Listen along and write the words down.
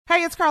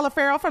Hey, it's Carla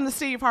Farrell from the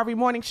Steve Harvey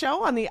Morning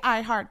Show on the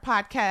iHeart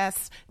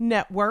Podcast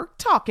Network,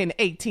 talking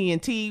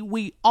AT&T.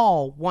 We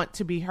all want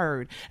to be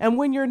heard. And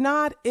when you're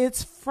not,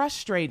 it's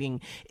frustrating.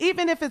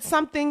 Even if it's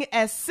something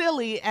as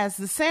silly as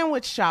the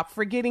sandwich shop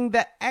forgetting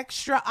the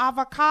extra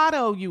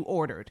avocado you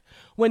ordered.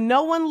 When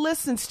no one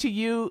listens to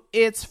you,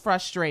 it's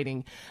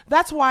frustrating.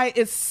 That's why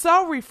it's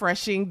so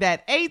refreshing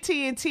that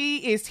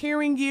AT&T is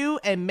hearing you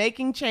and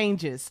making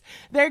changes.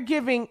 They're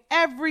giving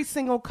every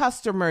single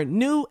customer,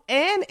 new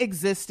and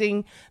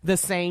existing, the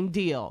same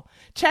deal.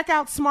 Check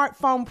out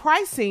smartphone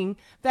pricing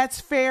that's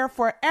fair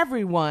for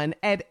everyone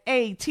at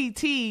att.com/best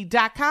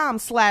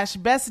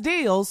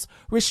deals.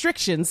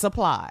 Restrictions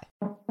apply.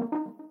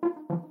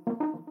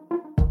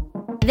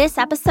 This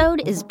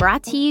episode is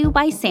brought to you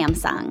by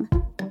Samsung.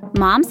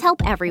 Moms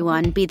help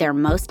everyone be their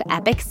most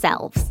epic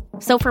selves.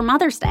 So for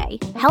Mother's Day,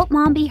 help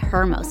mom be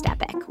her most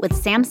epic with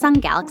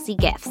Samsung Galaxy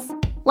gifts.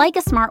 Like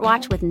a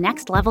smartwatch with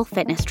next-level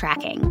fitness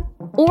tracking.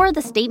 Or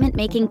the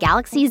statement-making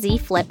Galaxy Z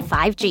Flip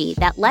 5G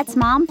that lets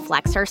mom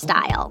flex her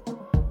style.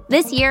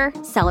 This year,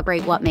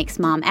 celebrate what makes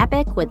mom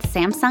epic with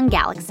Samsung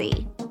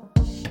Galaxy.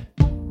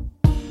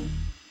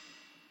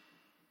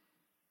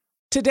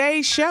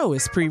 Today's show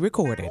is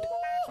pre-recorded.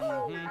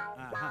 Y'all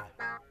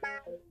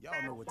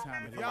know what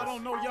time it is. Y'all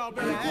don't know, y'all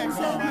better ask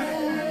somebody.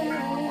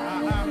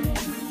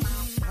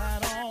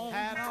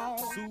 Hat on,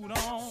 suit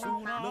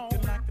on,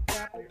 looking like a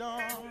dapper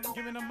dog,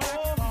 giving them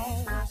all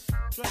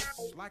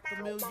dressed like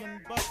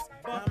 $1,000,000,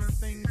 diamond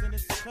things in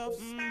its cuffs.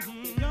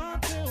 Y'all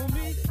tell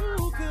me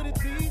who could it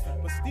be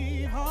but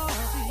Steve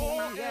Harvey?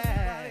 Oh,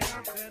 yeah. Everybody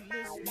out there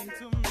listening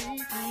to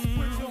me,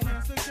 put your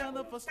hands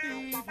together for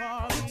Steve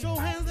Harvey. Put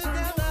your hands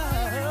together.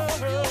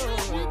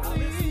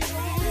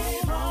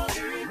 Steve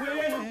Harvey.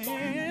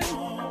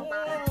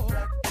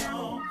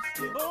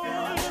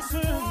 Oh,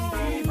 listen,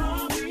 Steve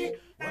Harvey.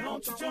 Why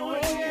don't you join me?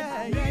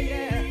 Yeah.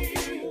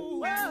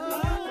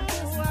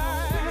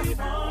 Steve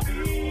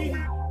Harvey.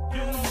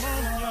 Get them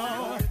on,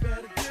 y'all.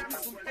 Better give me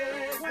some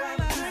eggs while I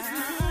listen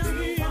to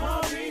Steve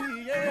Harvey.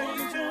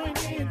 Yeah, join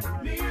in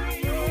with me.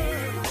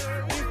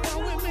 If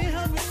you're with me,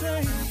 help me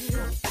say,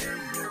 turn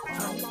your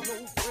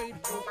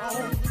radio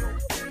on.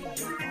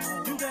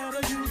 You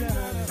gotta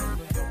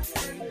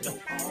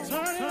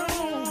turn it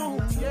on.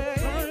 Yeah,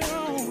 turn it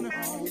on.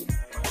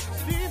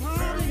 Steve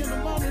Harvey in the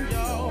morning,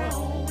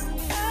 y'all.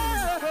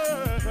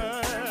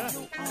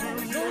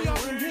 Know y'all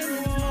can hear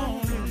me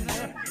on.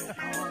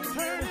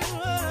 Turn it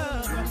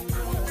up.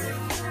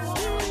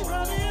 Steve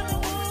Harvey in the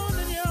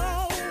morning,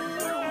 y'all.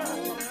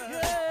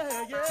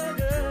 Yeah. Turn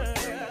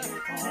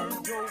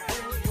your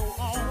radio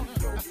on.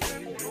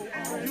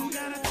 You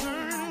gotta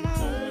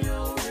turn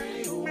your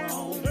radio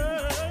on.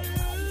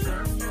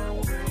 Turn your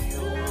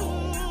radio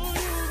on.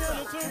 You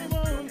gotta turn it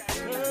on.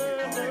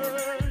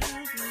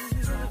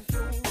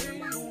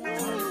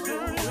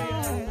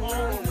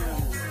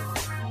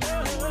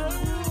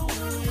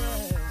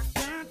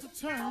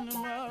 Turn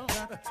them up,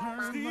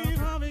 Steve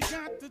Harvey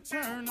got to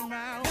turn them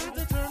out. Got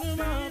to turn them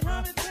up,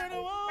 Harvey turn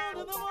them on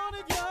in the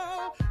morning,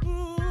 y'all.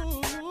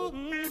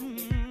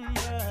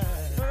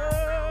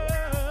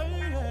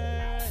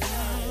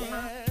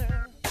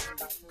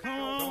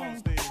 Come on,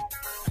 Steve.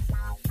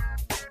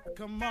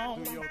 Come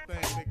on, do your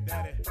thing, Big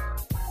Daddy.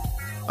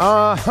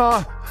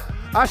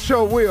 I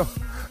sure will.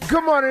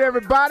 Good morning,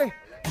 everybody.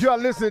 You're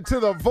listening to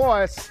The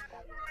Voice.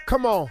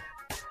 Come on,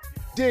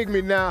 dig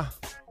me now.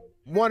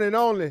 One and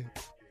only.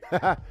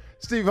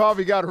 Steve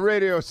Harvey got a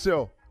radio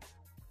show.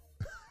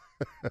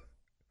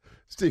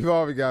 Steve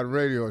Harvey got a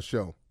radio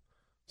show.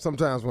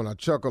 Sometimes when I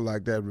chuckle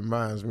like that, it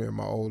reminds me of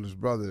my oldest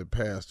brother that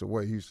passed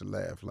away. He used to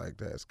laugh like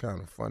that. It's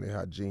kind of funny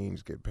how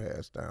genes get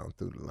passed down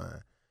through the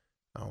line.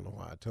 I don't know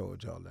why I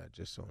told y'all that,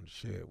 just so to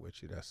share it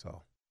with you, that's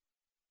all.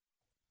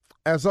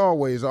 As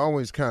always, I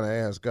always kind of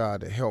ask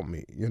God to help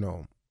me, you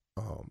know.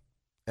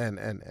 And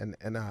I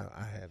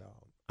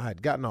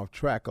had gotten off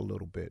track a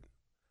little bit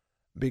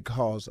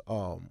because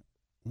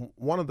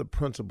one of the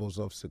principles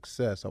of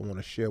success I want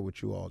to share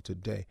with you all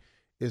today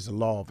is the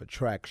law of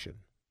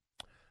attraction.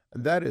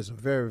 And that is a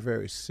very,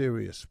 very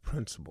serious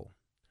principle.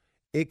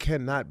 It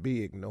cannot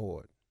be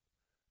ignored.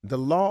 The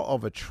law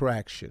of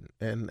attraction,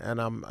 and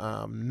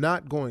I'm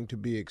not going to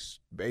be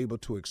able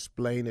to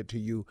explain it to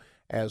you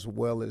as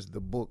well as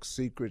the book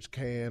Secrets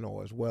can,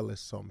 or as well as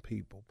some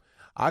people.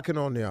 I can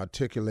only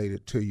articulate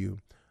it to you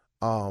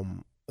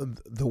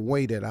the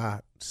way that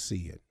I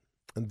see it.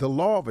 The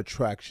law of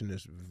attraction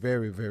is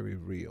very, very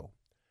real.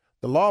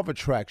 The law of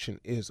attraction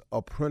is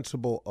a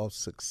principle of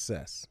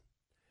success.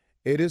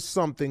 It is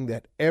something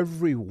that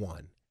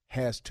everyone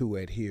has to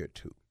adhere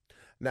to.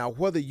 Now,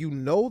 whether you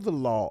know the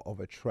law of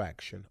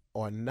attraction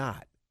or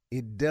not,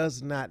 it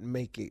does not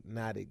make it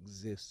not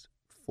exist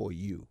for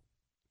you.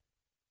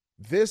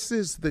 This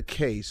is the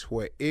case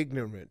where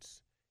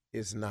ignorance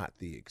is not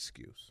the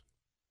excuse.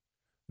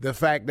 The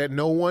fact that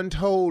no one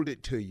told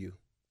it to you,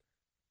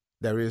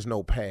 there is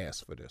no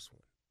pass for this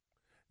one.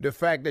 The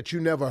fact that you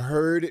never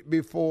heard it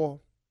before,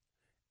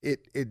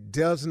 it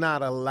does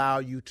not allow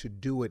you to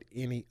do it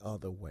any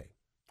other way.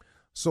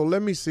 So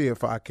let me see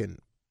if I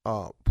can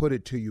put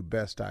it to you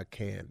best I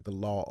can, the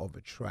law of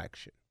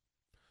attraction.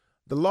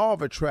 The law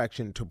of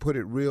attraction, to put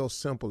it real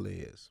simple,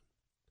 is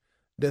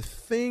the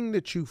thing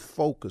that you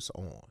focus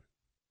on,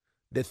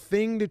 the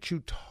thing that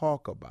you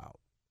talk about,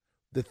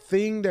 the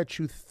thing that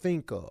you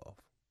think of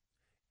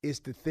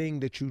is the thing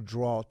that you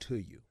draw to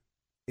you.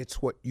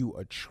 It's what you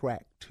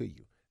attract to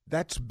you.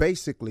 That's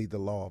basically the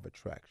law of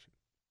attraction.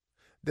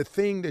 The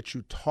thing that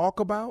you talk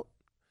about,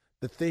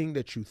 the thing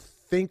that you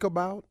think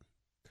about,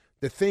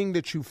 the thing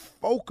that you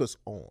focus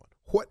on,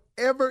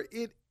 whatever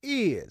it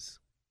is,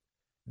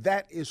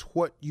 that is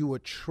what you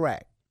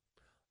attract.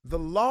 The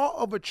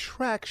law of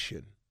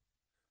attraction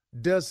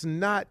does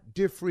not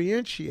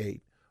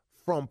differentiate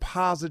from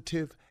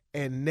positive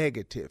and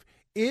negative.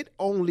 It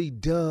only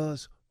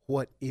does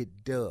what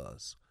it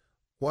does.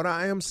 What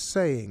I am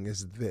saying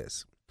is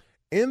this.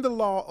 In the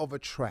law of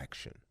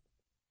attraction,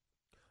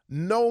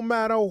 no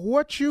matter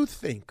what you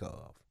think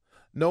of,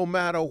 no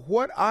matter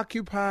what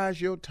occupies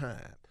your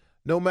time,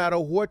 no matter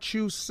what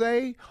you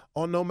say,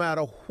 or no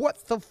matter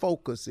what the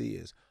focus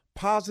is,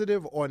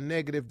 positive or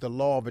negative, the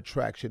law of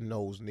attraction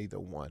knows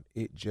neither one.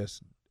 It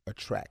just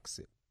attracts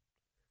it.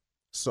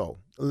 So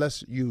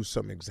let's use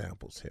some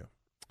examples here.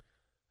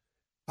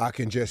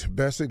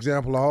 Best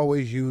example I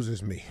always use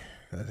is me.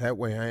 That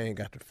way I ain't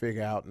got to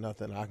figure out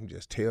nothing. I can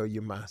just tell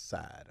you my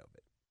side of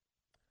it.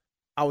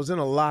 I was in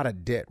a lot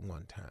of debt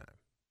one time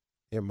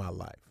in my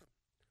life.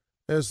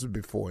 This is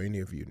before any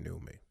of you knew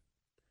me.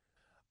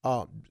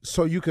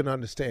 So you can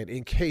understand,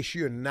 in case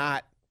you're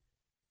not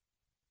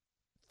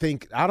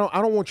I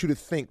don't want you to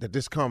think that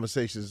this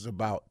conversation is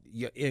about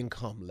your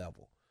income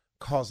level,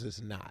 because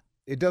it's not.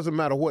 It doesn't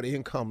matter what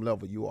income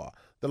level you are.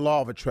 The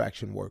law of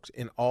attraction works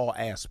in all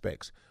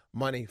aspects: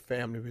 money,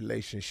 family,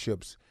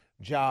 relationships,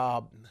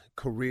 job,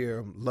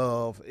 career,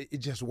 love. It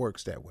just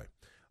works that way.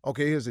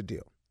 Okay, here's the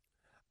deal.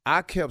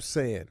 I kept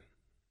saying,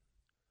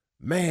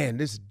 man,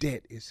 this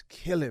debt is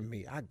killing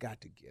me. I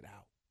got to get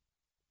out.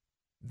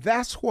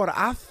 That's what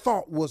I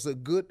thought was a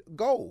good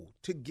goal,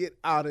 to get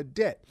out of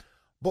debt.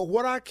 But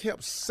what I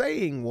kept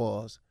saying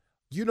was,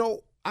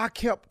 I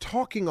kept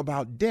talking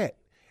about debt.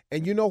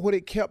 And you know what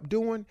it kept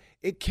doing?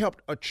 It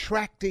kept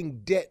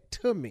attracting debt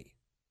to me.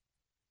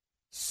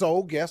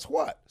 So guess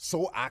what?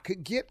 So I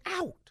could get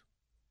out.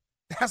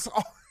 That's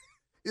all.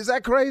 Is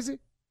that crazy?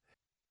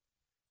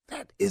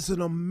 That is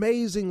an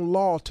amazing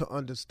law to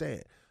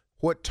understand.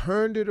 What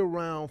turned it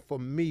around for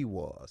me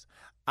was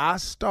I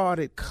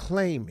started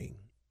claiming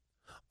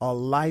a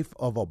life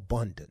of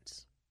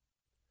abundance.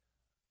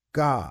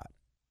 God,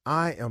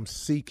 I am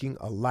seeking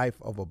a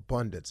life of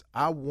abundance.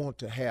 I want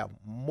to have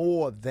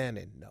more than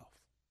enough.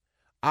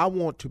 I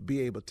want to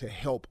be able to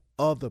help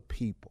other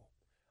people.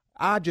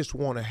 I just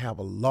want to have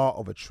a law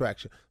of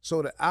attraction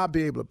so that I'll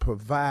be able to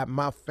provide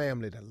my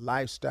family the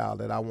lifestyle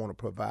that I want to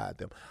provide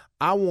them.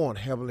 I want,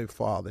 Heavenly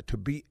Father, to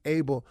be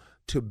able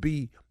to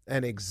be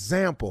an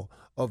example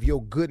of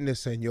your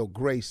goodness and your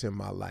grace in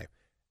my life.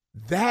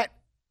 That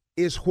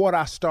is what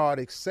I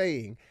started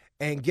saying.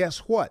 And guess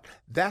what?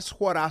 That's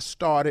what I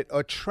started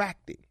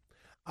attracting.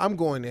 I'm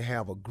going to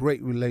have a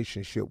great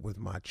relationship with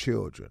my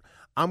children.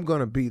 I'm going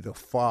to be the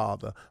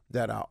father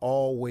that I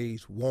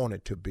always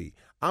wanted to be.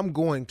 I'm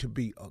going to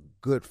be a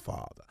good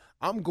father.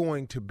 I'm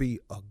going to be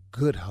a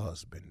good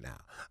husband now.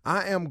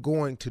 I am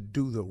going to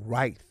do the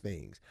right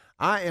things.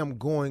 I am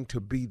going to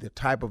be the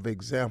type of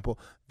example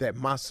that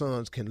my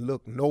sons can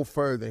look no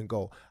further and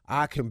go,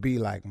 I can be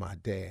like my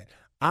dad.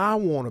 I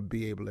want to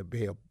be able to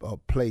be a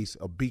place,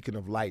 a beacon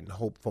of light and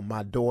hope for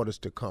my daughters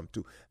to come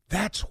to.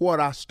 That's what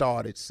I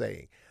started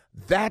saying.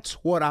 That's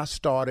what I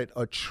started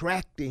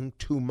attracting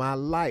to my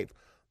life.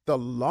 The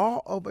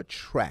law of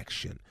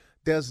attraction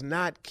does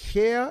not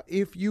care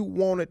if you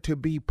want it to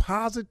be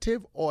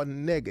positive or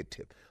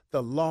negative.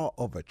 The law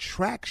of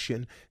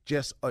attraction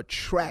just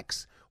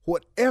attracts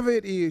whatever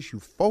it is you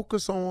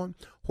focus on,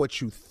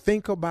 what you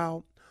think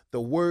about,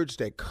 the words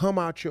that come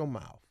out your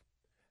mouth.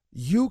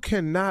 You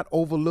cannot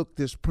overlook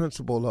this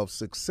principle of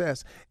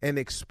success and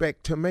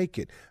expect to make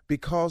it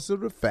because of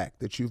the fact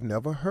that you've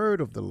never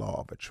heard of the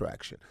law of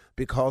attraction,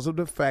 because of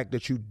the fact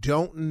that you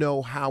don't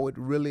know how it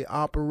really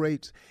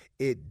operates.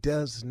 It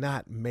does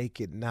not make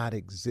it not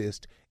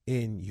exist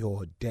in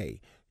your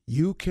day.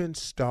 You can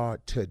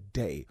start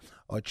today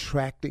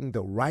attracting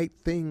the right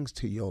things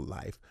to your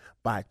life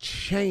by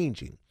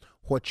changing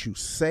what you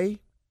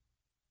say,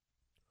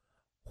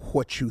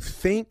 what you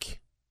think,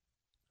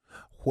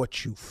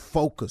 what you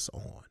focus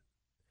on.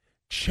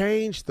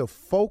 Change the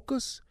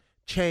focus,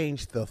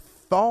 change the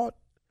thought,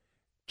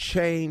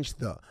 change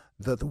the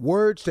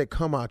words that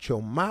come out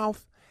your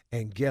mouth,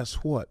 and guess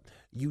what?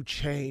 You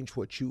change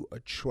what you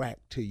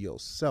attract to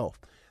yourself.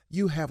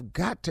 You have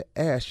got to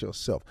ask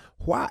yourself,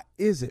 why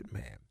is it,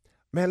 man?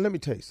 Man, let me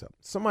tell you something.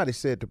 Somebody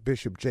said to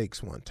Bishop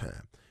Jakes one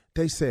time,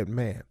 they said,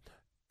 man,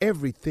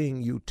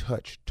 everything you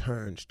touch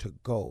turns to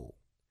gold.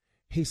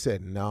 He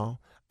said, no,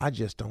 I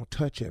just don't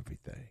touch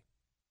everything.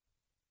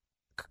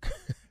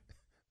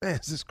 Man,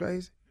 is this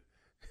crazy?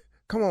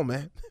 Come on,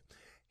 man.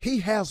 He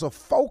has a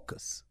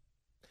focus.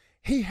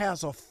 He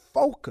has a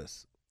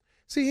focus.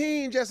 See,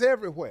 he ain't just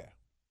everywhere.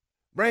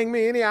 Bring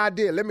me any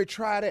idea. Let me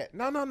try that.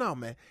 No,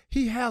 man.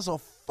 He has a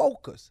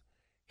focus.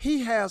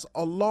 He has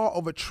a law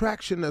of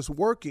attraction that's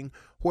working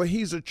where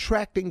he's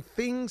attracting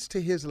things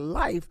to his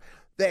life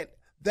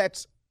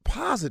that's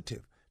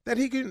positive. That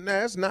he can.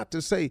 Now, that's not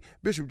to say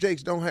Bishop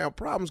Jakes don't have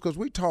problems, because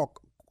we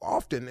talk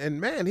often,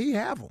 and man, he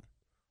have them.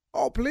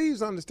 Oh,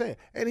 please understand.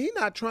 And he's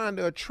not trying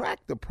to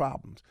attract the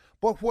problems,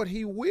 but what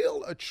he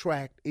will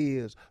attract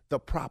is the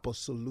proper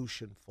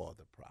solution for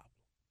the problem.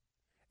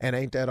 And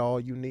ain't that all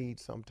you need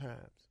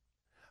sometimes?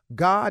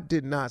 God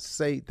did not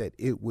say that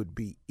it would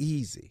be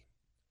easy.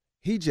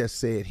 He just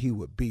said he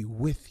would be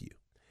with you.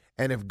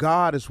 And if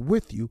God is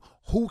with you,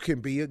 who can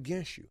be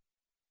against you?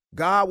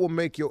 God will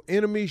make your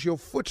enemies your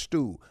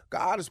footstool.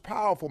 God is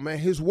powerful, man.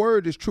 His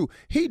word is true.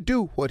 He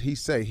do what he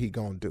say he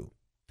gonna do.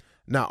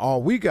 Now,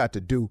 all we got to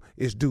do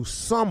is do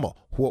some of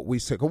what we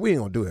say, because we ain't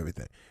going to do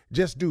everything.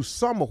 Just do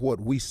some of what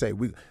we say.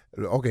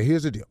 Okay,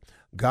 here's the deal.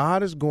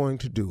 God is going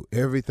to do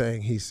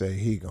everything he say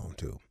he going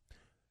to do.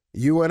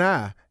 You and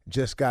I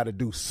just got to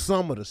do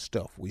some of the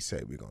stuff we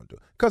say we're going to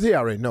do, because he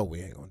already know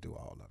we ain't going to do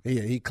all of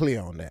it. He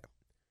clear on that.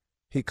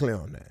 He clear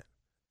on that.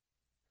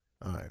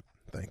 All right,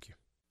 thank you.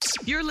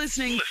 You're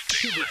listening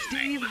to the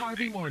Steve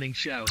Harvey Morning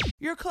Show.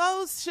 Your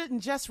clothes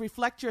shouldn't just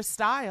reflect your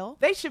style.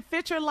 They should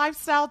fit your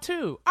lifestyle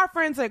too. Our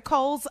friends at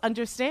Kohl's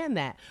understand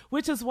that,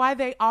 which is why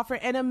they offer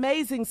an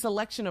amazing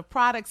selection of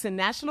products and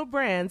national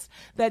brands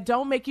that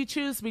don't make you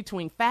choose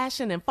between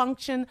fashion and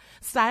function,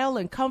 style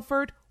and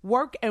comfort,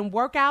 work and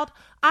workout.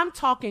 I'm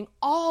talking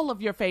all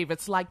of your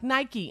favorites like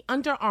Nike,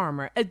 Under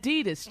Armour,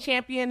 Adidas,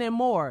 Champion, and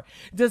more.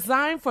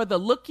 Designed for the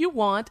look you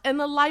want and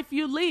the life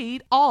you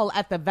lead, all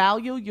at the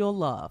value you'll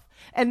love.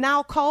 And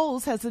now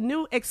Kohl's has a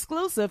new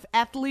exclusive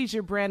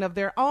athleisure brand of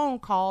their own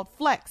called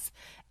Flex.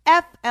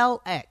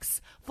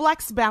 FLX.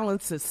 Flex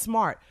balances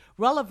smart,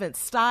 relevant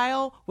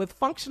style with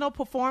functional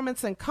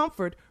performance and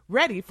comfort,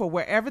 ready for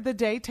wherever the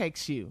day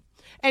takes you.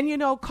 And you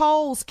know,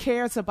 Kohl's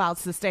cares about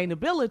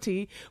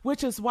sustainability,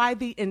 which is why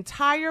the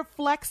entire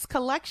Flex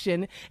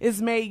collection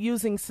is made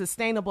using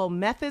sustainable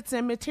methods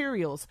and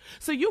materials,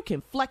 so you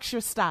can flex your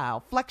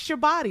style, flex your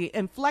body,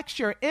 and flex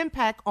your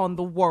impact on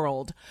the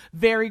world.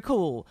 Very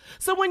cool.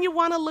 So when you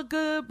want to look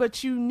good,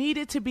 but you need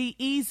it to be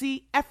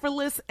easy,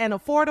 effortless, and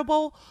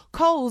affordable,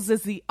 Kohl's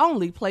is the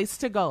only place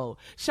to go.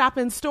 Shop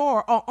in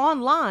store or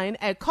online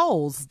at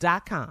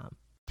Kohls.com.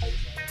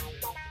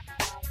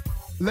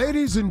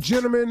 Ladies and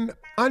gentlemen,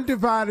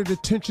 undivided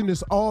attention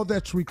is all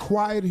that's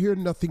required here,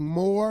 nothing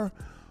more.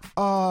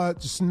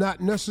 It's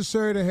not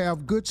necessary to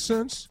have good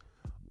sense.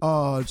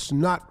 It's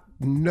not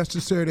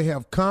necessary to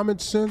have common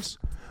sense.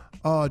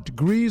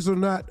 Degrees are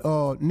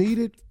not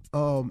needed.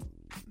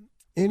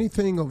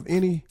 Anything of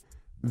any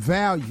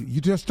value.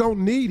 You just don't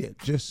need it.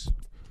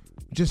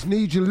 Just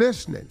need you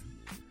listening.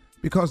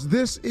 Because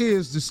this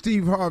is the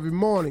Steve Harvey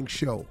Morning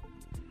Show.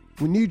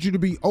 We need you to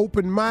be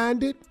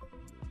open-minded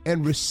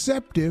and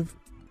receptive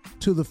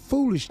to the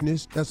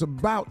foolishness that's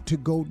about to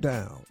go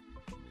down.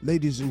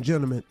 Ladies and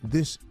gentlemen,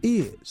 this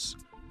is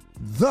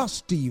the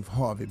Steve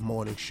Harvey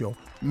Morning Show.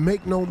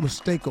 Make no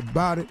mistake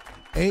about it.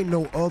 Ain't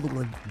no other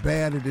one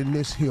badder than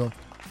this here.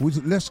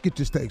 Let's get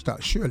this thing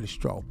started. Shirley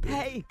Strawberry.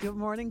 Hey, good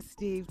morning,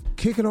 Steve.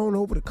 Kick it on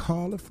over to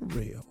Carla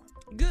Farrell.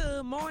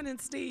 Good morning,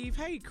 Steve.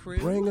 Hey, crew.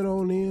 Bring it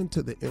on in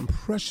to the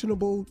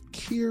impressionable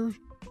Kier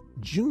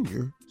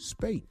Jr.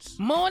 Spates.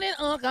 Morning,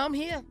 Unc. I'm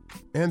here.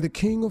 And the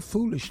king of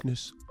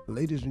foolishness,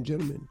 ladies and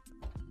gentlemen,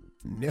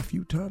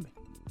 Nephew Tommy.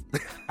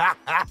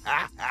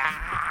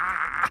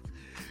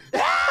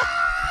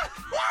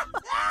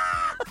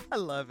 I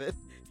love it.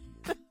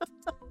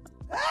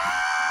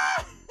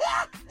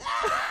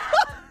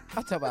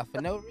 I'm talking about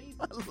for no reason.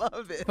 I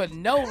love it. For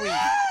no reason.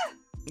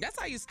 That's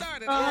how you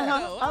started. I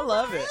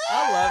love it.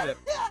 I love it.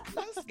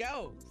 Let's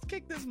go. Let's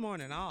kick this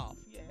morning off.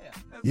 Yeah.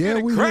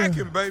 Yeah, we cracking,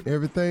 here. baby.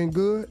 Everything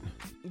good?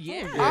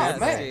 Yeah. Yeah, Oh,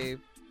 man. Steve.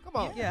 Come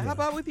on. Yeah, how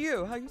about with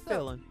you? How you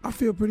feeling? I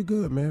feel pretty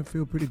good, man.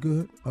 Feel pretty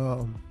good.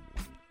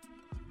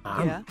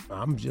 Yeah.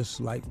 I'm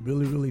just like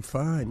really, really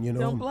fine, you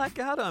know. Don't black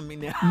out on me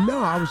now. No,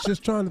 I was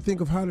just trying to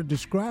think of how to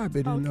describe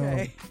it. And,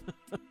 Okay.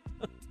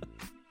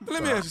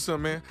 Let me ask you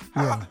something, man.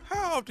 Yeah.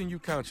 How often you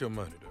count your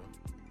money, though?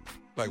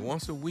 Like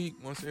once a week,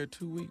 once every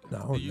 2 weeks? No,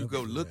 I don't do you never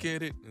go do look that.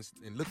 at it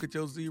and look at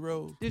your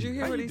zeros? Did you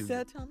hear How what you he do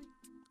said, Tommy?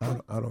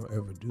 I don't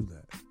ever do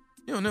that.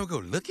 You don't never go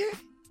look at it?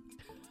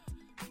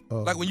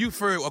 Like when you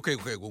first,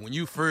 when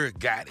you first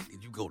got it,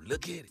 did you go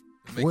look at it?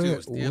 Make sure it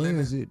was still where in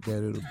is there? it that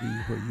it'll be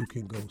where you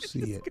can go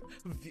see it?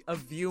 A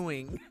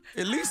viewing.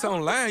 At least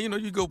online,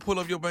 you go pull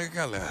up your bank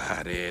account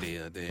like, there it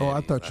is, there Oh, it I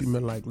is. thought you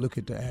meant like look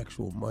at the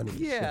actual money.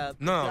 Yeah,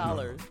 No,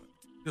 dollars.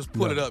 Just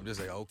pull No. it up, just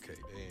say, okay,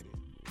 there it is.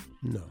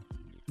 No.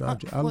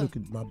 I look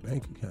at my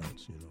bank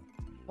accounts, you know.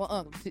 Well,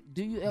 Unc,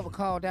 do you ever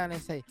call down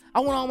and say,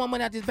 I want all my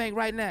money out this bank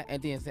right now,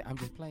 and then say, I'm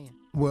just playing?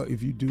 Well,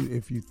 if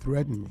you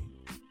threaten me,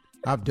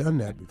 I've done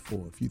that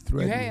before. If you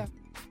threaten You have? me,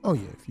 oh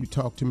yeah. If you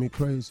talk to me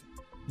crazy,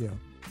 yeah,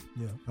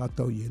 I'll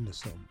throw you into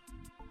something.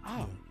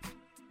 Oh.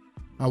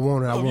 I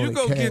want it. I Oh, want you it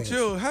go cash. get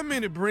your, how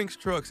many Brinks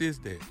trucks is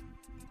there?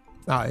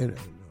 Nah, it ain't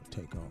gonna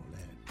take all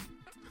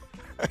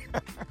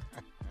that.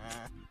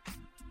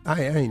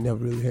 I ain't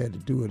never really had to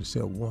do it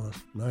except once.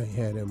 I ain't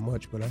had that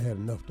much, but I had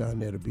enough down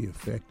there to be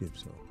effective.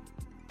 So,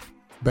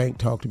 bank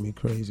talked to me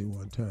crazy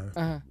one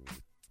time.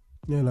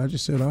 Yeah, and I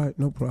just said, all right,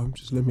 no problem.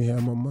 Just let me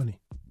have my money.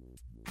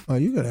 Oh,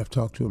 you gotta have to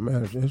talk to a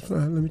manager. It's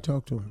fine. Let me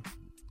talk to him.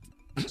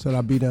 Said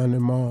I'll be down there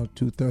tomorrow at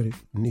 2:30.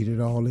 Need it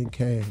all in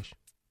cash.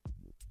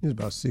 There's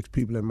about 6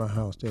 people in my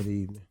house that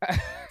evening.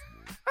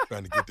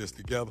 Trying to get this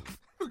together.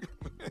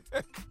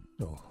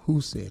 No, who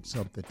said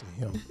something to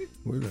him?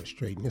 We're gonna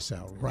straighten this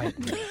out right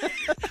now.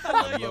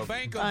 I love your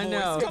banker voice. I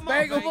know. Come on,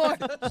 banker voice.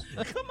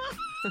 Come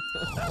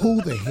on.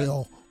 Who the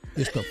hell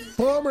is the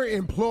former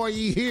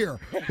employee here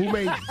who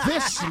made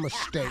this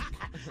mistake?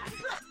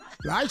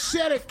 I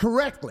said it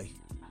correctly.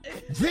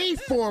 The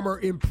former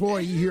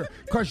employee here,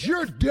 because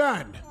you're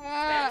done.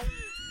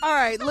 All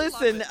right,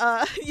 listen.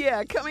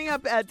 Coming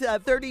up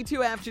at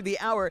 32 after the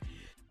hour,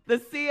 the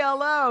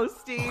CLO,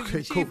 Steve,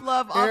 Okay, Chief cool.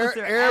 Love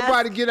Officer.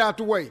 Everybody get out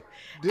the way.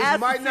 This ask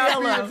might the not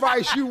be CLO.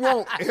 advice you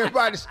want.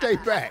 Everybody stay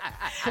back.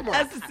 Come on.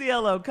 That's the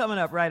CLO coming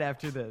up right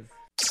after this.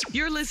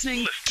 You're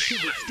listening to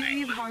the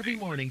Steve Harvey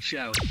Morning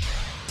Show.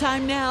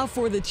 Time now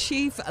for the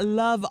Chief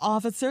Love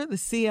Officer, the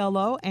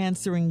CLO,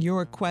 answering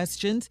your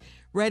questions.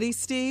 Ready,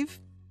 Steve?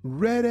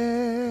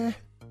 Ready.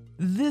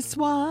 This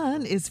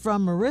one is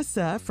from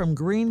Marissa from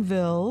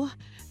Greenville,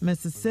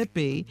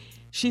 Mississippi.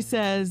 She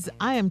says,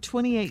 I am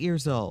 28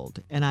 years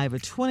old and I have a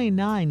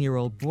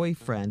 29-year-old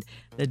boyfriend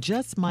that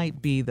just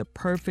might be the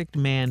perfect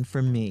man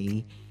for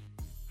me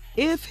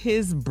if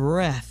his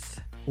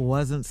breath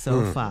wasn't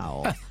so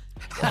foul.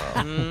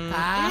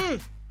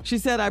 She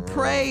said, I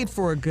prayed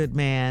for a good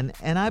man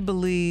and I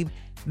believe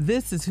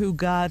this is who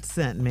God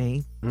sent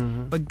me.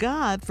 But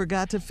God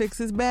forgot to fix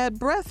his bad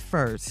breath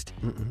first.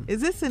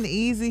 Is this an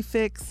easy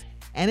fix?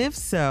 And if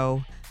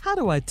so, how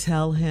do I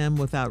tell him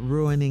without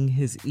ruining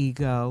his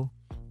ego?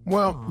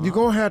 Well, you're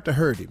going to have to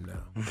hurt him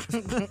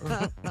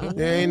now.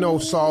 There ain't no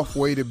soft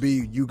way to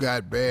be, you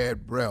got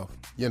bad breath.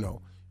 You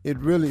know,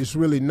 it's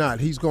really not.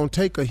 He's going to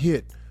take a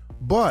hit.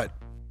 But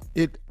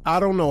I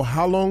don't know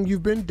how long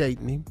you've been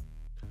dating him,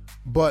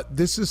 but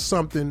this is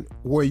something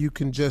where you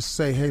can just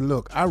say, hey,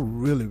 look, I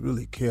really,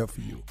 really care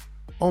for you.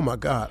 Oh, my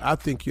God, I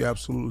think you're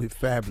absolutely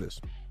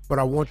fabulous. But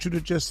I want you to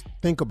just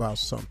think about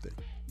something.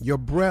 Your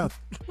breath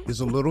is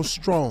a little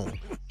strong.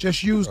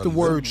 Just use the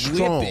word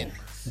strong.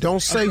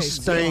 Don't say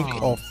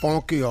stink or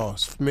funky or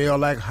smell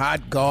like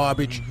hot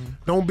garbage.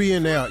 Don't be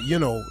in there,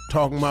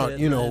 talking about,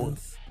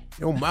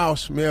 your mouth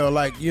smell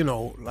like,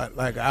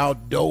 like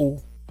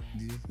outdoor,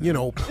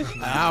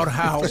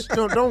 outhouse.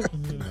 Don't.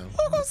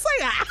 Who gonna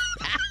say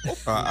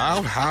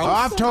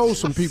Outhouse. I've told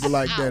some people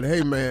like that,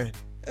 hey, man,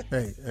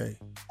 hey,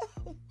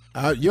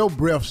 your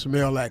breath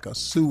smell like a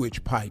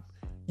sewage pipe.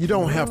 You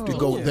don't have to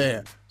go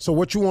there. So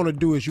what you want to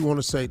do is you want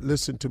to say,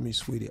 listen to me,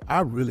 sweetie.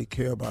 I really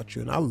care about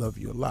you and I love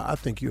you a lot. I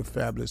think you're a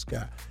fabulous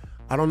guy.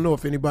 I don't know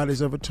if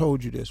anybody's ever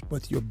told you this,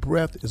 but your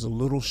breath is a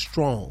little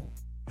strong.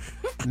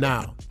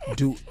 Now,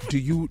 do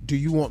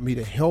you want me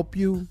to help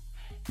you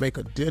make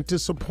a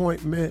dentist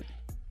appointment?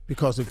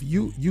 Because if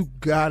you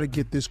got to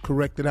get this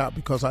corrected out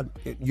because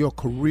your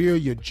career,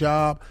 your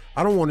job,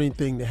 I don't want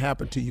anything to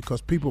happen to you because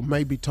people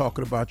may be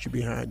talking about you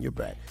behind your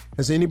back.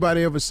 Has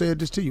anybody ever said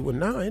this to you? Well,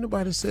 no, ain't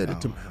nobody said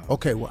it to me.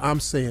 Okay, well, I'm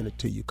saying it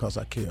to you because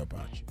I care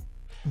about you.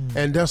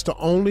 And that's the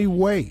only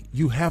way.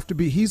 You have to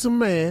be. He's a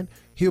man.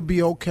 He'll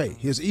be okay.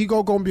 His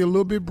ego going to be a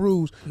little bit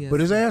bruised,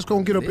 but his ass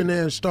going to get up in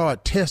there and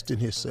start testing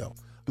himself.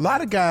 A lot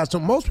of guys,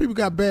 most people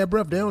got bad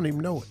breath. They don't even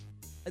know it.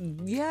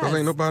 Yes. Well,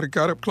 ain't nobody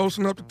got up close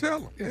enough to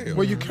tell him. Yeah.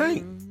 Well, you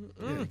can't.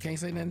 Yeah, can't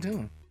say nothing to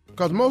him.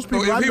 Because most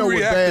people if I he know with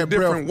react a bad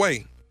different breath.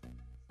 way,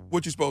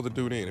 what you supposed to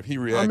do then if he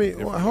reacts? I mean,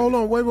 hold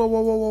on. Wait,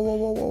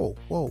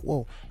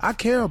 whoa. I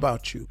care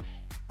about you.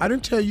 I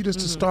didn't tell you this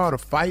to start a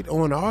fight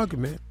or an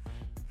argument.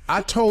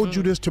 I told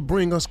you this to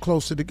bring us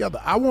closer together.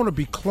 I want to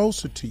be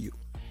closer to you.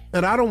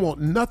 And I don't want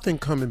nothing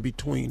coming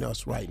between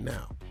us right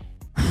now.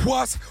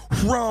 What's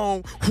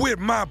wrong with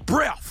my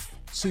breath?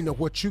 See, now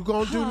what you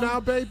gonna do now,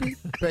 baby?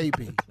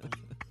 Baby.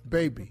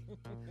 You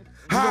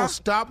gonna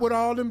stop with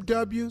all them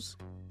W's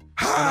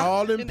and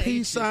all them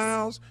P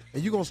sounds,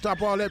 and you gonna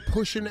stop all that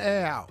pushing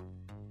air out.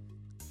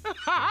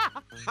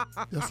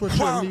 That's what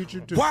I need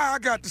you to do. Why I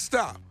got to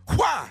stop?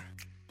 Why?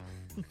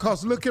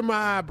 Because look at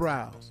my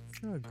eyebrows.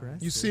 So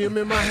aggressive. You see them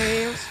in my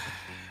hands?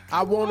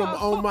 I want them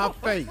on my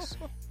face.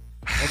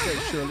 Okay,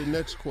 Shirley,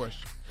 next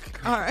question.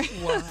 All right.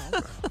 Wow.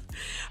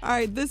 All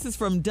right. This is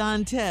from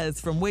Dantes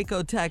from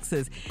Waco,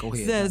 Texas. Go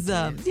ahead, Says,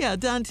 Dantes.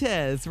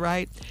 Dantes,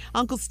 right?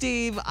 Uncle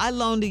Steve, I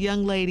loaned a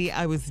young lady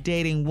I was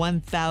dating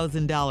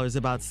 $1,000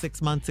 about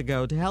 6 months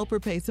ago to help her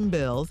pay some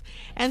bills,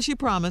 and she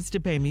promised to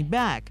pay me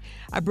back.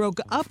 I broke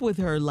up with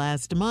her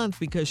last month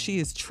because she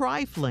is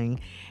trifling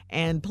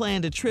and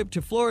planned a trip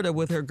to Florida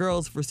with her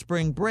girls for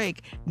spring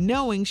break,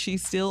 knowing she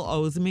still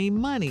owes me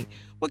money.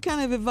 What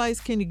kind of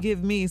advice can you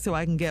give me so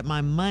I can get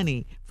my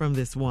money from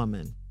this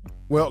woman?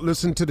 Well,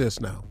 listen to this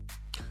now.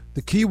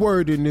 The key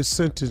word in this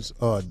sentence,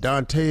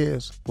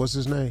 Dantes, what's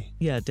his name?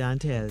 Yeah,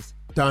 Dantes.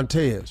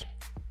 Dantes,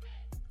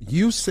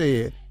 you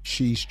said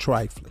she's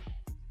trifling.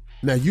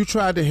 Now, you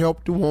tried to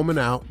help the woman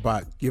out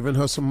by giving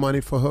her some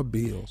money for her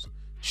bills.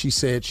 She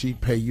said she'd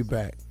pay you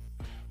back.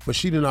 But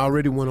she done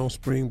already went on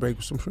spring break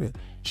with some friends.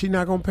 She's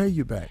not going to pay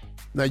you back.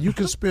 Now, you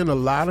can spend a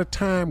lot of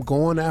time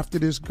going after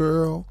this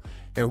girl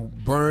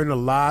and burn a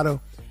lot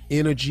of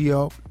energy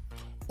up.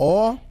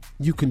 Or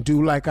you can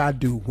do like I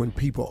do when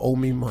people owe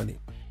me money.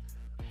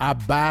 I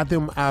buy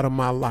them out of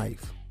my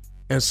life.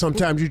 And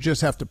sometimes you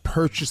just have to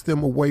purchase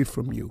them away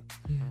from you.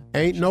 Yeah.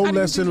 Ain't no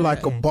lesson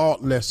like a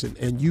bought lesson,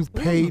 and you've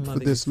paid for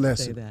this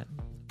lesson.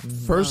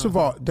 First of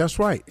all, that's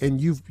right. And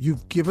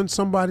you've given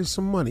somebody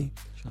some money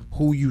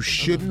who you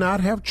should not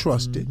have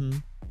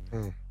trusted.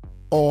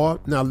 Or,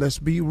 now let's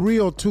be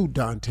real too,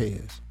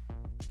 Dantes.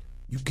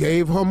 You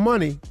gave her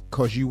money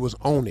because you was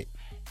on it.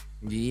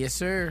 Yes,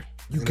 sir.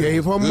 You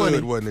gave her money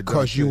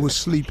because you was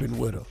sleeping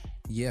with her.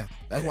 Yeah,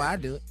 that's why I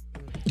do it.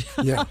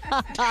 Yeah.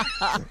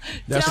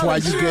 That's why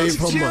you gave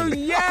her money.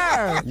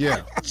 Junior.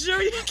 Yeah.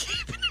 Junior.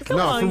 Come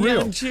no, on, for real.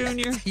 Young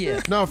Junior.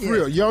 Yeah. No, for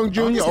real. Young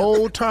Junior,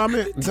 old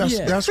Tommy,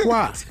 that's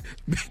why.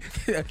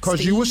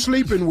 Because you were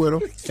sleeping with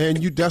her, and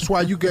that's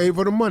why you gave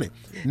her the money.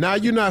 Now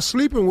you're not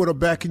sleeping with her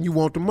back and you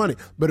want the money.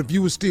 But if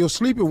you were still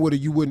sleeping with her,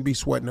 you wouldn't be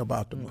sweating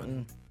about the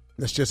money.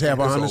 Let's just have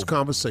an honest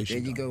conversation.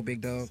 There you go,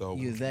 big dog.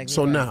 You exactly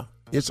so right. Now,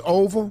 it's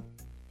over.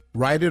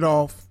 Write it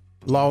off.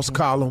 Lost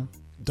column.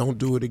 Don't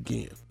do it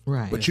again.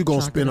 Right. But you're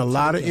going to spend a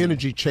lot of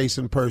energy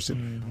chasing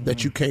person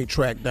that you can't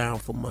track down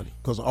for money.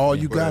 Because all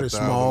you got is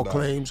small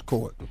claims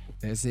court.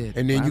 That's it.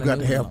 And then you got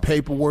to have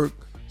paperwork,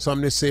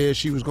 something that says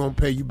she was going to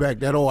pay you back.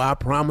 That, I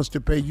promised to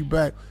pay you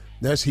back.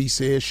 That's he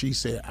said, she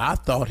said. I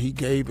thought he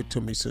gave it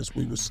to me since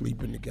we were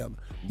sleeping together.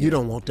 You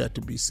don't want that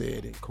to be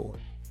said in court.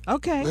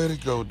 Okay. Let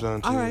it go,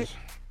 Dante. All right.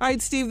 All right,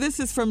 Steve,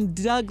 this is from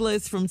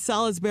Douglas from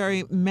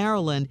Salisbury,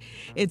 Maryland.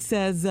 It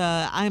says,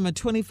 I am a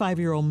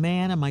 25-year-old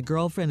man and my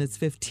girlfriend is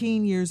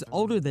 15 years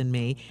older than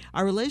me.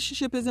 Our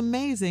relationship is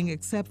amazing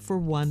except for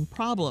one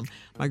problem.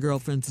 My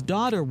girlfriend's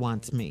daughter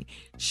wants me.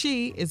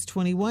 She is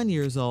 21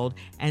 years old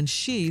and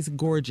she's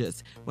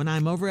gorgeous. When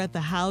I'm over at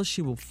the house,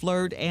 she will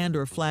flirt and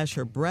or flash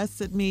her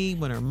breasts at me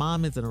when her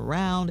mom isn't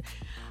around.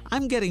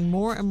 I'm getting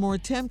more and more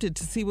tempted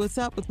to see what's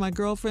up with my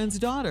girlfriend's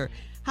daughter.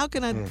 How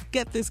can I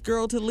get this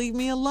girl to leave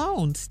me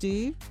alone,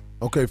 Steve?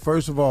 Okay,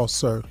 first of all,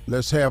 sir,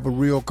 let's have a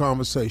real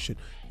conversation.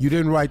 You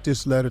didn't write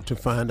this letter to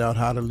find out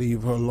how to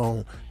leave her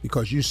alone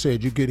because you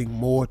said you're getting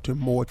more and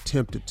more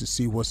tempted to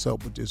see what's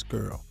up with this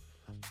girl.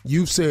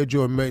 You've said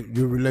your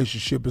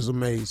relationship is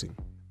amazing.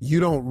 You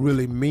don't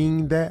really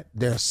mean that.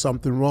 There's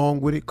something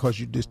wrong with it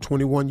because this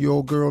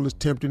 21-year-old girl is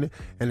tempting it,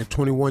 and the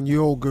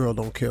 21-year-old girl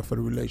don't care for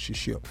the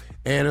relationship.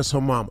 And it's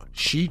her mama.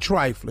 She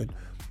trifling.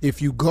 If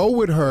you go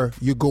with her,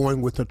 you're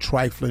going with a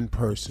trifling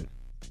person.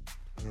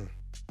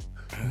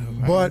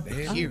 But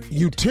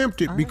you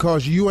tempted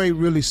because you ain't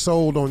really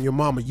sold on your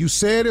mama. You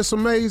said it's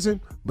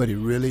amazing, but it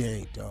really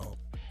ain't, dog.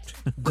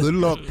 Good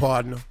luck,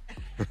 partner.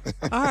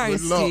 All right,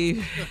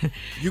 Steve.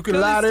 You can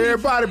lie to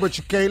everybody, but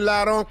you can't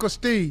lie to Uncle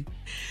Steve.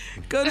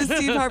 Go to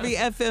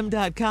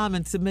SteveHarveyFM.com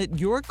and submit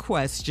your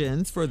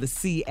questions for the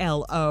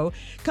CLO.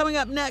 Coming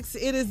up next,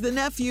 it is the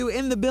nephew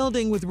in the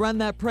building with Run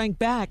That Prank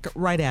Back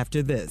right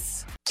after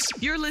this.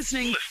 You're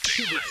listening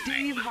to the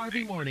Steve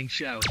Harvey Morning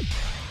Show.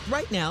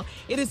 Right now,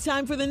 it is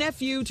time for the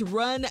nephew to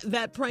run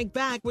that prank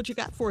back. What you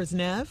got for us,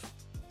 Nev?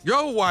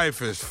 Your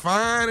wife is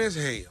fine as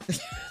hell.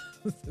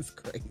 This is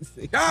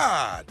crazy.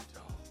 God.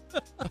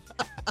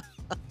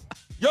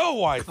 Your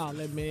wife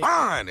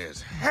fine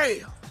as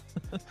hell.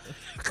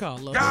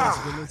 Call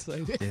God.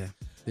 Yeah.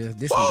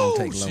 This one don't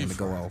take long to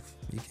go off.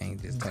 You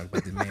can't just talk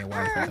about the man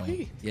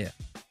wife. Yeah.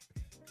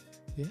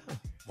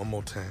 One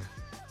more time.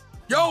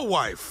 Your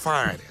wife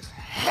fine as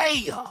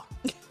hell.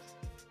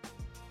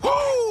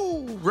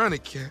 Woo! Run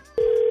it, cat.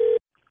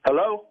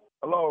 Hello?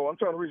 Hello, I'm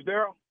trying to reach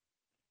Daryl.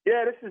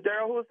 Yeah, this is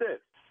Daryl. Who is this?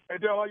 Hey,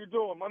 Daryl, how you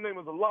doing? My name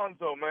is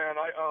Alonzo, man.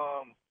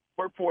 I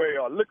work for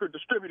a liquor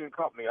distributing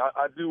company.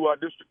 I do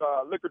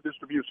liquor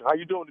distribution. How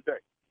you doing today?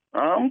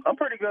 I'm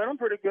pretty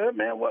good.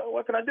 Man.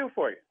 What can I do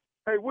for you?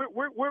 Hey,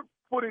 we're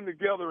putting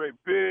together a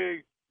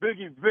big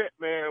event,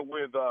 man,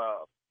 with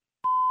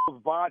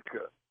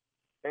vodka,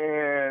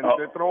 and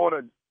they're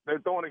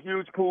throwing a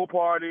huge pool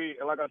party.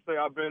 And like I say,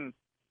 I'm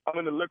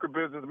in the liquor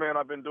business, man.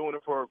 I've been doing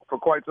it for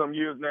quite some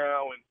years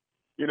now,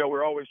 and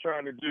we're always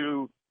trying to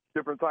do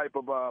different type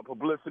of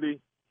publicity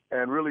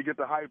and really get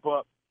the hype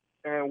up.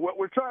 And what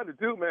we're trying to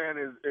do, man,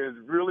 is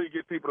really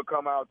get people to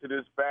come out to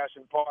this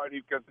fashion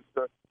party because it's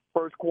the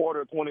first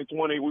quarter of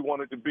 2020. We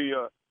want it to be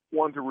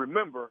one to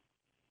remember.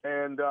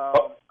 And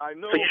I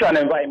know. So you're trying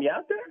to invite me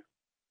out there?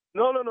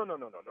 No.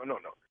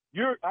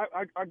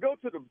 I go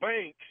to the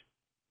bank.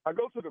 I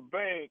go to the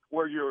bank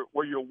where your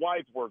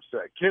wife works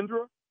at,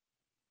 Kendra.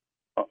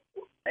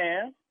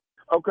 And?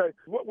 Okay,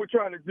 what we're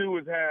trying to do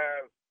is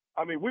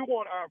we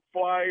want our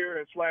flyer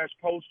and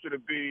 / poster to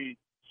be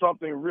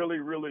something really,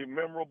 really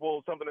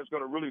memorable, something that's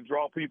going to really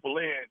draw people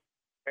in.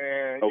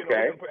 And,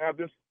 have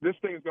this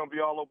thing is going to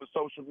be all over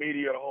social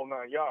media, the whole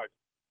 9 yards.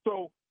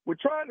 So we're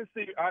trying to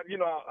see,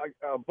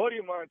 a buddy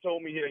of mine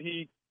told me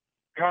he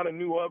kind of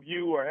knew of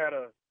you or had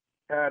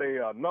had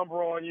a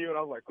number on you, and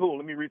I was like, cool,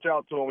 let me reach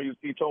out to him.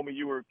 He told me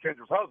you were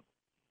Kendra's husband.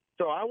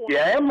 So I want.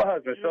 Yeah, I am my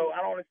husband, so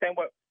I don't understand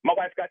what my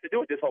wife's got to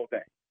do with this whole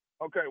thing.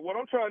 Okay, what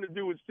I'm trying to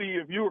do is see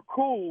if you're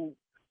cool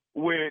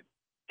with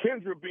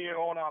Kendra being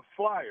on our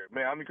flyer,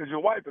 man. I mean, because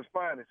your wife is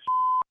fine as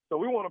shit. So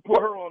we want to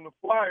put her on the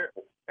flyer.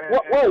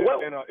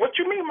 What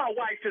you mean my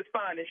wife is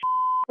fine as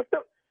shit?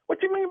 What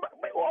you mean?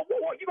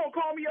 You going to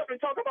call me up and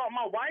talk about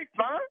my wife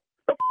fine?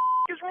 The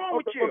is wrong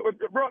with you?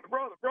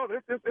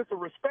 Brother, it's a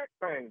respect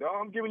thing, dog.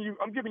 I'm giving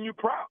you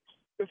props.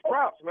 It's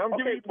props, man. I'm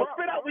giving you props.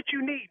 Spit out what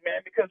you need,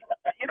 man, because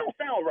it don't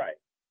sound right.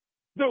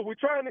 Dude, we're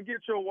trying to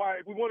get your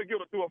wife. We want to get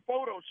her through a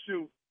photo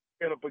shoot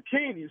in a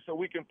bikini so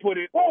we can put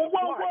it. Whoa!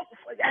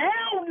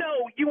 Hell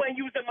no! You ain't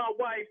using my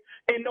wife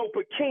in no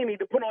bikini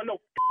to put on no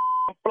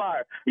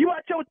flyer. You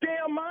out your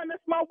damn mind?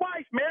 That's my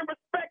wife, man.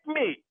 Respect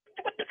me.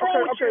 What's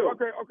wrong with you?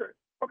 Okay.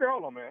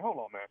 Hold on, man.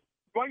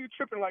 Why you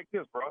tripping like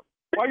this, bro?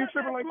 Why you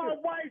tripping like this?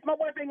 My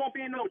wife ain't gonna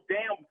be in no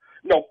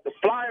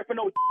flyer for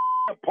no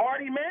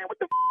party, man. What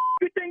the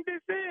you think this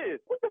is?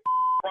 What the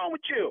wrong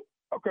with you?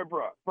 Okay,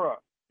 bro.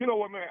 You know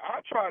what, man? I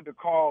tried to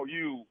call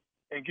you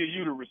and give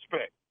you the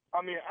respect.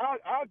 I mean, I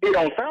it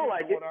don't sound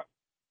like it.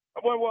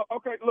 Well,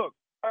 okay. Look,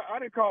 I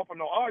didn't call for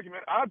no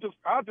argument. I just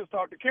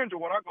talk to Kendra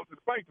when I go to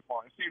the bank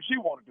tomorrow and see if she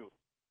want to do it.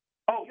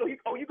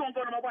 You gonna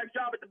go to my wife's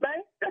job at the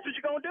bank? That's what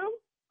you gonna do?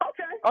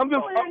 Okay. I'm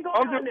there,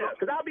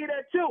 because I'll be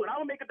there too, and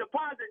I'm gonna make a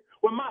deposit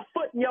with my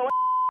foot in your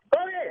ass.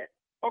 Go ahead.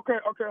 Okay.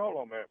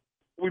 Hold on, man.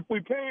 We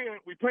paying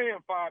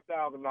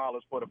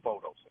 $5,000 for the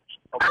photo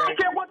session. Okay? I don't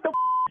care what the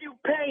you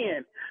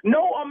paying.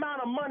 No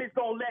amount of money's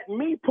gonna let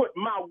me put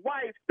my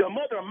wife, the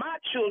mother of my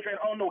children,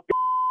 on no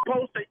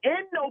poster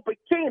in no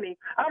bikini.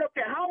 I don't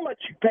care how much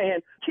you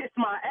paying. Kiss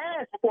my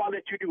ass before I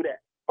let you do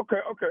that.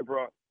 Okay,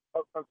 bro.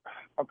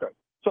 Okay.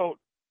 So,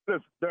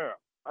 listen, there.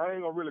 I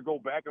ain't gonna really go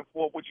back and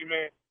forth with you,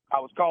 man. I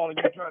was calling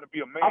you trying to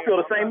be a man. I feel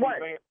the same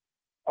way.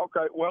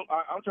 Okay, well,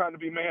 I'm trying to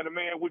be man to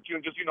man with you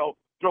and just,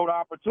 throw the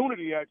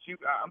opportunity at you.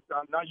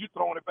 Now you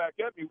throwing it back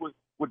at me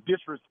with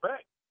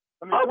disrespect.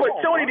 I mean,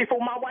 opportunity for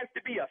my wife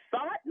to be a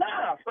side?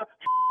 Nah.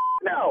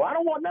 No, I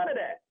don't want none of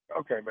that.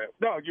 Okay, man.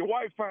 No, your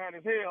wife fine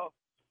as hell.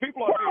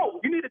 People are.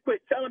 Bro, you need to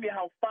quit telling me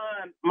how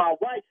fine my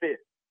wife is.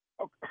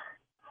 Okay.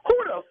 Who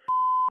the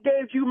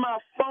gave you my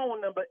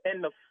phone number in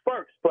the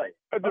first place?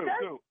 Dude,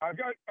 I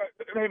got.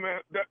 Hey,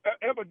 man.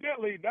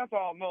 Evidently, that's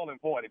all null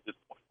and void at this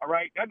point. All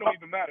right, that don't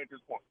even matter at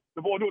this point.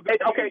 The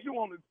issue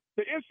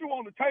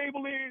on the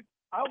table is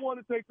I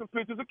want to take some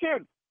pictures of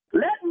Kendra.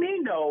 Let me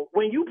know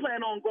when you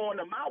plan on going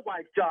to my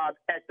wife's job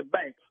at the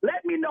bank.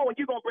 Let me know when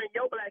you're going to bring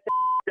your black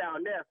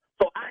down there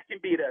so I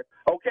can be there,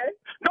 okay?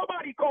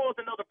 Nobody calls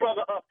another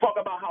brother up talking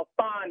about how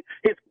fine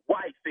his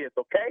wife is,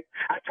 okay?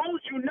 I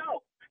told you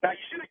no. Now,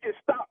 you should have just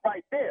stopped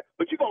right there,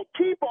 but you're going to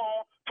keep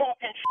on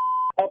talking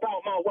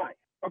about my wife.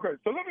 Okay,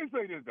 so let me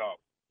say this, dog.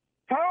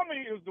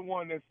 Tommy is the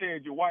one that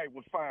said your wife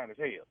was fine as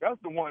hell.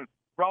 That's the one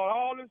brought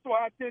all this to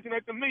our attention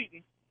at the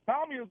meeting.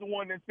 Tommy is the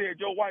one that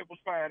said your wife was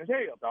fine as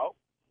hell, dog.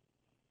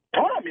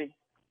 Tommy?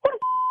 Who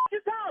the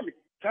is Tommy?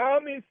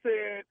 Tommy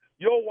said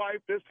your wife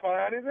is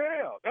fine as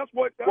hell.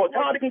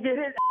 Tommy can get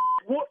his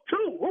whooped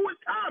too. Who is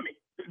Tommy?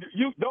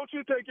 Don't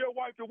you take your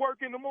wife to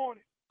work in the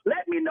morning?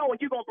 Let me know when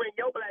you're gonna bring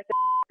your black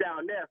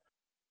down there.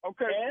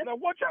 Okay. And? Now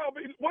what y'all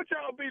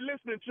be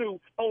listening to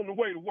on the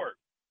way to work?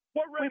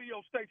 What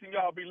radio station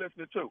y'all be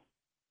listening to?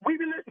 We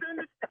be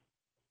listening to.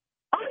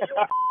 Are you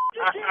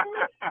kidding me?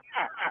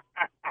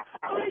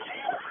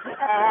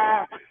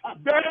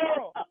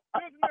 Daryl,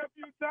 this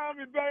nephew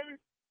Tommy, baby.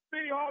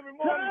 Steve Harvey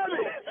Morning.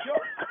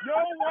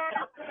 Your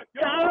wife.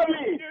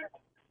 Tommy.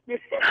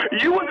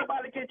 You was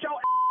about to get your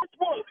ass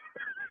whooped.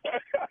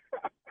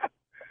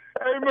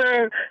 Hey,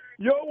 man,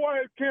 your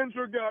wife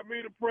Kendra got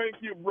me to prank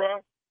you,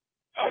 bruh.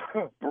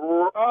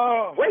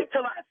 Wait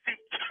till I see.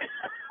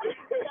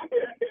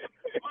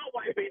 My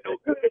wife ain't no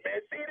good,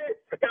 man. See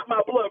this? Got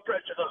my blood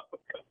pressure up.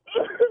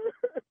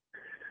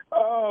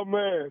 Oh,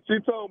 man. She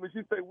told me,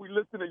 she said, we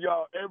listen to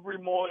y'all every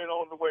morning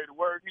on the way to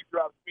work. He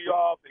drops me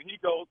off and he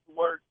goes to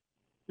work.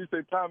 She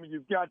said, Tommy,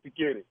 you've got to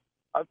get it.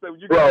 I said, well,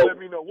 you got to let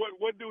me know.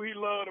 What do he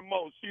love the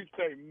most? She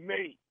said,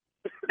 me.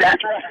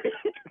 That's right.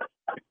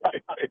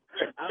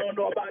 I don't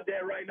know about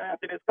that right now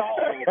after this call.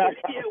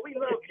 Yeah, we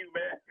love you,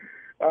 man.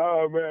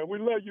 Oh, man. We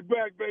love you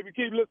back, baby.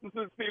 Keep listening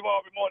to the Steve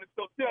Harvey Morning.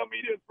 So tell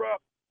me this, bro.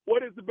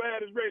 What is the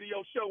baddest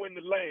radio show in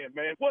the land,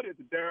 man? What is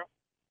it, Daryl?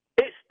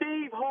 It's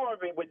Steve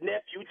Harvey with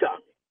nephew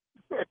Tommy.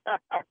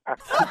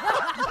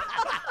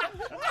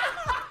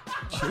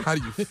 How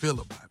do you feel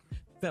about it?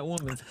 That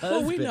woman's husband.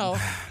 Well, we know.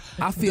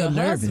 I feel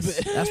nervous.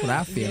 husband. That's what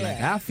I feel like.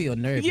 I feel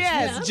nervous.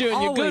 Yes, I'm Junior.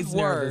 always Good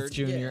nervous, word.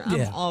 Junior.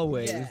 Yeah. I'm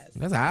always. Yes.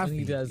 That's how I when he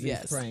feel. does these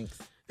Yes. pranks.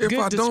 If Good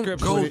I don't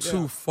description. go Yeah.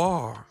 too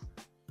far,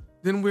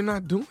 then we're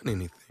not doing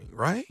anything,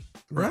 right?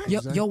 Right?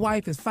 Your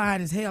wife is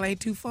fine as hell.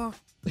 Ain't too far.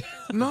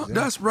 No,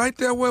 that's right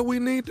there where we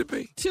need to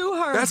be. To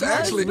her That's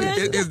actually,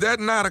 husband. is that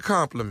not a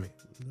compliment?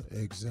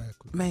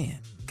 Exactly. Man,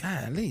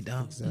 golly,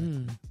 dog.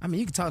 Exactly. I mean,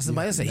 you can talk to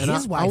somebody else and And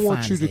his wife I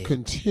want fine you as to hell.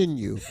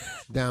 continue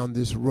down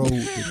this road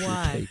that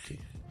Why? you're taking.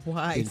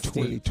 Why, in Steve?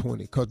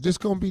 2020. Because this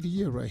going to be the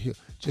year right here.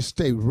 Just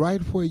stay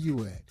right where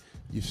you at.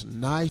 You're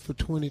nice for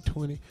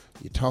 2020.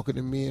 You're talking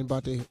to men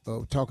about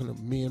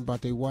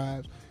their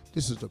wives.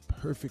 This is the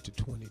perfect to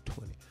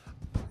 2020.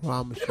 I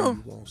promise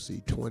you won't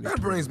see 2020.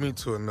 That brings me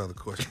to another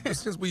question.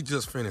 Since we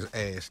just finished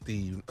Ask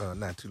Steve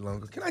not too long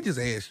ago, can I just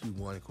ask you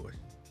one question?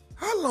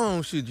 How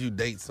long should you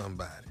date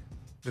somebody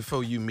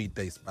before you meet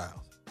their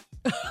spouse?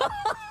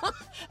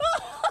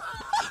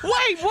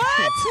 Wait,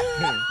 what?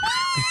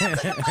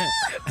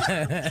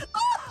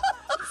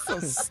 So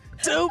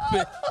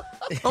stupid.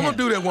 I'm going to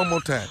do that one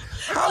more time.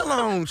 How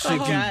long should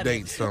you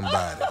date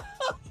somebody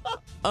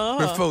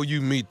before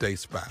you meet their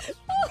spouse?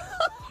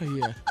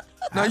 Yeah.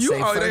 Now,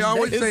 they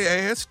always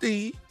say, ask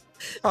Steve.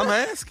 I'm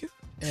asking.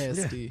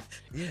 Ask Steve.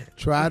 Yeah.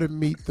 Try to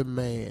meet the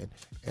man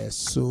as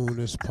soon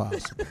as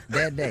possible.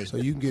 That day. So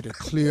you can get a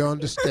clear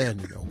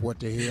understanding of what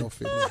the hell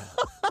fit now.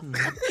 All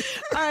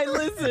right,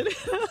 listen.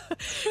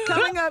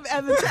 Coming up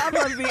at the top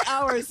of the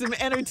hour, some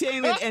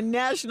entertainment and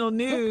national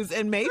news,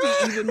 and maybe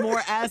even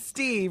more Ask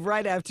Steve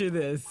right after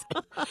this.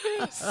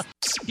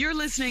 You're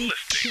listening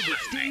to the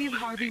Steve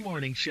Harvey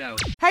Morning Show.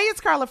 Hey,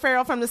 it's Carla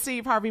Farrell from the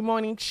Steve Harvey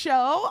Morning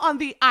Show on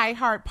the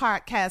iHeart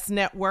Podcast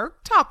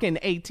Network, talking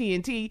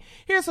AT&T.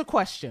 Here's a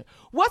question.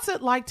 What's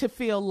it like to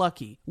feel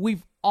lucky?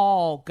 We've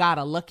all got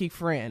a lucky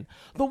friend.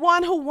 The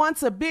one who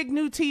wants a big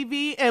new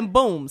TV and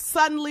boom,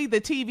 suddenly the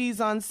TV's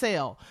on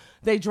sale.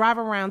 They drive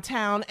around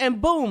town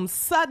and boom,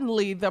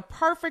 suddenly the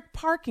perfect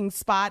parking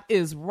spot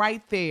is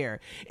right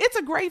there. It's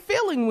a great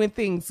feeling when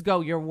things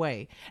go your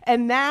way.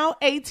 And now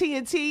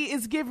AT&T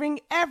is giving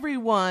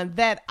everyone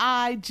that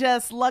I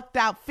just lucked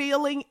out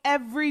feeling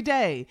every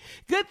day.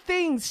 Good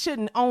things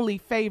shouldn't only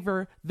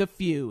favor the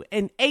few,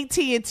 and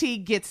AT&T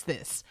gets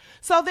this.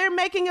 So they're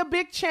making a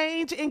big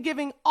change in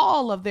giving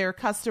all of their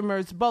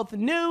customers, both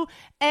new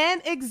and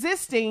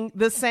existing,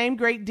 the same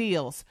great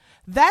deals.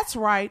 That's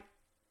right,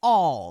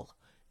 all.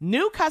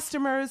 New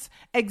customers,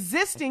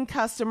 existing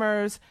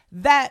customers,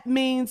 that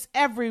means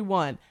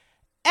everyone,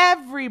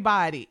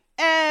 everybody.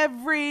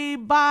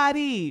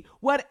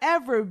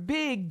 Whatever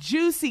big,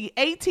 juicy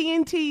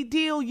AT&T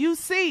deal you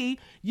see,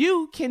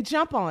 you can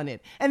jump on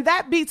it. And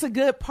that beats a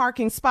good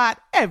parking spot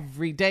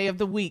every day of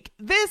the week.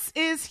 This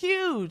is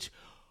huge.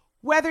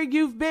 Whether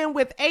you've been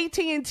with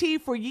AT&T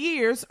for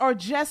years or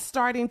just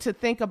starting to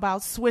think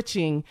about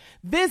switching,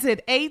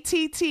 visit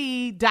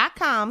att.com/best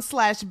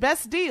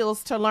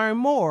deals to learn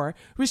more.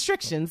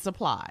 Restrictions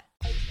apply.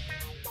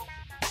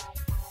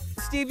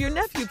 Steve, your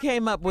nephew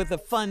came up with a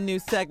fun new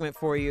segment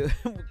for you.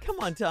 Come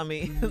on, tell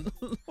me.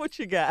 What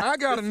you got? I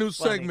got a new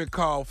segment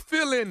called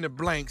Fill in the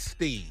Blank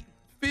Steve.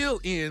 Fill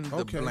in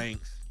the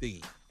blank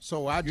Steve.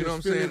 So I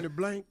just fill in the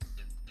blank?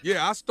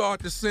 Yeah, I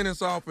start the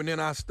sentence off and then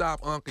I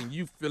stop, Unc, and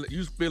you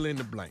fill in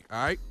the blank, all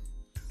right?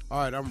 All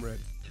right, I'm ready.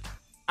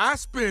 I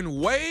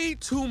spend way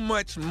too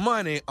much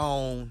money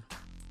on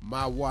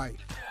my wife.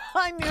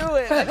 I knew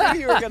it. I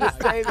knew you were going to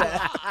say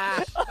that.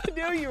 I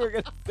knew you were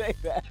going to say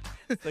that.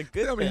 It's a good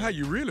thing. Tell me how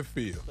you really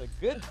feel. It's a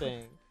good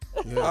thing.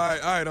 Yeah.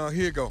 All right,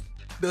 here you go.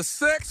 The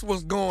sex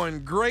was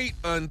going great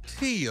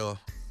until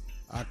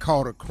I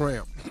caught a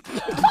cramp. Too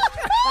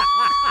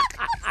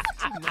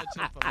much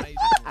information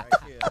right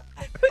here.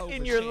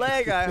 In your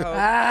leg, I hope.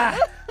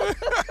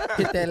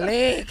 Hit that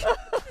leg.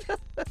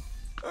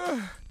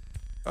 All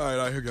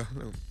right, here you go.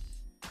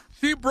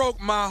 She broke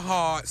my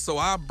heart, so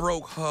I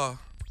broke her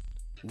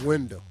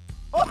window.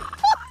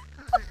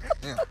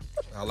 Yeah,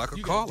 I like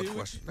a caller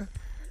question.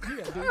 You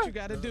gotta do what you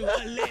gotta do,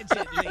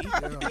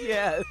 allegedly.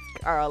 Yes,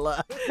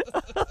 Carla.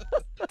 All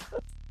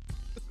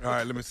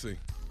right, let me see.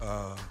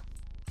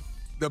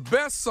 The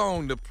best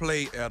song to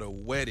play at a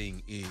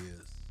wedding is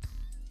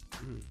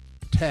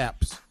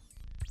Taps.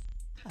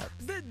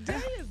 The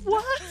day is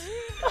what?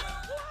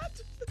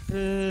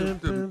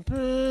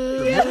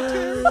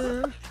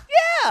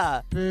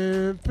 Yeah.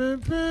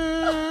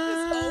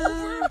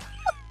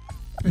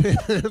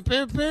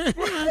 Sounds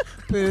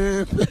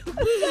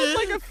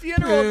like a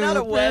funeral, not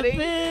a wedding.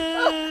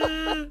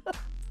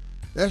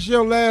 That's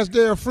your last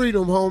day of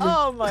freedom, homie.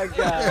 Oh my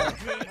God.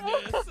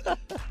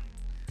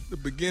 The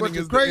beginning but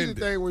is the crazy ending.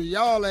 thing was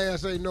y'all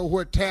ass ain't know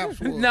what taps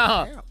was.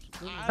 No.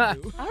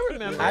 Taps. I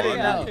remember. I didn't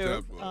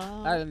know.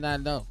 I I did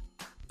not know.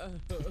 All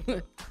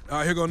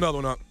right, here go another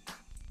one up.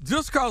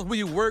 Just because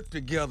we work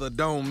together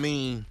don't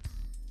mean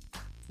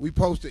we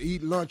supposed to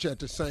eat lunch at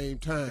the same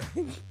time.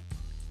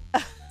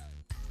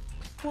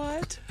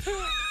 What?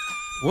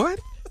 What?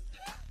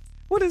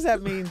 What does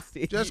that mean,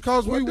 Steve? Just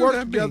because we What do work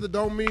that together mean?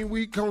 don't mean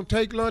we gonna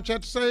take lunch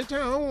at the same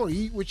time. I don't want to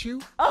eat with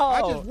you. Oh.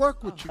 I just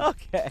work with you.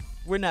 Okay.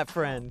 We're not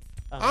friends.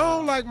 I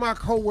don't like my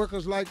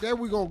coworkers like that.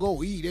 We gonna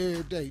go eat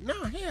every day.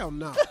 No, hell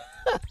no.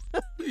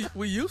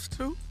 we used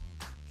to.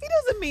 He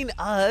doesn't mean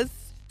us.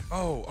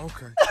 Oh,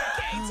 okay.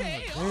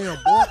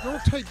 Damn, boy,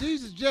 don't take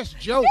these as just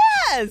jokes.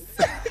 Yes.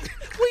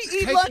 We eat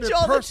Taking lunch it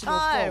all the personal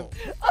time.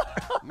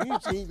 We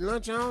used to eat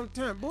lunch all the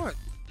time, boy.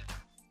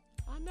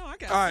 I know. I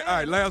got. All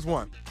right, last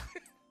one.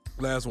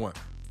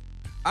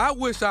 I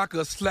wish I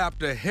could slap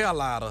the hell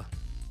out of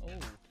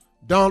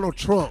Donald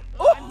Trump.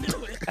 I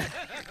knew it.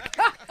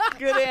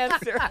 Good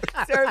answer.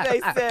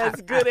 Survey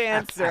says good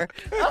answer.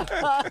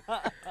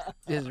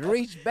 Just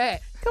reach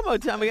back. Come on,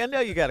 Tommy. I know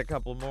you got a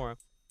couple more.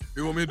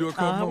 You want me to do a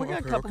couple more? We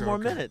got a couple more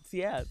minutes.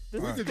 Yeah.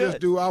 This We is could good.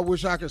 just do I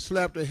wish I could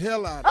slap the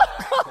hell out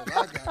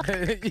of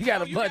it. You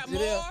got a bunch of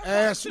them.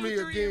 Ask me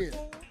again.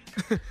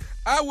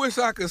 I wish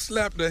I could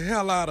slap the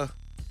hell out of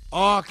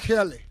R.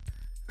 Kelly.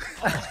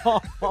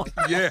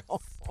 yes,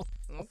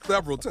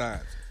 several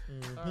times.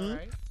 All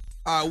right.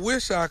 I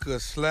wish I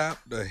could slap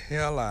the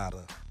hell out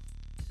of.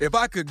 If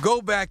I could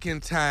go back in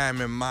time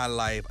in my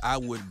life, I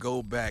would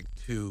go back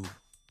to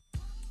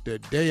The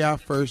day I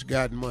first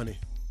got money,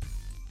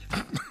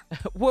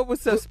 What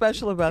was so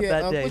special about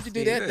that day? What'd you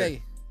do Steve? that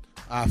day?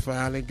 I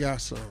finally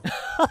got some.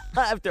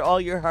 After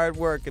all your hard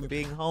work and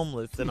being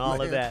homeless and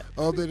all of that.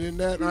 Other than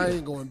that, I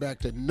ain't going back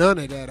to none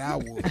of that I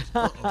was.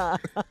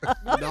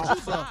 What No, did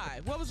you sir.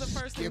 buy? What was the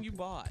first thing you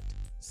bought,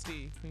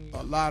 Steve?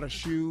 A lot of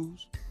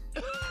shoes.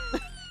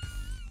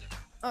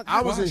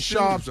 I was Why in shoes,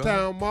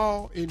 Sharpstown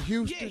Mall in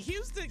Houston. Yeah,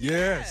 Houston.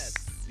 Yes.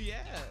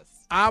 Yes.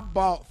 I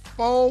bought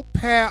 4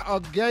 pair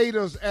of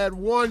Gators at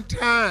one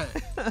time.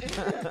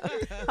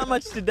 How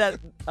much did that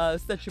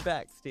set you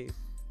back, Steve?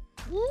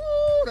 Woo,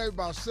 they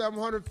about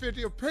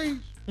 $750 a piece.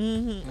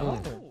 Mm-hmm. Oh.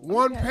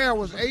 One pair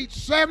was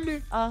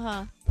 $870.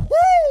 Uh-huh.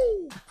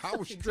 Woo! I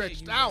was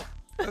stretched out.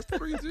 That's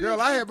pretty Girl,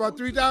 I had about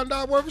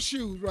 $3,000 worth of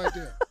shoes right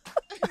there.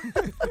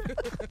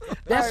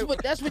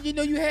 That's when you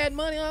know you had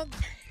money, huh?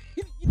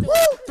 Woo!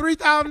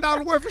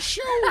 $3,000 worth of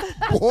shoes.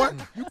 Boy,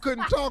 you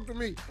couldn't talk to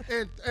me.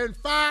 And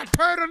 5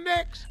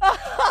 turtlenecks.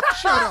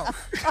 Shut up.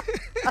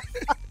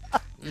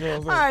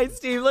 All right,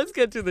 Steve, let's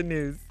get to the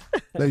news.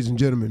 Ladies and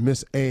gentlemen,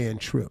 Miss Ann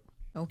Tripp.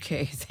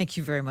 Okay, thank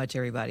you very much,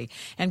 everybody.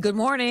 And good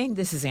morning.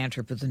 This is Ann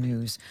Tripp with the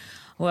news.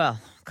 Well,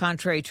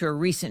 contrary to a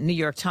recent New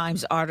York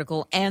Times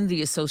article and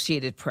the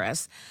Associated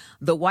Press,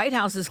 the White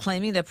House is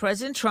claiming that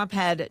President Trump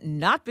had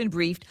not been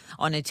briefed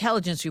on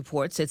intelligence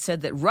reports that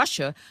said that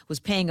Russia was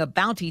paying a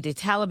bounty to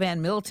Taliban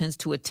militants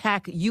to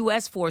attack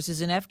U.S.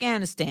 forces in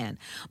Afghanistan.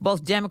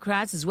 Both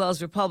Democrats as well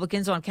as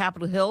Republicans on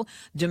Capitol Hill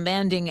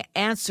demanding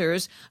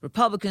answers.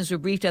 Republicans were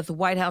briefed at the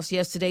White House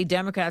yesterday,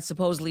 Democrats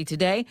supposedly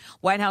today.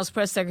 White House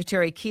Press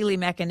Secretary Keely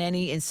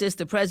McEnany insists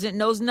the president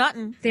knows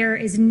nothing. There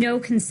is no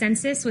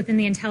consensus within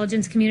the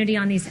intelligence community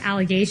on these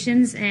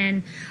allegations,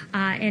 and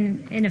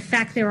in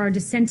effect, there are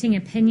dissenting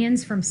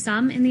opinions from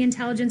some in the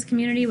intelligence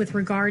community with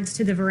regards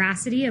to the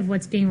veracity of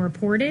what's being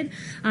reported,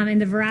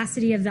 and the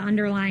veracity of the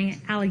underlying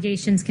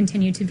allegations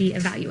continue to be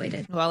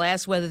evaluated. Well,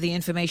 asked whether the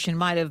information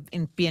might have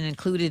been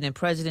included in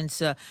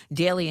President's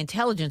daily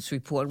intelligence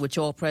report, which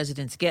all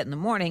presidents get in the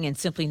morning and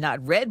simply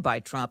not read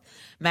by Trump,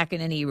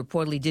 McEnany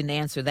reportedly didn't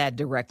answer that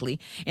directly.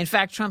 In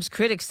fact, Trump's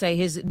critics say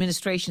his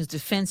administration's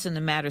defense in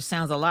the matter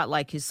sounds a lot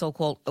like his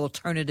so-called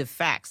alternative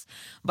facts.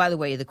 By the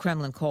way, the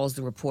Kremlin calls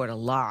the report a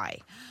lie.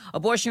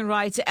 Abortion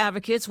rights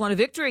advocates won a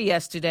victory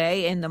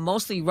yesterday in the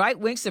mostly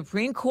right-wing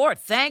Supreme Court,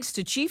 thanks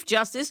to Chief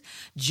Justice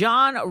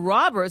John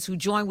Roberts, who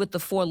joined with the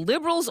 4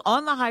 liberals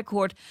on the High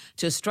Court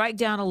to strike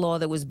down a law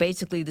that was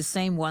basically the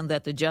same one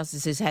that the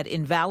justices had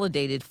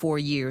invalidated 4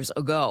 years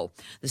ago.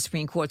 The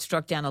Supreme Court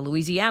struck down a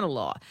Louisiana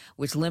law,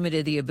 which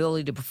limited the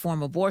ability to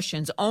perform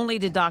abortions only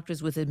to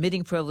doctors with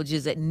admitting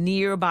privileges at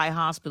nearby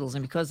hospitals.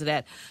 And because of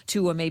that,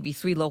 2 or maybe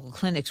 3 local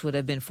clinics would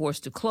have been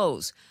forced to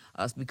close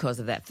because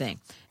of that thing.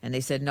 And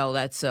they said, no,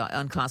 that's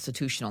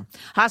unconstitutional.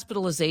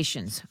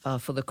 Hospitalizations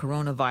for the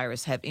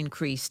coronavirus have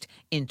increased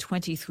in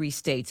 23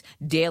 states.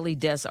 Daily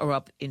deaths are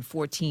up in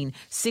 14.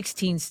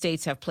 16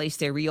 states have placed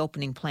their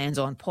reopening plans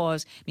on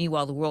pause.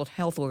 Meanwhile, the World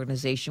Health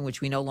Organization,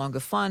 which we no longer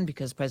fund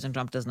because President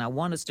Trump does not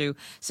want us to,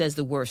 says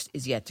the worst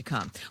is yet to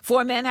come.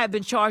 4 men have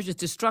been charged with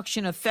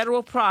destruction of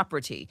federal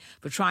property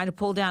for trying to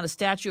pull down a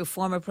statue of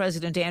former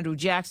President Andrew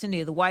Jackson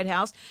near the White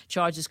House.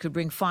 Charges could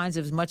bring fines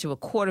of as much of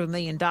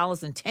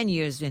 $250,000 and 10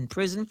 years in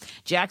prison.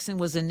 Jackson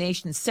was the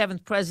nation's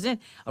 7th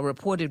president, a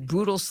reported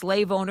brutal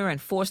slave owner,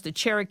 and forced the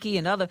Cherokee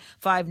and other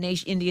 5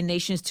 Indian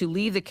nations to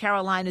leave the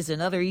Carolinas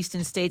and other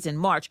eastern states in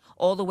March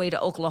all the way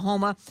to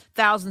Oklahoma.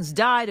 Thousands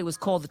died. It was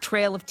called the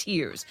Trail of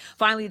Tears.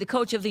 Finally, the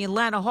coach of the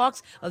Atlanta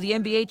Hawks of the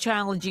NBA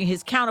challenging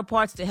his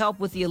counterparts to help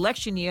with the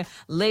election year.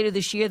 Later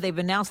this year, they've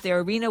announced their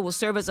arena will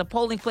serve as a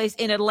polling place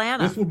in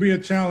Atlanta. This will be a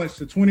challenge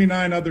to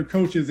 29 other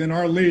coaches in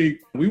our league.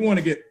 We want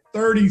to get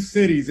 30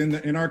 cities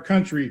in our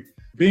country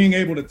being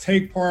able to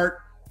take part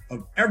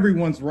of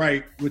everyone's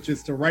right, which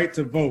is the right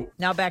to vote.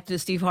 Now back to the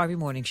Steve Harvey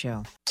Morning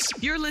Show.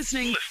 You're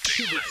listening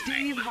to the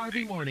Steve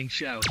Harvey Morning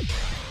Show.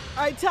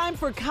 All right, time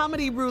for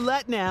Comedy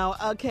Roulette now.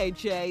 Okay,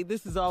 Jay,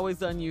 this is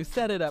always on you.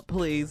 Set it up,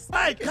 please. All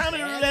right,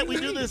 Comedy Roulette, we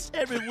do this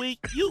every week.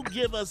 You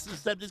give us the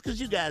subjects because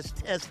you guys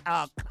test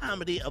our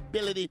comedy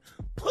ability.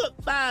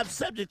 Put 5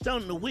 subjects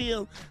on the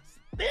wheel,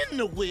 spin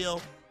the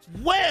wheel,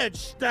 where it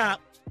stop,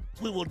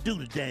 we will do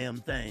the damn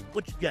thing.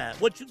 What you got?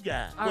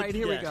 All right,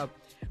 here we go.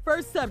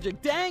 First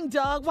subject, dang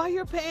dog, why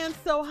your pants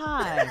so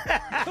high?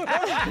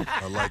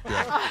 I like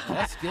that.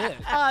 That's good.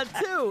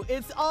 2,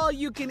 it's all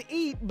you can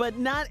eat, but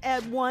not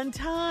at one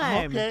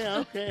time.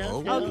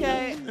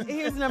 Okay.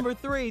 Here's number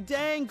 3.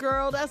 Dang,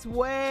 girl, that's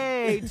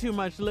way too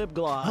much lip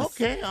gloss.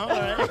 Okay, all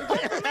right.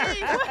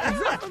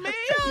 For me?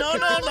 No,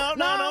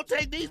 don't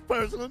take these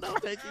personal.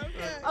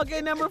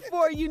 Okay, number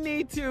 4, you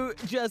need to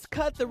just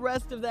cut the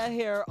rest of that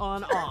hair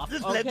on off.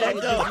 Just okay? let that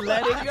go. Just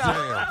let it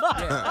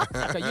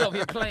go. So you over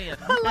here playing.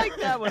 I like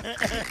that one.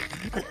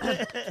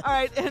 All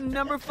right, and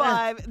number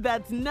 5,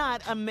 that's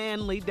not a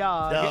manly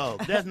dog.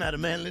 Dog, that's not a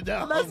manly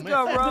dog. Let's man.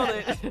 go roll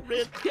it.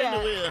 Red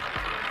Yeah. wheel.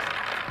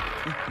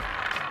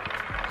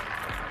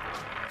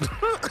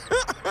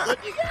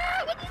 What you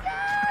got?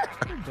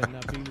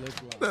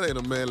 That ain't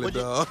a manly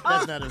dog.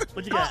 That's not a.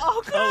 What you got?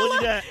 Oh,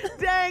 what you got?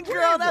 Dang,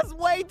 girl, that's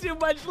way too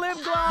much lip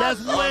gloss.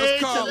 That's way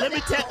too. Carla.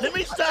 Let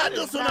me start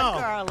this one off.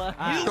 Carla.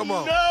 Come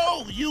on.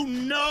 You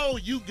know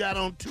you got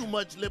on too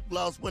much lip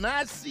gloss. When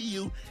I see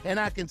you and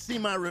I can see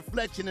my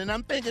reflection, and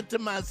I'm thinking to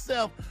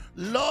myself,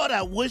 Lord,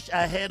 I wish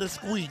I had a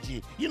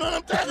squeegee. You know what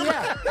I'm talking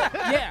about?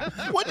 Yeah.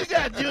 What you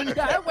got, Junior?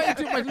 God, that's way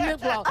too much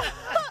lip gloss.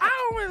 I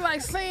don't really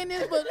like saying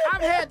this, but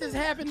I've had this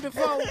happen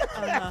before.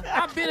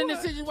 I've been in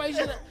this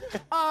situation.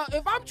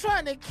 If I'm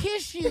trying to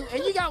kiss you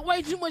and you got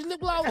way too much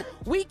lip gloss,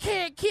 we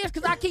can't kiss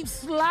because I keep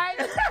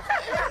sliding.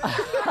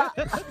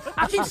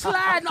 I keep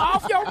sliding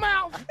off your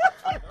mouth.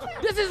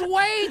 This is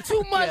way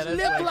too much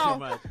lip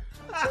gloss.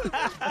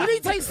 You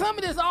need to take some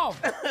of this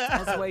off.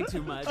 That's way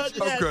too much.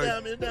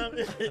 Okay.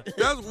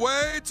 That's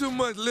way too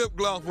much lip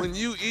gloss when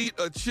you eat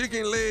a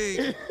chicken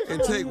leg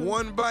and take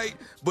one bite,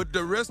 but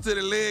the rest of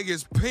the leg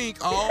is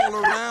pink all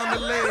around the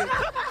leg.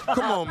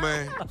 Come on,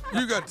 man.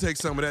 You got to take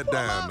some of that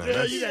down now.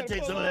 Girl, you got to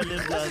take some of that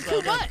lip gloss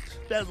off.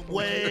 That's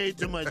way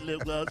too much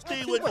lip gloss.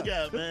 Steve, what you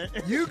got, man?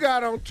 You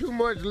got on too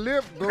much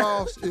lip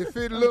gloss if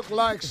it looked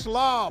like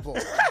slobber.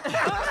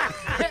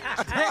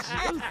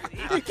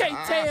 You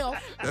can't tell.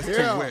 That's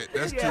too wet.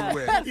 That's too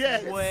wet. Yeah,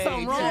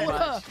 Something wrong with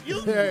her.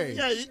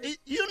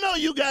 You know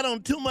you got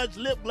on too much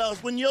lip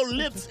gloss when your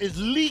lips is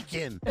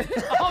leaking.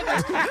 on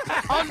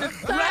the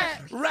side.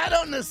 Right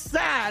on the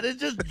side. It's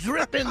just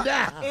dripping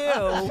down.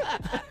 Ew.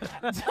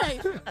 Dang,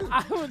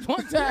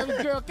 one time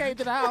this girl came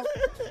to the house.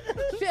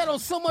 She had on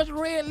so much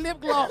red lip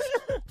gloss.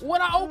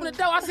 When I opened the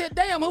door, I said,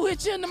 damn, who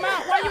hit you in the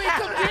mouth? Why you ain't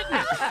come get me?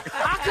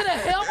 I could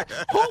have helped.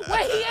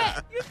 Where he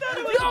at? You thought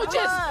it was You don't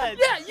blood.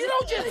 you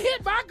don't just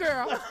hit my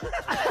girl.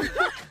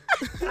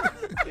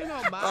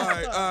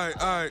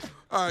 All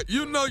right.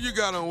 You know you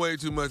got on way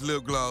too much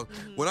lip gloss.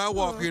 When I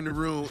walk in the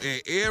room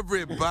and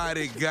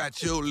everybody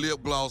got your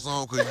lip gloss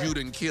on because you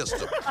done kissed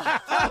them.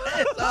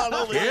 It's all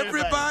over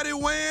Everybody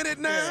wearing it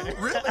now?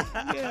 Really?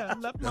 Yeah,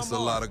 That's a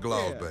lot of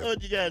gloss, baby.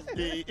 What you got,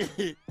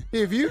 Steve?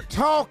 If you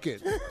talking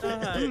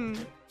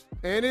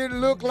and it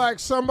look like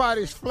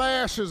somebody's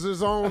flashes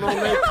is on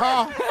their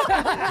car.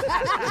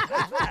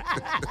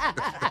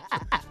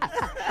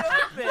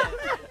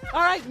 All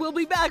right, we'll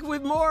be back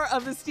with more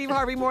of the Steve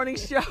Harvey Morning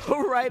Show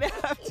right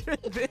after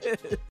this.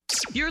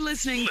 You're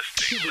listening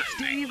to the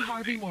Steve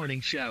Harvey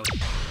Morning Show.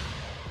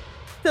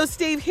 So,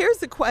 Steve,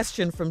 here's a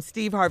question from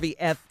Steve Harvey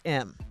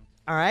FM.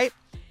 All right?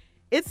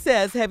 It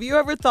says, have you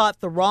ever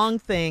thought the wrong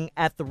thing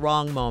at the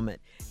wrong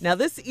moment? Now,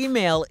 this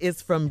email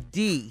is from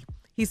D.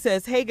 He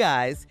says, hey,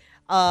 guys,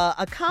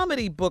 a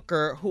comedy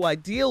booker who I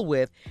deal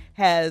with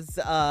has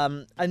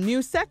a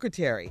new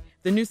secretary.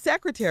 The new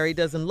secretary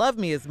doesn't love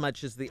me as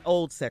much as the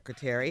old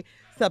secretary.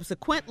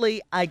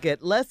 Subsequently, I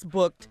get less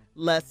booked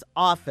less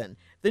often.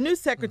 The new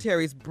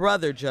secretary's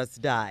brother just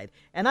died,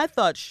 and I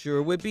thought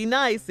sure would be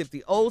nice if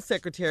the old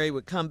secretary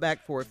would come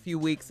back for a few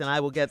weeks and I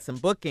will get some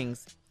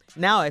bookings.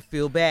 Now I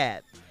feel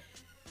bad.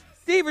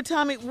 Steve or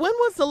Tommy, when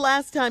was the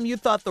last time you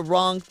thought the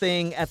wrong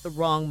thing at the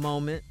wrong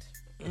moment?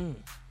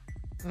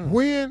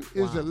 When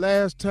is the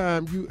last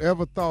time you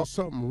ever thought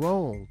something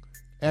wrong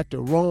at the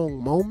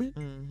wrong moment?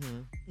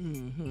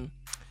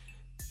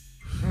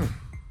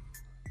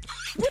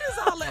 What is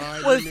all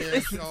that? Right,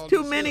 It's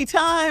too many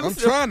times. I'm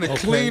trying to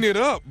clean it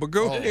up, but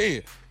go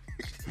ahead.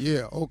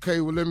 Yeah,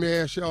 okay, well, let me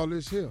ask y'all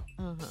this here.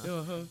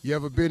 You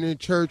ever been in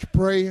church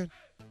praying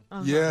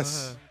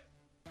Yes.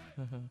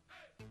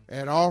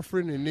 at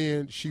offering and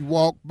then she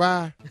walked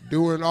by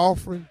doing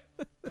offering?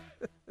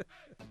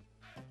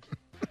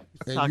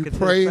 And Talking you to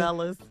praying? the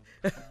fellas.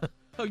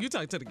 Oh, you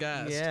talking to the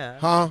guys? Yeah.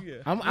 Huh?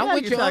 I'm Yeah,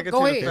 with you're you. talking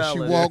Go to the ahead. And she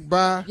fellas. walked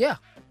by? Yeah.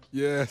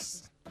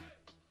 Yes.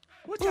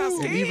 What y'all And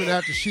scared? even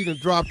after she done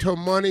dropped her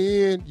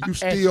money in, you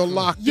still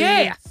locked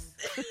Yes.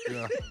 in?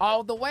 Yeah.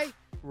 All the way.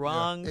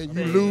 Wrong And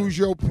you thing. lose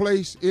your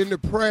place in the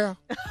prayer?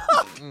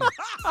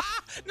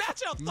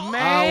 Not your thought.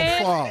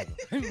 Man. Our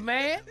Father,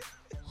 Man.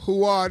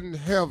 who art in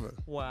heaven,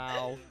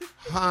 Wow.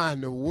 how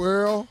in the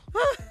world?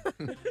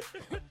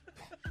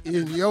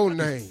 In your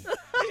name.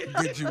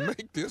 Did you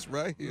make this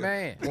right here?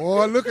 Man.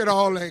 Boy, look at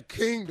all that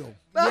kingdom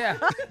Yeah.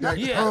 that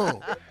Yeah.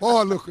 come.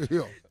 Boy, look at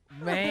him.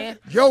 Man.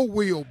 Your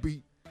will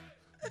be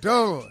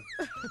done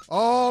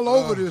all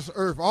over this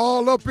earth,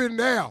 all up in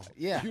there.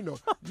 Yeah. You know,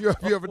 you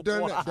ever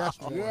done that? That's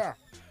the one. Yeah.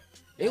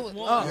 It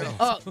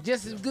was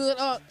just as good.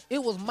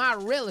 It was my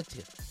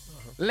relative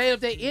laid up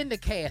there in the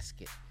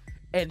casket,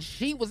 and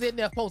she was in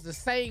there supposed to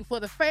sing for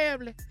the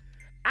family.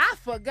 I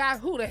forgot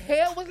who the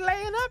hell was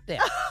laying up there.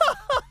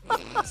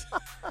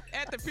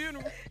 At the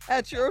funeral.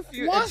 At your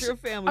family.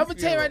 I'm gonna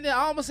tell you right now,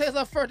 I almost said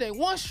her first day.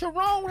 Once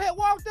Sharon had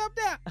walked up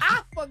there,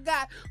 I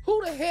forgot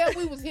who the hell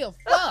we was here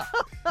for.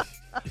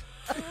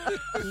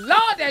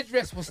 Lord, that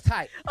dress was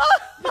tight.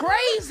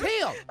 Praise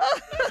him.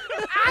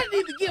 I didn't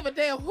even give a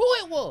damn who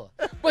it was,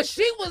 but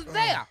she was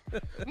there.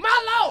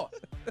 My Lord.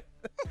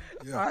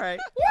 Yeah. All right.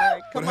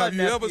 But have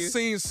you ever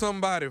seen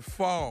somebody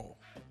fall?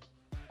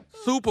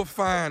 Super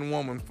fine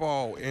woman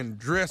fall and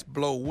dress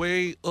blow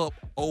way up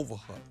over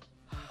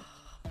her.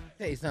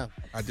 Tell you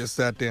something. I just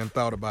sat there and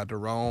thought about the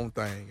wrong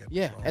thing.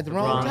 At the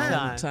wrong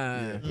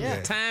time.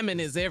 Yeah. Timing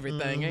is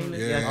everything, ain't it?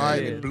 Yeah, All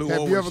right. it blew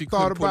Have over. you ever She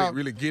thought couldn't put it, about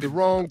really get the it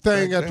wrong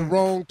thing back at the down.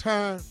 wrong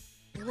time?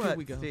 What,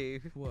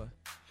 Steve? What?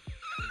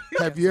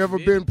 Have you ever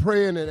been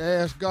praying and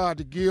asked God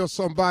to give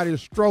somebody a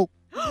stroke?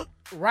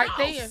 Right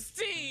then.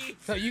 Steve.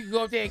 So you can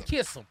go up there and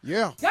kiss him.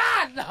 Yeah.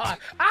 God, Lord,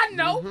 I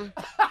know.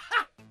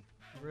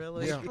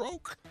 Really? Yeah.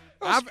 Stroke.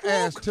 I've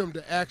asked him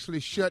to actually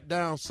shut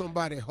down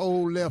somebody's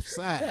whole left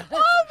side.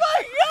 Oh,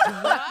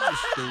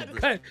 my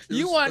God.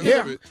 You want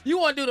to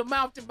do the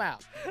mouth to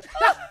mouth.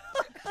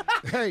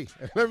 Hey,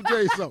 let me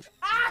tell you something.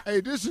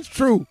 Hey, this is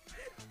true.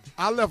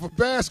 I left a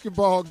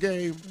basketball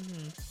game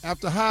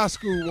after high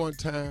school one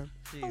time,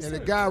 and the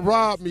guy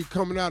robbed me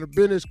coming out of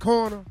Bennett's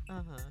Corner.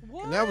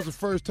 And that was the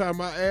first time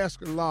I asked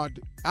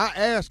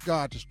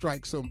God to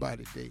strike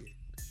somebody dead.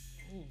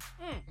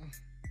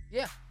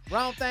 Yeah,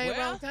 wrong thing,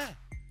 wrong time.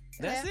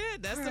 That's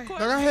it. That's the Like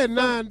question. I had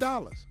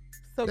 $9.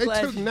 So They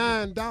glad took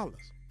 $9.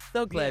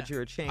 So glad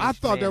you're a changed I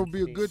thought man, that would be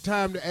a Steve. good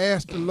time to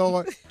ask the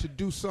Lord to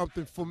do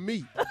something for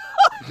me.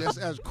 Just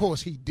as, of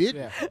course, he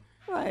didn't. Yeah.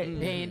 Right.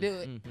 He ain't do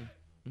it.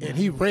 And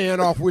he ran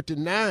off with the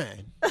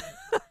 9.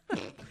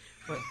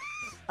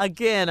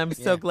 Again, I'm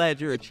so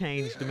glad you're a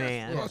changed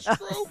man.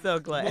 So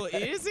glad. Well,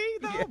 is he,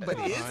 though? But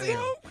is he?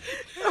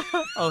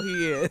 Oh,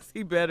 he is.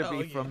 He better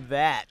be from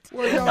that.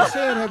 Well, y'all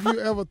said, have you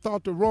ever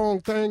thought the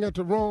wrong thing at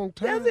the wrong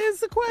time? That is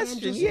the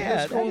question.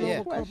 Yeah, just going that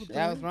is over the a couple question.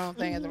 That was things. wrong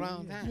thing at the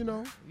wrong time. You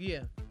know?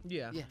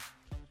 Yeah.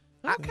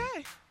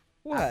 Okay.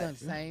 I've done the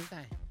same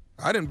thing.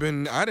 I done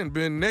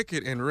been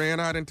naked and ran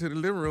out into the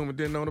living room and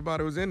didn't know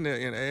nobody was in there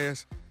and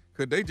asked,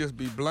 could they just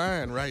be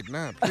blind right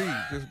now? Please,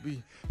 just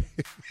be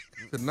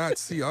to not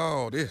see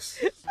all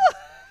this.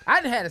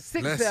 I done had a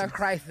sickle cell Blessings.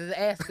 crisis.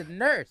 Asked the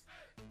nurse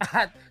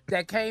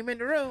that came in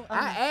the room.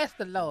 I asked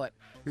the Lord,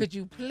 could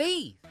you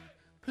please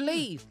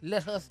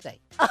let her stay?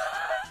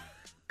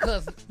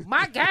 Because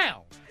my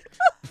gown.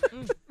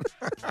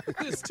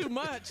 It's too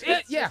much.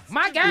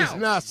 My gown. It's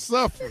not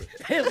suffering.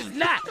 It was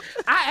not.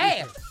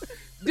 I asked,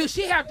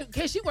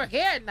 can she work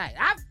here at night?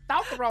 I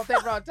thought the wrong thing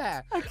wrong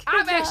time.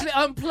 I've actually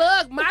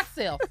unplugged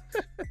myself.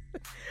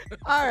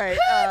 All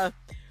right.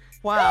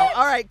 Wow.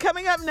 All right.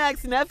 Coming up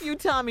next, Nephew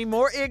Tommy,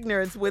 more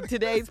ignorance with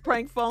today's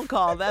prank phone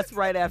call. That's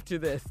right after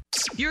this.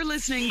 You're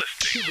listening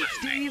to the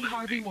Steve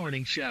Harvey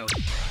Morning Show.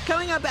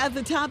 Coming up at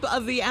the top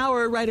of the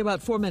hour, right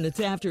about 4 minutes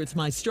after, it's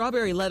my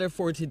strawberry letter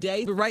for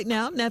today. But right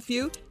now,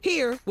 Nephew,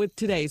 here with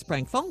today's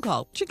prank phone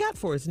call. What you got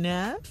for us,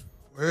 Nev?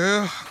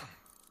 Well,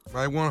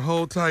 might want to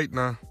hold tight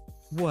now.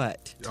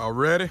 What? Y'all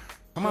ready?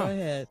 Come on. Go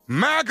ahead.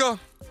 MAGA,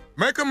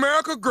 make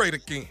America great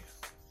again.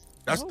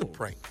 That's the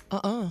prank.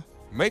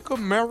 Make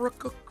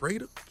America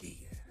great again.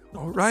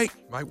 All right,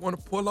 might want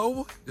to pull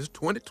over. It's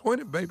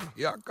 2020, baby.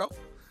 Here I go.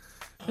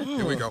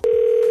 Here we go.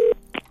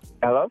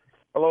 Hello,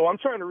 I'm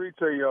trying to reach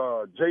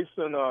a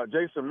Jason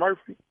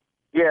Murphy.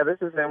 Yeah, this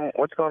is him.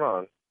 What's going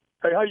on?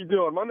 Hey, how you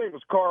doing? My name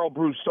is Carl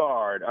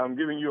Broussard. I'm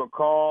giving you a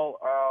call.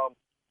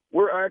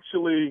 We're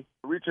actually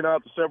reaching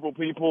out to several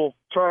people,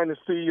 trying to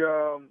see,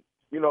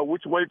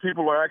 which way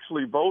people are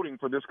actually voting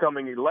for this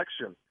coming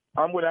election.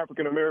 I'm with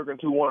African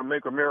Americans who want to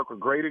make America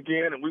great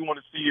again, and we want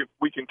to see if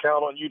we can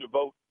count on you to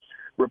vote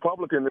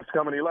Republican this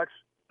coming election.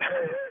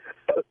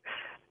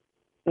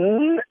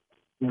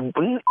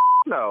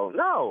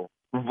 No.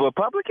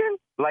 Republican?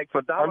 Like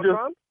for Donald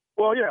Trump?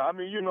 Well, yeah. I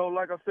mean,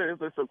 like I said,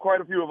 there's quite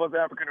a few of us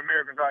African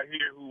Americans out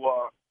here who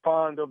are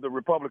fond of the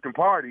Republican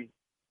Party.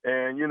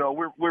 And,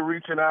 we're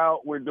reaching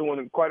out. We're doing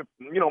making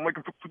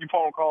a few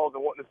phone calls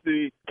and wanting to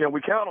see, can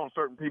we count on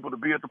certain people to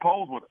be at the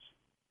polls with us?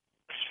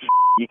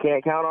 You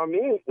can't count on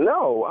me?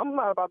 No, I'm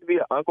not about to be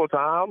an Uncle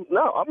Tom.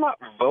 No, I'm not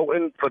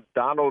voting for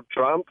Donald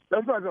Trump.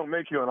 That's not going to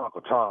make you an Uncle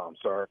Tom,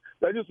 sir.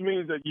 That just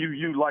means that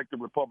you like the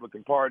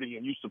Republican Party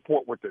and you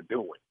support what they're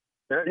doing.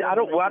 I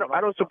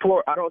don't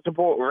support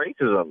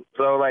racism.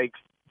 So, like,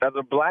 as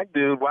a black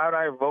dude, why would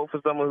I vote for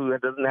someone who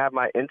doesn't have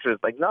my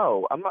interest? Like,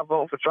 no, I'm not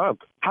voting for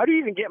Trump. How do you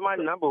even get my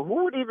number?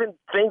 Who would even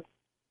think?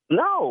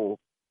 No.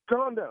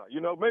 Calm down.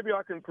 Maybe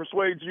I can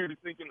persuade you to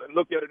think and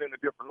look at it in a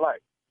different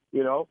light.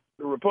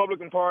 The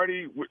Republican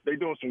Party, they're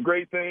doing some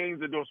great things.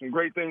 They're doing some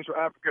great things for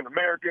African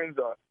Americans.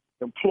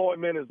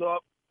 Employment is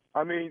up.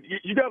 I mean,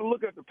 you got to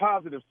look at the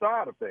positive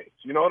side of things.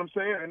 You know what I'm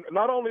saying? And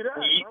not only that.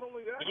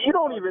 You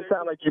don't even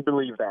sound like you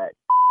believe that.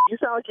 You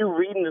sound like you're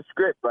reading the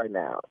script right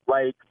now.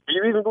 Like, do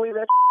you even believe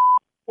that?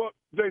 Well,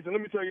 Jason,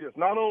 let me tell you this.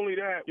 Not only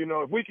that,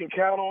 if we can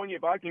count on you,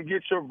 if I can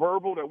get your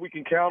verbal that we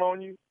can count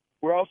on you,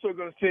 we're also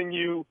going to send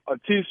you a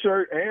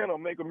T-shirt and a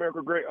Make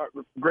America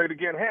Great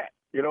Again hat.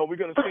 We're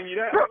going to send you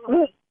that.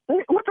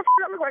 What the f***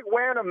 I look like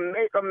wearing a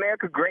Make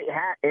America Great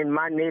hat in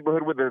my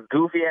neighborhood with a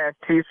goofy-ass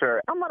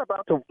T-shirt? I'm not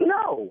about to.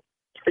 No.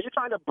 Are you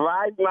trying to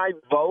bribe my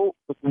vote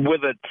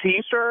with a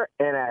T-shirt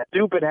and a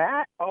stupid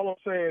hat? All I'm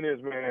saying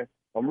is, man,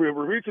 we're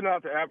reaching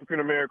out to African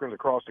Americans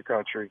across the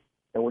country.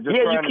 And we're just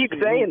you keep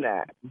saying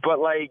that, but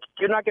like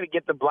you're not gonna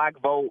get the black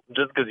vote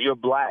just because you're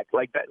black.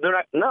 Like that, they're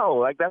not. No,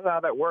 like that's not how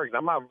that works.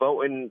 I'm not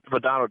voting for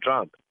Donald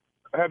Trump.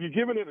 Have you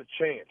given it a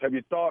chance? Have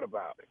you thought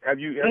about it?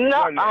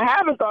 No, I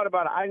haven't thought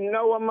about it. I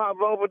know I'm not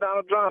voting for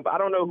Donald Trump. I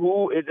don't know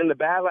who is in the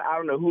ballot. I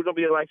don't know who's gonna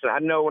be in the election. I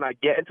know when I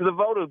get into the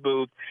voters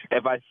booth,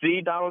 if I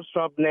see Donald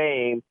Trump's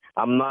name,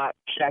 I'm not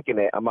checking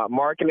it. I'm not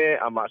marking it.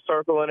 I'm not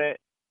circling it.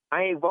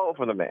 I ain't voting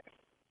for the man.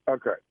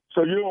 Okay,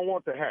 so you don't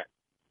want the hat.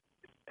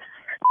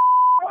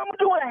 I'm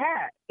doing a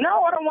hat.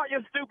 No, I don't want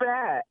your stupid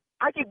hat.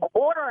 I can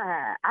order a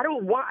hat. I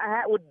don't want a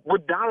hat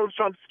with Donald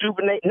Trump's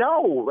stupid name.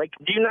 No, like,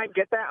 do you not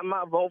get that? I'm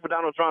not voting for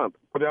Donald Trump.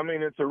 But I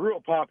mean, it's a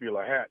real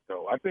popular hat,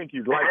 though. I think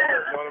you'd like it.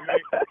 You know what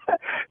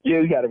I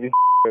mean? You gotta be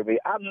with me.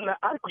 I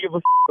don't give a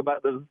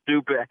about this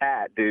stupid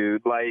hat,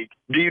 dude. Like,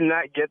 do you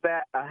not get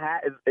that? A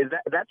hat is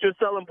that's your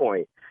selling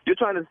point. You're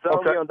trying to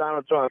sell me on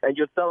Donald Trump, and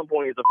your selling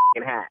point is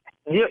a hat.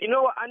 You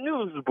know what? I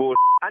knew this was bullshit.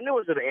 I knew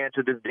I should have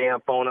answered this damn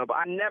phone number.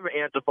 I never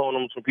answer phone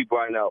numbers from people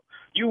I know.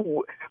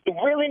 You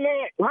really,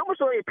 man? How much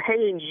are they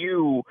paying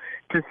you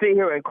to sit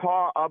here and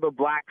call other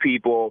black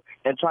people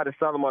and try to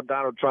sell them on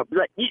Donald Trump?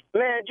 Like,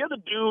 man, you're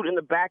the dude in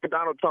the back of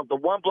Donald Trump, the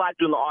one black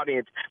dude in the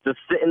audience, just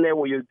sitting there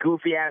with your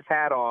goofy ass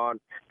hat on,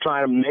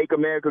 trying to make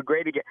America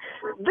great again.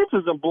 This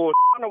is some bullshit.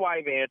 I don't know why I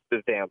even answered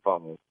this damn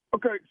phone.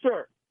 Okay,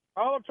 sir.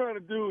 All I'm trying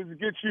to do is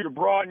get you to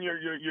broaden your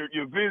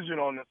vision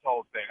on this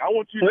whole thing. I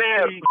want you to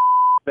see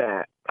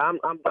that. I'm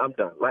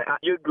done. Like,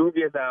 you're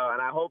goofy as hell,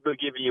 and I hope they're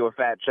giving you a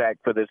fat check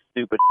for this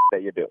stupid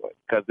that you're doing,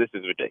 because this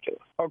is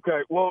ridiculous.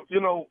 Okay, well,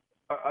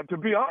 to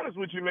be honest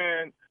with you,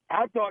 man,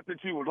 I thought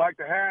that you would like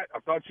the hat. I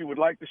thought you would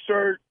like the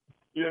shirt.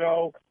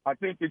 I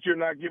think that you're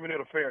not giving it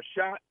a fair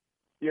shot.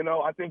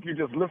 I think you're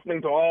just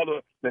listening to all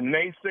the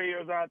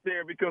naysayers out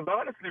there, because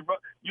honestly, bro,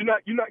 you're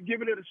not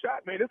giving it a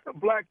shot, man. There's some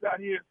blacks out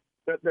here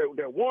that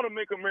want to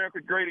make America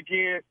great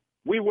again.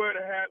 We wear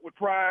the hat with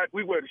pride.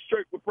 We wear the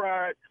shirt with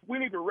pride. We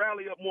need to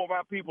rally up more of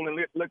our people and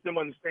let them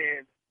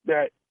understand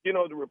that,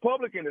 the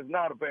Republican is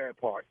not a bad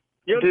party.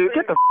 Dude,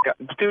 get the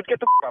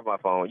f off my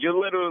phone. Your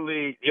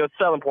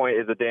selling point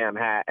is a damn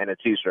hat and a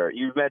T-shirt.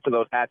 You've mentioned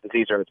those hats and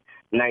T-shirts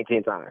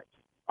 19 times.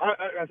 I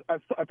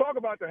talk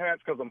about the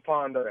hats because I'm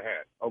fond of the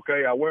hats.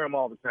 Okay, I wear them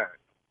all the time.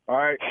 All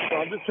right, so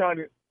I'm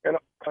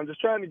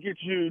just trying to get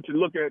you to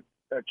look at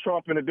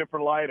Trump in a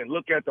different light and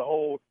look at the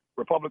whole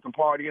Republican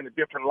Party in a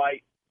different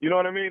light. You know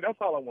what I mean? That's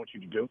all I want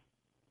you to do.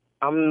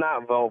 I'm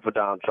not voting for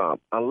Donald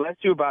Trump. Unless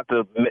you're about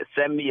to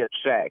send me a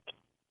check,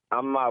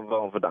 I'm not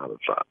voting for Donald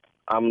Trump.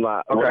 I'm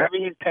not. Okay. Whatever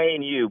he's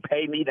paying you,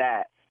 pay me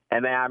that,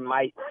 and then I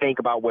might think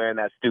about wearing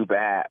that stupid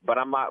hat. But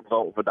I'm not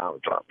voting for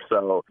Donald Trump.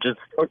 So just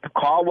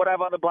call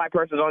whatever other black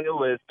person's on your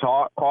list.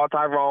 Call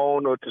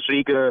Tyrone or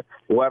Tashika,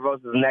 whoever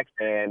else is next,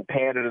 and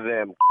pander to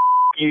them.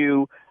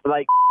 You,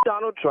 like,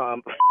 Donald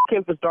Trump,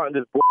 him for starting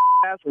this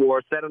ass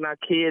war, sending our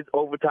kids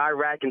over to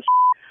Iraq and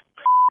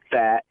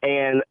that,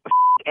 and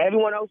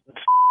everyone else,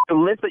 the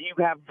list that you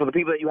have for the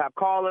people that you have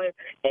calling,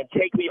 and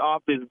take me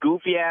off this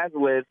goofy ass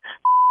list.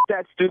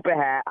 That stupid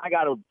hat. I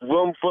got a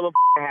room full of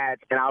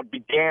hats, and I'll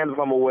be damned if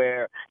I'm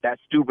aware that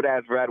stupid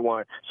ass red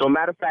one. So,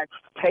 matter of fact,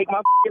 take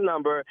my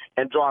number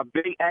and draw a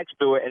big X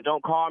through it, and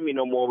don't call me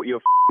no more with your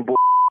bull,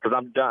 because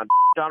I'm done.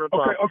 Donald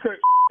Trump. Okay.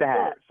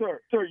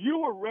 Sir, you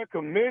were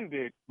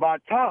recommended by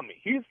Tommy.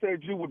 He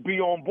said you would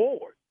be on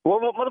board. Well,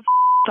 what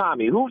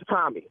Tommy? Who's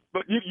Tommy?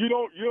 But you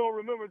don't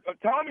remember?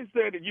 Tommy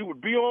said that you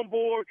would be on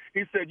board.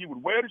 He said you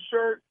would wear the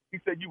shirt. He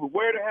said you would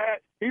wear the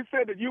hat. He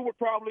said that you would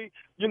probably,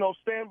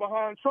 stand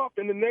behind Trump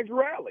in the next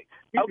rally.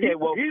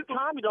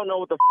 Tommy don't know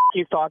what the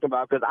he's talking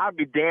about, because I'd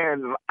be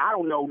damned. I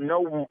don't know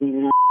no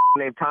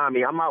named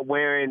Tommy. I'm not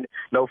wearing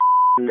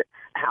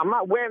I'm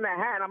not wearing that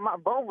hat. I'm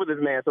not voting for this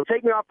man. So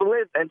take me off the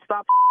list and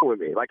stop with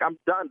me. Like, I'm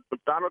done.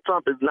 Donald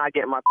Trump is not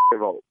getting my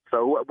vote.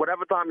 So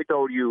whatever Tommy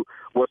told you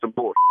was some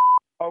bullshit.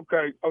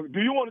 Okay. Do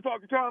you want to talk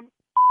to Tommy?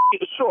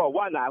 Sure,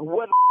 why not?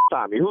 Where's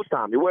Tommy? Who's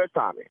Tommy? Where's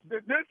Tommy?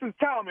 This is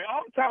Tommy.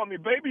 I'm Tommy,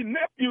 baby.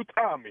 Nephew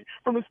Tommy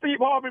from the Steve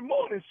Harvey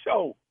Morning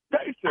Show.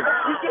 Jason,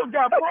 you still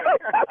got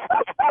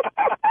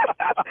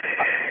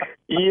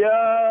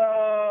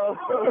Yo!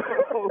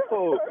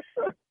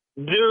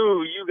 Dude,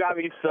 you got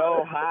me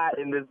so hot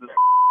in this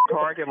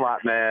parking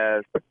lot,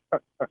 man.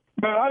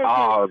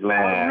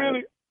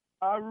 Man,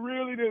 I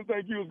really didn't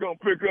think you was going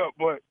to pick up,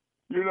 but,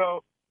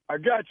 I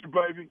got you,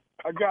 baby.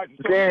 I got you.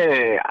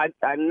 Dang,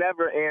 I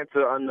never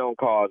answer unknown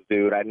calls,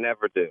 dude. I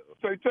never do.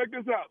 So check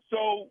this out.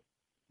 So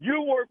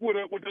you work with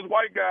this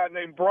white guy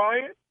named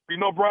Brian. You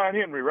know Brian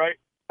Henry, right?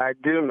 I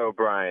do know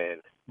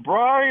Brian.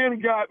 Brian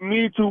got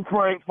me to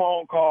prank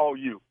phone call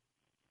you.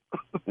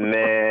 Man.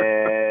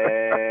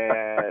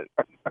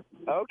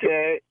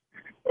 Okay.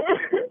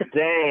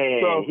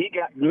 Dang. So, He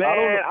got,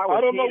 man,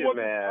 I don't know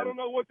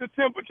what the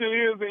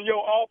temperature is in your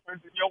office,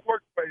 in your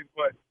workspace,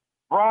 but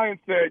Brian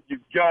said, you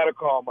got to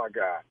call my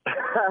guy.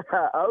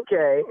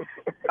 Okay.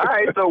 All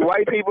right, so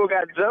white people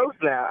got jokes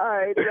now. All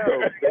right,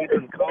 jokes. They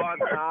just called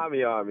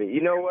Tommy on me.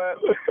 You know what?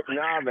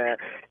 Nah, man.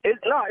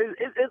 It's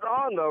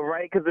on, though,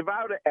 right? Because if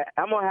I'm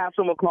going to have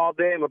someone call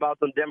them about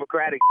some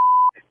Democratic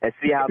and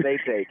see how they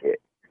take it.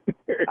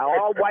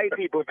 All white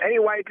people, if any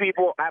white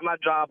people at my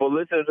job are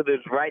listening to this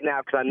right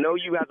now, because I know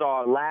you guys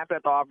are laughing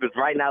at the office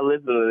right now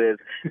listening to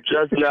this,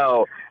 just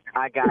know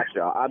I got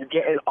y'all. I'm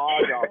getting all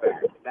y'all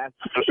back. That's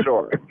for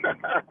sure.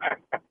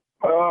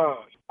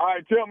 All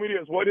right, tell me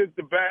this. What is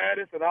the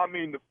baddest, and I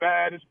mean the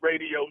baddest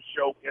radio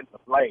show in the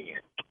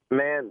land?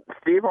 Man,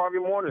 Steve Harvey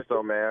Morning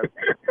Show, man.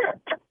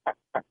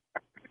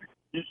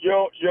 You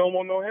don't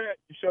want no hat?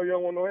 You sure you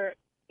don't want no hat?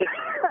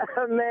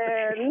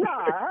 Man,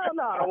 hell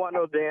no, I don't want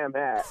no damn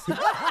hat.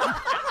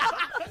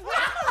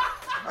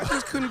 I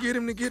just couldn't get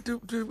him to get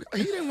to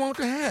he didn't want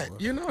the hat.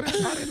 You know,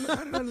 I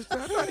didn't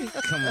understand.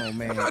 Come on,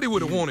 man. I thought he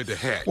would have wanted the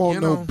hat.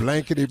 Want no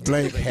blankety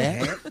blank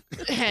hat?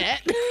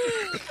 Hat.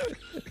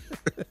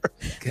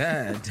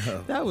 God,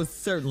 dog. That was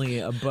certainly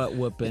a butt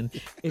whooping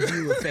if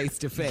you were face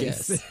to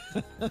face.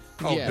 Oh,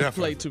 Yeah, definitely.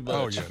 play too much.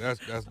 Oh, yeah,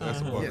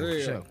 that's a bug.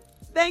 Yeah, sure.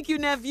 Thank you,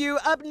 nephew.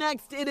 Up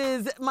next, it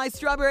is my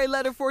strawberry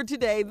letter for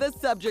today. The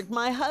subject,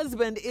 my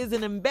husband is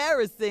an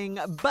embarrassing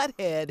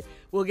butthead.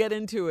 We'll get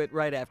into it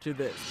right after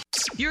this.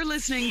 You're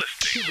listening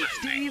to the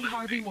Steve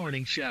Harvey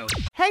Morning Show.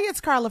 Hey, it's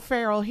Carla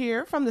Farrell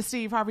here from the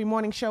Steve Harvey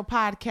Morning Show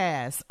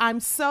podcast. I'm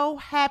so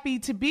happy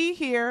to be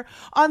here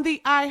on the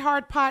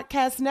iHeart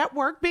Podcast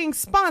Network, being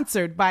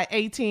sponsored by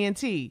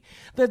AT&T.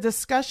 The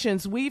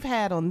discussions we've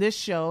had on this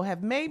show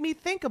have made me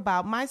think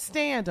about my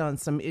stand on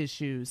some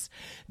issues.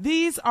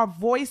 These are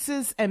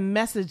voices and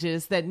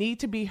messages that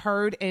need to be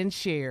heard and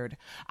shared.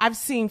 I've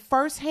seen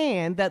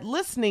firsthand that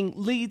listening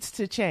leads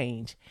to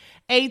change.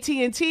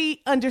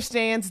 AT&T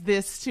understands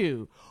this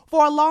too.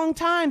 For a long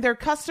time, their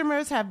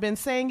customers have been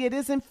saying it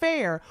isn't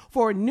fair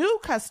for new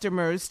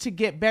customers to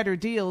get better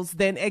deals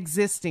than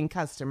existing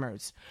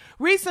customers.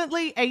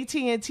 Recently,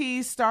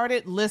 AT&T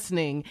started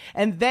listening,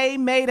 and they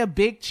made a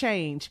big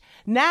change.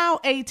 Now,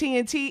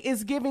 AT&T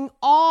is giving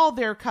all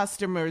their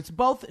customers,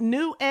 both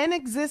new and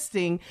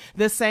existing,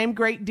 the same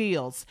great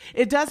deals.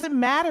 It doesn't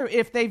matter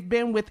if they've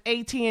been with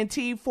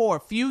AT&T for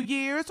a few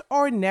years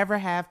or never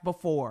have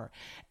before.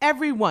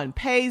 Everyone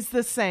pays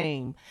the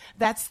same.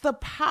 That's the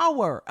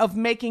power of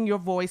making your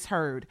voice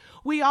heard.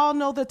 We all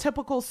know the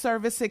typical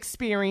service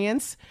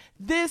experience.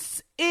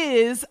 This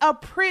is a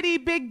pretty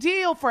big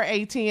deal for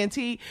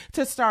AT&T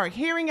to start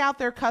hearing out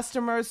their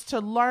customers to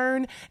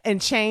learn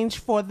and change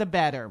for the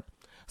better.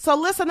 So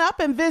listen up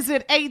and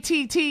visit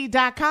att.com/best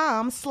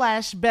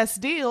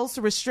deals.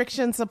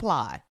 Restrictions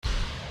apply.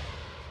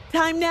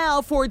 Time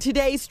now for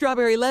today's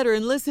Strawberry Letter.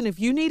 And listen, if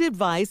you need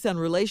advice on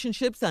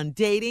relationships, on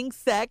dating,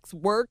 sex,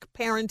 work,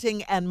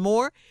 parenting, and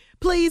more,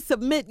 please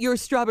submit your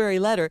Strawberry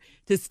Letter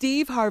to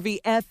Steve Harvey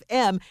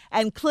FM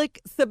and click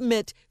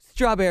Submit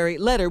Strawberry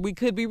Letter. We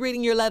could be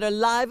reading your letter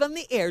live on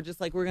the air, just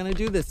like we're going to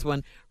do this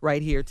one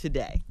right here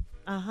today.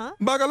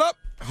 Buckle up.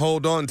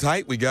 Hold on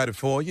tight. We got it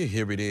for you.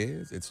 Here it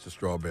is. It's the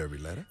Strawberry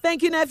Letter.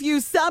 Thank you, nephew.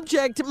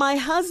 Subject, my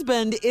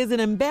husband is an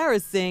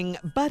embarrassing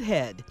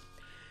butthead.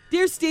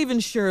 Dear Steve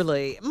and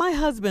Shirley, my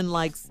husband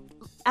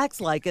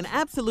acts like an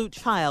absolute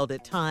child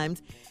at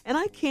times, and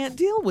I can't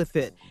deal with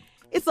it.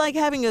 It's like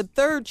having a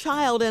third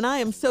child, and I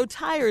am so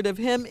tired of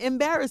him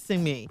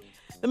embarrassing me.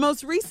 The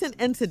most recent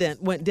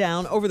incident went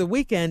down over the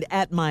weekend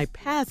at my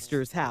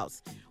pastor's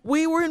house.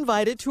 We were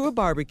invited to a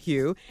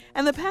barbecue,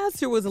 and the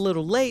pastor was a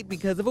little late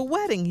because of a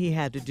wedding he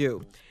had to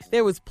do.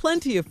 There was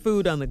plenty of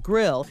food on the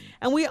grill,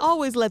 and we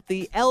always let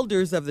the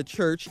elders of the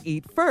church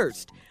eat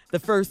first. The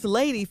first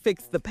lady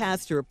fixed the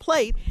pastor a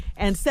plate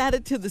and sat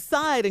it to the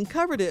side and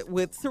covered it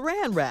with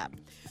saran wrap.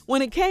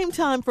 When it came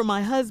time for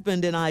my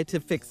husband and I to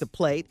fix a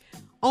plate,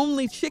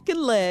 only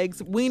chicken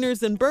legs,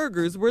 wieners, and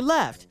burgers were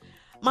left.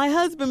 My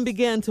husband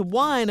began to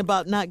whine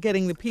about not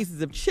getting the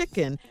pieces of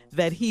chicken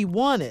that he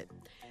wanted.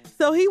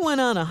 So he went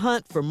on a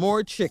hunt for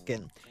more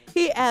chicken.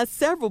 He asked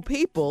several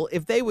people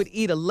if they would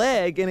eat a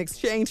leg in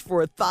exchange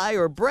for a thigh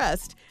or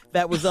breast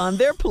that was on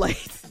their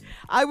plates.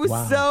 I was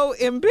so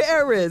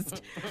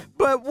embarrassed.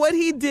 But what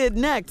he did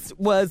next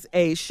was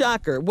the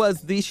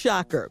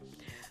shocker.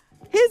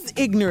 His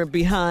ignorant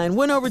behind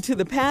went over to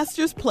the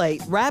pastor's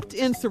plate, wrapped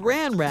in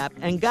saran wrap,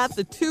 and got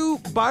the 2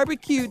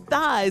 barbecued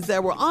thighs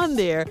that were on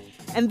there,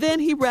 and then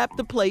he wrapped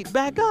the plate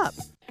back up.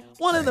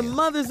 One of the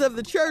mothers of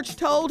the church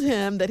told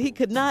him that he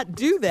could not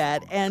do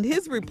that, and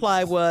his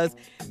reply was,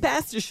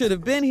 "Pastor should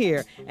have been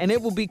here, and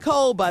it will be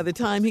cold by the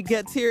time he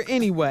gets here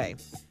anyway."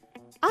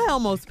 I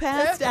almost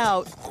passed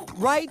out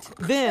right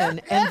then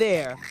and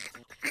there.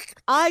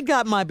 I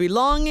got my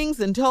belongings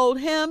and told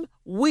him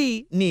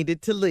we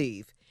needed to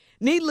leave.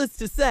 Needless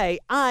to say,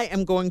 I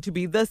am going to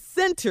be the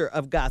center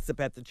of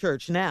gossip at the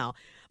church now.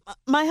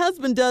 My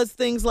husband does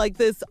things like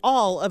this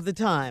all of the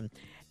time.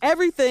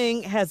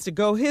 Everything has to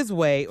go his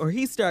way or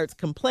he starts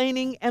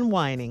complaining and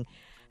whining.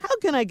 How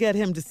can I get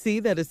him to see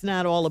that it's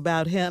not all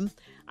about him?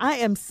 I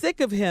am sick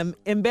of him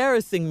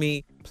embarrassing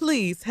me.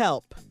 Please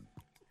help.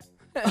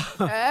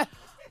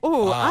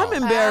 Oh, I'm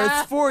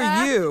embarrassed for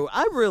you.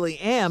 I really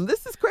am.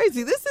 This is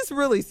crazy. This is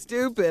really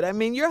stupid. I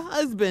mean, your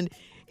husband,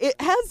 it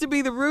has to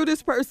be the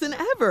rudest person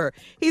ever.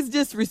 He's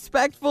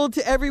disrespectful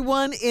to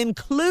everyone,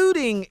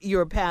 including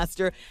your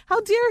pastor.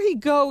 How dare he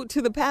go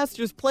to the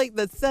pastor's plate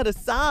that's set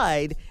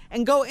aside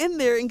and go in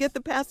there and get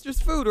the pastor's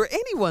food, or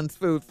anyone's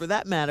food for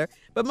that matter,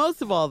 but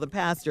most of all, the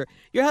pastor.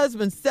 Your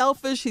husband's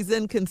selfish. He's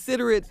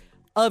inconsiderate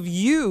of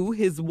you,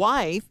 his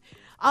wife.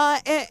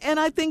 And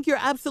I think you're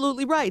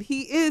absolutely right.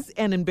 He is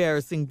an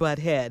embarrassing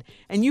butthead,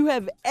 and you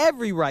have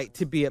every right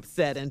to be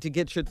upset and to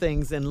get your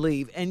things and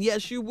leave. And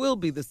yes, you will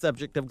be the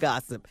subject of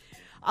gossip.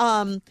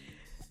 The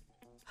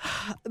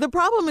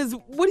problem is,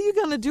 what are you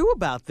going to do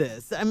about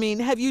this? I mean,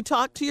 have you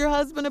talked to your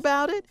husband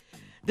about it?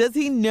 Does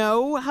he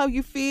know how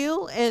you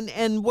feel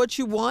and what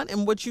you want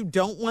and what you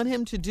don't want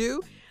him to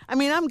do? I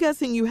mean, I'm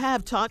guessing you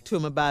have talked to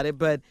him about it,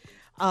 but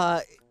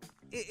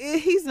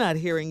he's not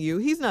hearing you.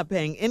 He's not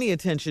paying any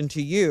attention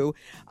to you.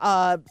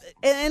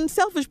 And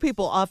selfish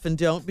people often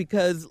don't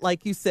because,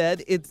 like you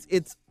said,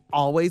 it's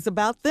always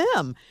about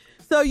them.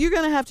 So you're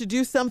going to have to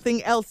do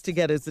something else to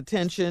get his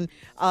attention,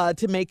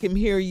 to make him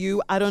hear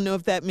you. I don't know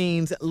if that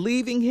means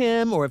leaving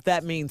him or if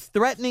that means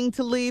threatening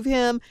to leave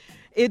him.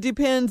 It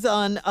depends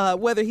on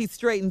whether he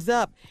straightens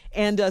up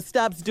and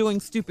stops doing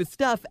stupid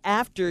stuff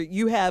after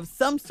you have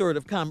some sort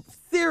of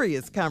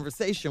serious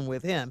conversation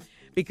with him.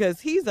 Because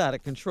he's out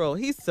of control.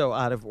 He's so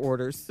out of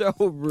order, so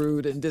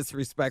rude and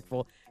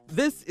disrespectful.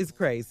 This is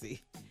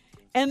crazy.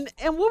 And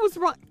what was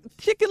wrong?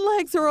 Chicken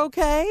legs are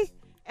okay?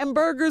 And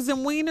burgers and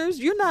wieners?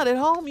 You're not at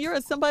home. You're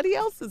at somebody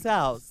else's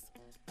house.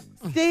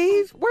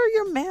 Steve, where are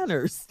your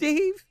manners,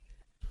 Steve?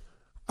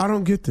 I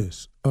don't get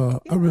this. I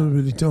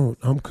really don't.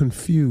 I'm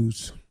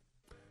confused.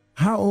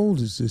 How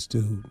old is this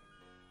dude?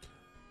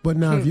 But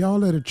now, if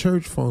y'all at a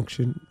church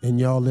function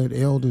and y'all let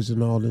elders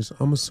and all this,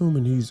 I'm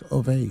assuming he's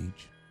of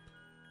age.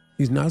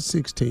 He's not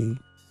 16,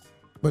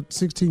 but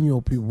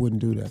 16-year-old people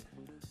wouldn't do that.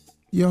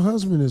 Your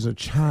husband is a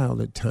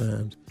child at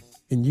times,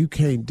 and you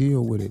can't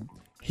deal with it.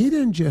 He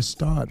didn't just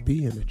start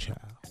being a child.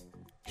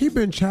 He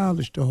been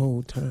childish the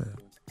whole time.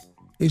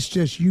 It's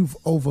just you've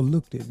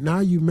overlooked it.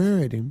 Now you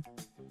married him,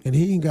 and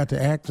he ain't got to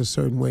act a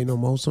certain way no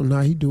more, so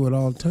now he do it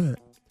all the time.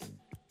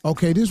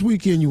 Okay, this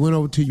weekend you went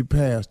over to your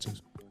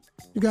pastor's.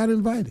 You got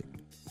invited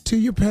to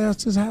your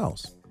pastor's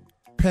house.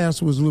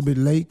 Pastor was a little bit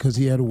late because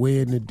he had a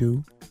wedding to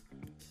do.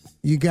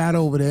 You got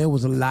over there, it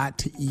was a lot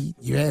to eat.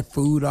 You had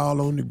food all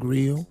on the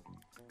grill.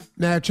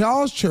 Now, at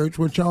y'all's church,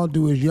 what y'all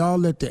do is y'all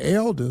let the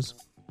elders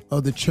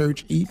of the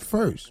church eat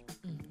first.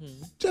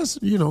 Mm-hmm. Just,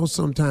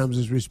 sometimes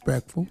it's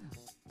respectful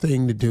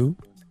thing to do.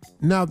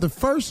 Now, the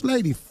first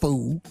lady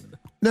fool,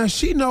 now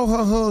she know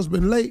her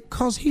husband late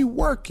because he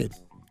working.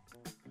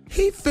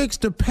 He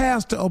fixed the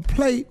pastor a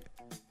plate,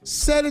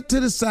 set it to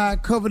the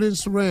side, covered in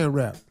saran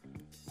wrap.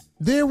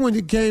 Then when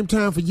it came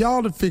time for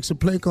y'all to fix a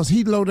plate, because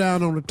he low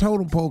down on the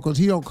totem pole because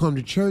he don't come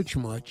to church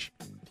much.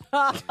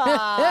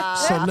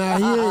 So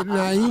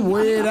now he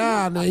way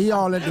down. Now he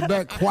all at the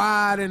back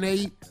quiet and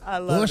ate.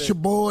 Usher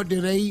board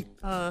done ate.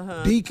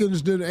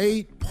 Deacons done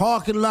ate.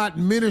 Parking lot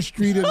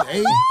ministry done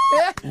ate.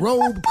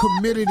 Robe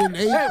committed and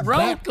ate.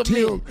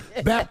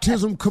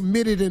 Baptism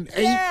committed and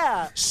ate.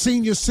 Yeah.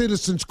 Senior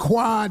citizens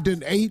choir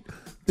done ate.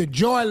 The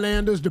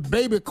Joylanders, the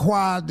baby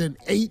choir done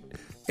ate.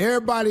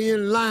 Everybody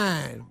in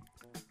line.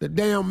 The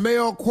damn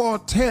male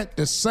quartet,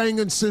 the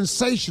Singing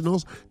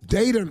Sensationals,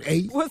 they done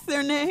ate. What's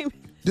their name?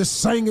 The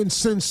Singing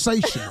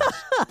Sensationals.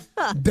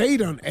 They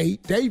done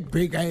ate. They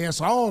big ass,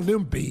 all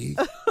them big.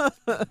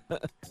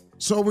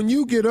 So when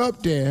you get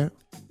up there,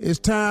 it's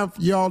time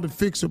for y'all to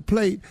fix a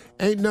plate.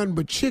 Ain't nothing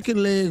but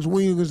chicken legs,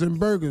 wings, and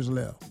burgers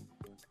left.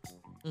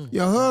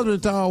 Your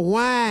husband's all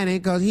whining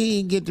because he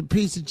ain't get the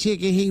piece of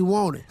chicken he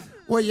wanted.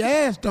 Well, your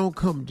ass don't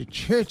come to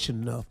church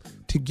enough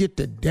to get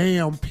the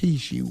damn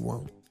piece you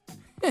want.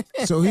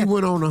 So he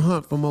went on a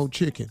hunt for more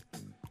chicken.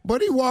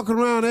 But he walking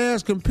around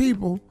asking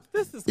people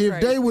if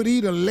they would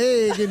eat a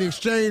leg in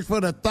exchange for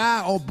the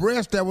thigh or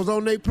breast that was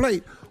on their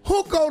plate.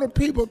 Who go to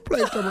people's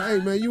plate and say, hey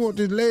man, you want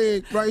this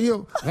leg right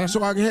here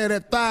so I can have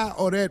that thigh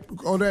or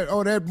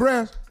that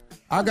breast?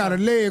 I got a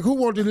leg. Who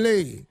want the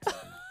leg?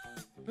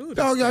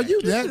 Dog, y'all,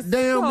 you that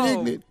damn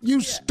ignorant. You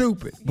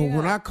stupid. But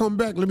when I come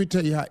back, let me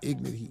tell you how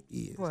ignorant he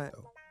is. What?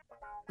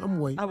 I'm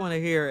waiting. I want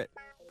to hear it.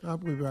 I'll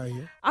be right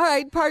here. All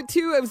right, part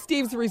 2 of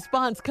Steve's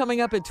response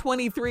coming up at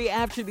 23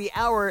 after the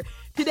hour.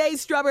 Today's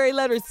Strawberry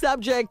Letter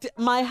subject,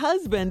 my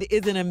husband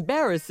is an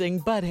embarrassing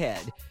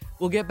butthead.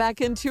 We'll get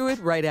back into it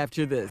right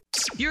after this.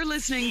 You're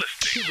listening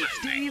to the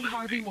Steve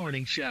Harvey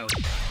Morning Show.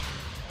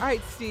 All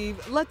right,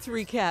 Steve, let's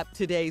recap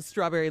today's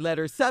Strawberry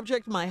Letter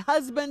subject, my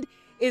husband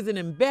is an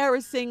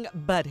embarrassing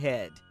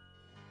butthead.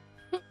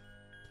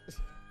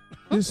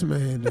 This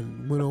man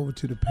then went over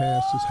to the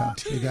pastor's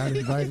house. They got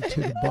invited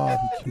to the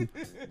barbecue.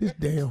 This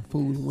damn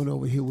fool went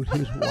over here with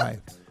his wife.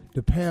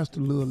 The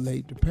pastor a little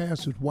late. The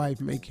pastor's wife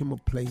make him a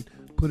plate,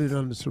 put it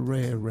under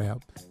saran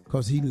wrap,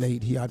 because he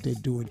late. He out there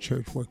doing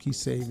church work. He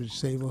save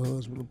her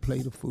husband a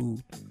plate of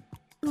food.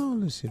 Oh,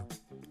 listen.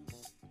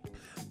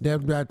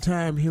 That by the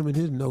time him and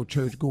his no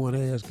church going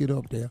ass get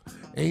up there,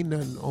 ain't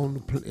nothing on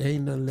the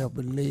ain't nothing left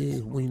but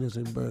legs, wieners,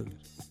 and burgers.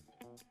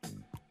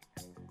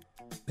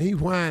 He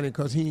whining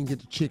because he didn't get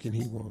the chicken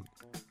he wanted.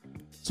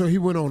 So he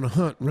went on a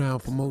hunt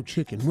round for more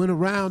chicken. Went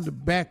around the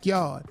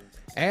backyard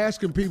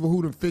asking people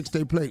who done fixed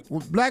their plate.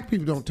 Well, black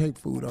people don't take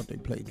food off their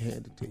plate and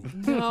hand it to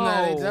you.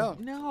 No, they don't.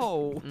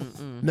 No.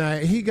 Now,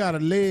 he got a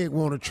leg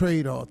want to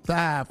trade or a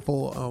thigh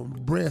for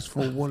breast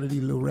for one of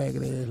these little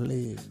ragged ass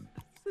legs. Is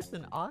this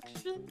an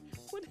auction?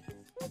 What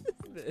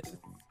is this?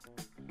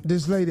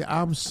 This lady,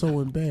 I'm so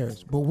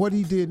embarrassed. But what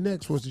he did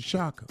next was a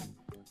shocker.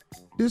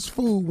 This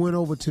fool went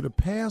over to the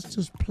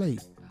pastor's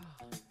plate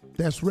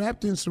that's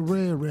wrapped in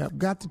saran wrap,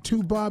 got the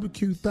 2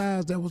 barbecue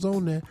thighs that was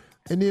on there,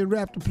 and then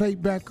wrapped the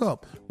plate back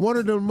up. One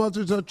of the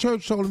mothers of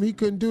church told him he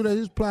couldn't do that.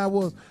 His ply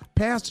was,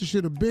 pastor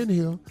should have been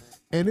here,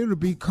 and it'll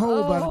be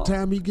cold by the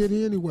time he get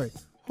here anyway.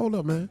 Hold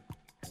up, man.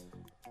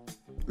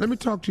 Let me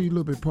talk to you a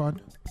little bit,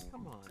 partner.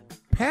 Come on.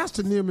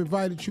 Pastor Nim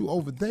invited you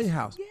over their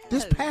house. Yes.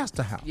 This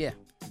pastor house. Yeah.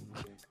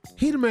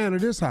 He the man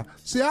of this house.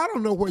 See, I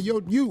don't know where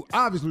you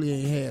obviously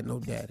ain't had no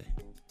daddy.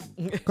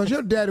 Because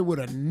your daddy would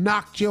have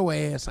knocked your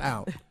ass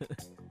out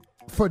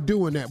for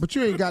doing that. But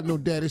you ain't got no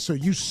daddy, so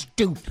you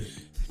stupid.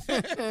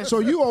 So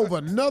you over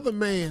another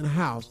man's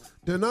house,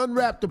 then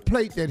unwrap the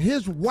plate that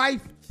his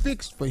wife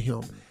fixed for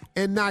him,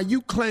 and now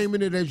you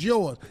claiming it as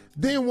yours.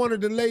 Then one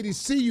of the ladies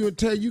see you and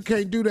tell you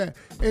can't do that,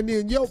 and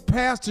then your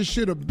pastor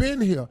should have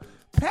been here.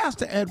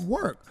 Pastor at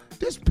work.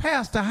 This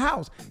pastor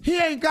house. He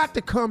ain't got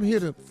to come here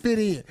to fit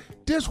in.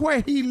 This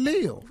where he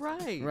live.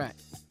 Right.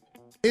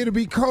 It'll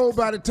be cold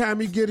by the time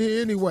he get here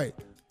anyway.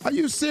 Are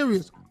you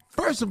serious?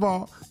 First of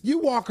all, you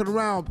walking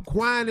around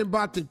whining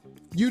about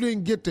you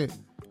didn't get the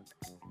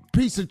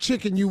piece of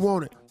chicken you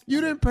wanted.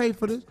 You didn't pay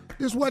for this.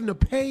 This wasn't a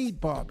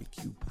paid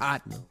barbecue,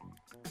 partner.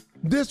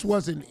 This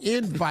was an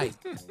invite,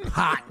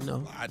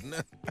 partner.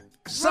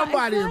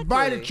 Somebody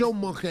invited your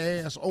monkey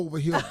ass over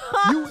here.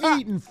 You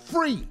eating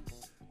free.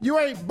 You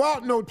ain't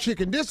bought no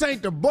chicken. This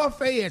ain't the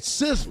buffet at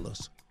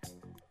Sizzler's.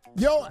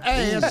 Your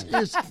ass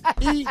is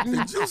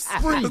eating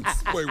free.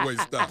 Wait,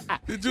 stop.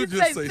 Did you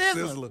just say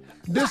Sizzler?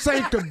 This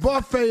ain't the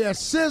buffet at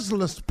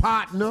Sizzler's,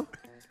 partner.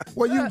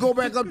 Well, you can go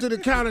back up to the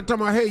counter and tell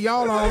me, hey,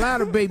 y'all all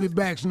out of baby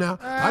backs now.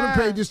 I done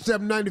paid this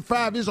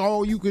 $7.95. This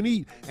all you can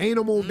eat. Ain't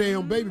no more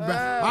damn baby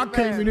back. I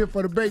came in here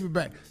for the baby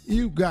back.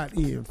 You got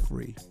in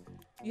free.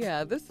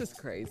 Yeah, this is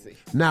crazy.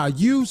 Now,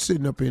 you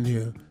sitting up in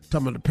here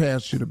talking about the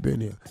pastor should have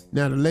been here.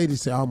 Now, the lady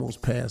said I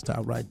almost passed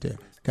out right there.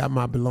 Got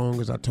my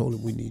belongings. I told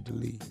him we need to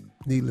leave.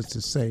 Needless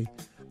to say,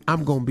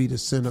 I'm going to be the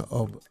center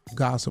of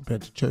gossip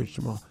at the church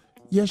tomorrow.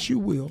 Yes, you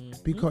will,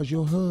 because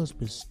your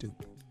husband's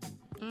stupid.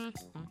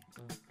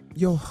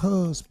 Your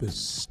husband's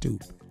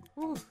stupid.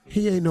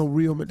 He ain't no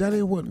real man. That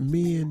ain't what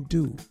men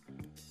do.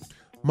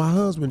 My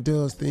husband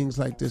does things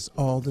like this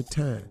all the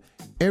time.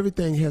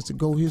 Everything has to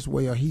go his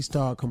way or he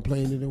start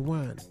complaining and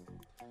whining.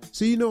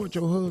 So you know what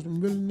your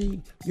husband really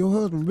need? Your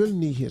husband really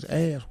need his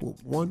ass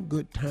whooped one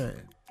good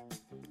time.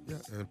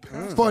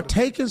 For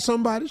taking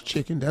somebody's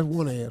chicken, that's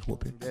one ass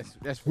whooping.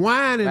 That's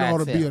whining ought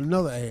to be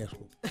another ass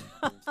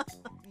whooping.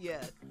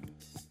 Yes.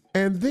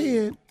 And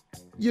then,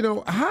 you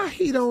know, how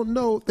he don't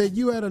know that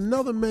you at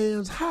another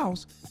man's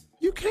house,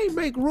 you can't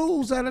make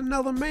rules at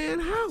another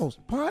man's house,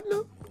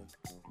 partner.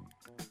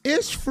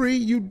 It's free,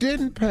 you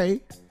didn't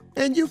pay,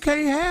 and you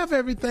can't have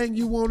everything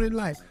you want in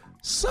life.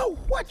 So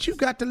what you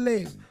got the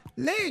legs?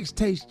 Legs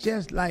taste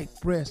just like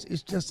breast.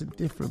 It's just a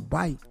different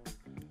bite.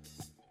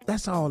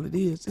 That's all it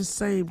is. It's the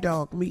same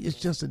dog meat. It's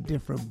just a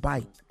different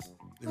bite.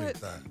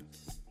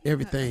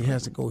 Everything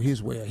has to go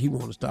his way. He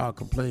want to start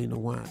complaining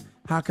and whine.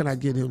 How can I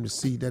get him to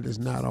see that it's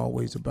not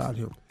always about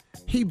him?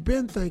 He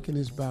been thinking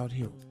it's about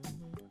him.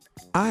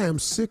 I am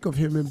sick of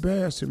him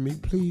embarrassing me.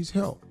 Please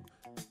help.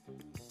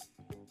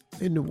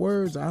 In the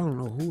words, I don't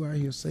know who I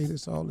hear say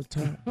this all the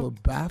time,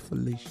 but bye,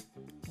 Felicia.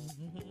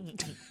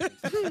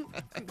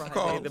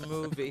 Friday the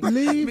movie.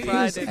 Leave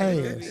his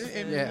Friday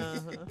ass. Yeah.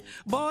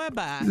 Boy,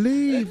 bye.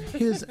 Leave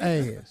his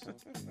ass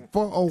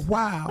for a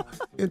while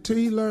until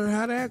he learn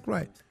how to act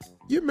right.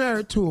 You're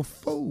married to a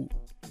fool.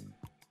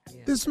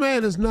 Yeah. This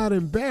man is not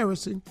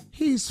embarrassing.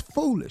 He's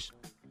foolish.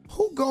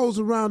 Who goes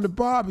around the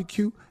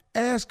barbecue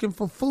asking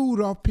for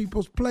food off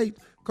people's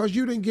plates because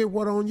you didn't get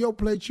what on your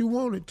plate you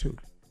wanted to?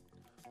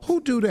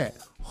 Who do that?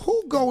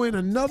 Who go in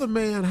another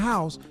man's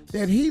house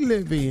that he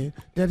live in,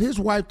 that his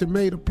wife done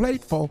made a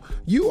plate for,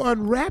 you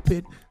unwrap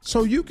it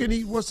so you can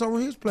eat what's on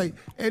his plate,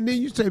 and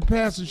then you say,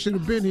 Pastor should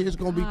have been here, it's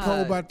going to be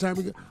cold by the time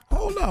we get.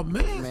 Hold up,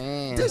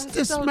 man. This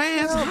so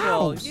man's terrible.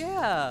 house.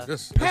 Yeah.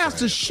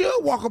 Pastor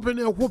should walk up in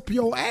there and whoop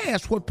your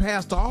ass, what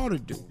Pastor ought to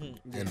do.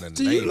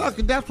 See, you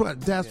lucky. That's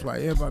why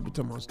everybody be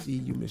talking about,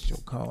 Steve, you missed your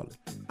calling.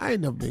 I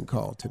ain't never been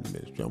called to the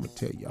ministry. I'm going to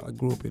tell y'all. I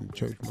grew up in the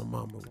church. My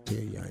mama would tell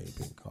you I ain't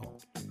been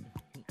called.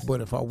 But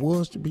if I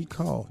was to be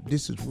called,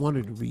 this is one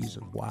of the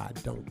reasons why I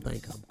don't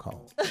think I'm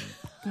called.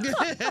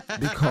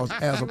 Because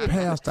as a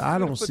pastor, I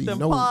don't see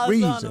no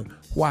reason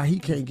why he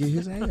can't get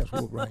his ass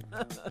whooped right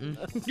now.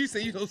 You say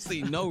you don't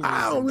see no reason.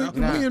 I don't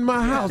be in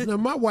my house. Now,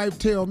 my wife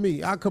tell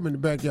me, I come in the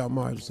backyard,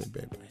 my wife say,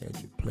 baby, I had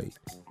your plate,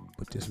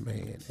 but this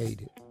man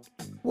ate it.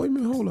 Wait a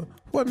minute, hold up.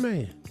 What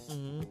man? Wait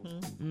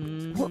a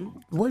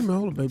minute,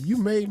 hold up, baby. You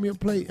made me a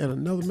plate and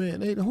another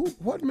man ate it.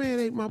 What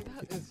man ate my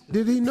plate?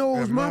 Did he know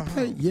it was my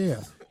plate? Yeah.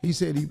 He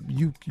said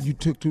you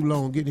took too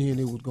long getting here and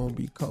it was going to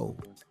be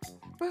cold.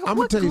 Well, I'm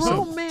going to tell you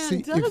something. Man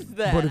See, does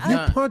that? But if you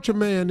punch a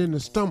man in the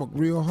stomach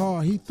real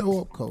hard, he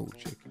throw up cold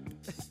chicken.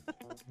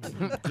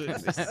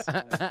 Goodness.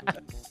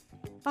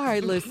 All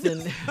right,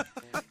 listen.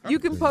 You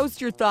can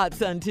post your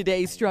thoughts on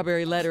today's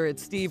Strawberry Letter at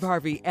Steve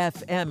Harvey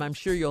FM. I'm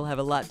sure you'll have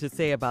a lot to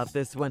say about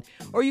this one.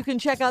 Or you can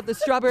check out the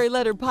Strawberry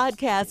Letter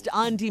podcast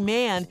on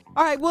demand.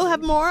 All right, we'll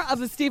have more of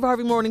the Steve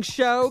Harvey Morning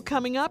Show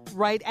coming up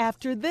right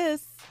after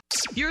this.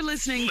 You're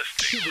listening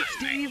to the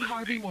Steve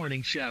Harvey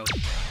Morning Show.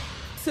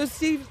 So,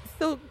 Steve,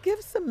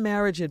 give some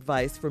marriage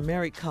advice for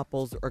married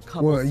couples or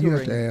couples Well, who you are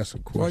have to ask a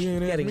question. Why you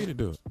ain't asking me to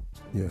do it?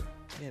 Yeah.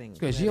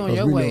 Because you on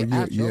your way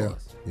out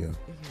yours. Yeah,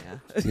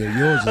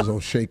 yours is on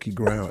shaky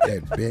ground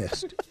at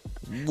best.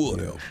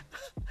 Whatever.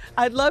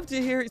 I'd love to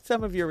hear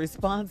some of your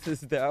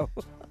responses, though.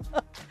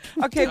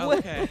 Okay.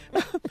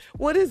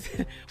 What does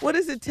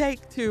it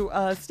take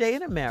to stay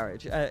in a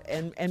marriage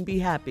and be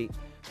happy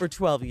for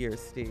 12 years,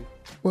 Steve?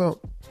 Well,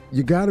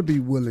 you got to be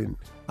willing.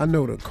 I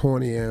know the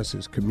corny answer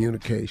is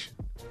communication,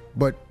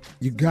 but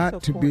you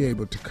got to be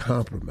able to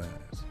compromise.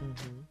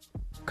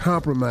 Mm-hmm.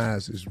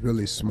 Compromise is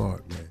really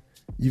smart, man.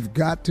 You've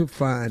got to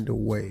find a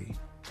way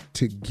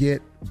to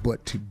get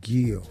but to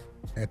give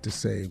at the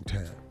same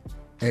time.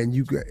 And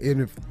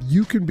if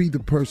you can be the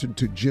person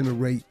to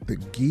generate the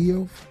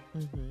give,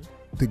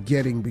 the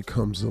getting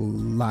becomes a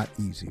lot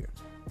easier.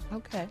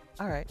 Okay.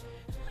 All right.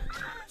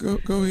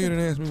 Go ahead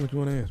and ask me what you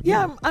want to ask me.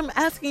 Yeah, I'm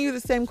asking you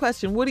the same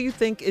question. What do you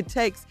think it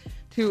takes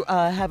to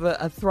have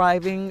a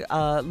thriving,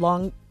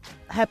 long,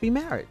 happy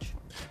marriage?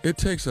 It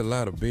takes a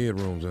lot of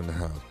bedrooms in the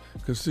house.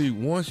 Because, see,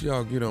 once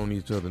y'all get on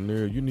each other's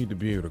nerves, you need to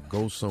be able to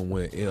go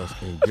somewhere else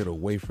and get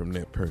away from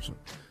that person.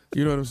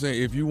 You know what I'm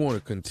saying? If you want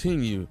to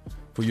continue,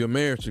 for your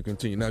marriage to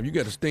continue. Now, if you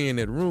got to stay in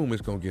that room,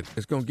 it's gonna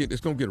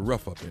get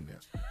rough up in there.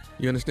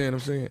 You understand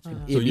what I'm saying?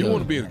 So you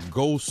want to be able to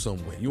go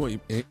somewhere. You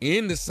want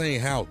in the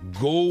same house,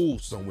 go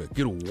somewhere,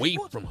 get away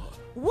from her.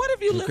 What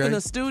if you live in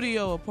a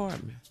studio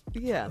apartment?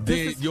 Yeah.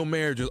 Then your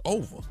marriage is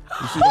over.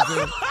 You see what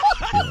I'm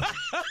saying?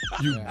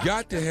 You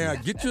got to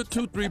get your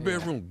 2-3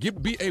 bedroom.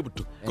 Be able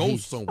to go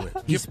somewhere.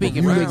 He's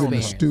speaking from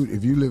experience.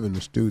 If you live in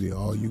the studio,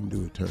 all you can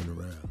do is turn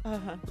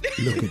around.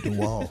 Look at the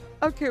wall.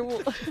 Okay,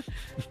 well.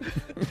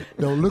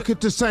 Don't look at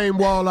the same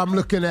wall I'm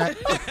looking at.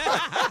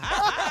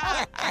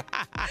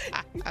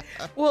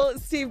 Well,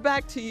 Steve,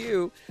 back to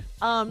you.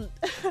 So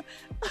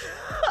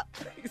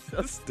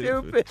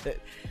stupid.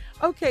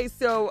 Okay,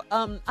 so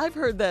I've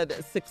heard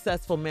that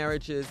successful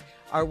marriages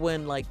are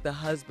when, like, the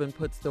husband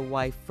puts the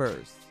wife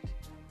first.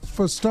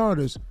 For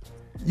starters,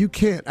 you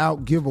can't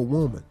outgive a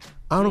woman.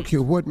 I don't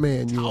care what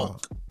man you are.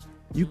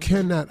 You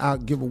cannot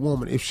outgive a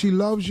woman. If she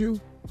loves you,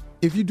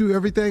 if you do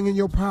everything in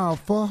your power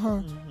for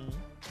her,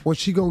 what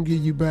she gonna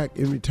give you back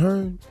in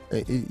return,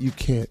 you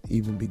can't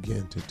even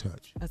begin to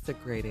touch. That's a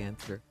great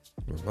answer.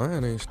 Well,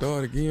 mine ain't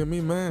started giving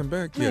me mine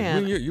back yet.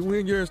 Man.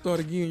 When yours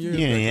started getting yours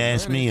You back? ain't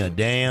asked me a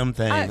damn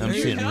thing. I'm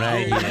sitting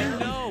right here.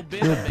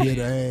 Your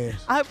bitter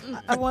ass.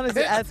 I wanted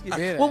to ask you.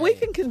 Well, we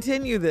can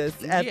continue this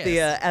at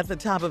the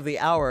top of the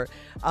hour.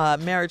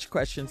 Marriage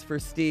questions for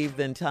Steve,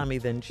 then Tommy,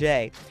 then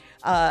Jay.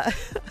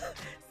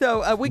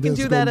 So we can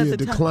do that at the top. There's going to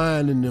be a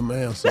decline in them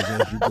answers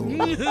as you go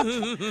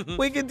on.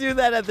 We can do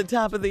that at the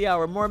top of the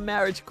hour. More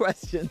marriage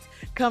questions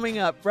coming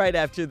up right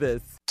after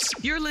this.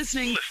 You're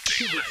listening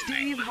to the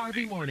Steve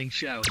Harvey Morning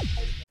Show.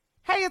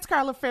 Hey, it's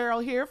Carla Farrell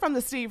here from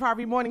the Steve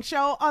Harvey Morning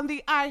Show on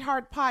the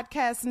iHeart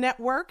Podcast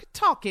Network,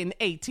 talking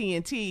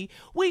AT&T.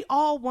 We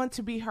all want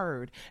to be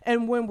heard,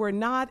 and when we're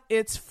not,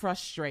 it's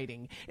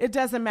frustrating. It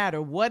doesn't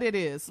matter what it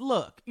is.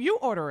 Look, you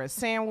order a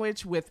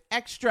sandwich with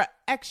extra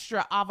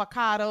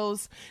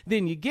avocados,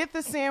 then you get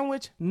the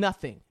sandwich,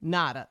 nothing,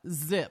 nada,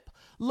 zip.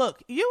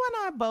 Look, you and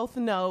I both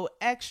know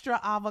extra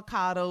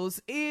avocados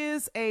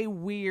is a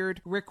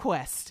weird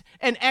request.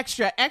 And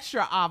extra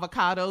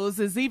avocados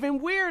is even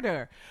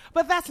weirder.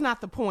 But that's not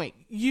the point.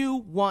 You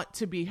want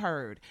to be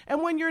heard.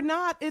 And when you're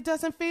not, it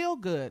doesn't feel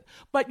good.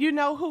 But you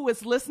know who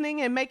is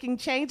listening and making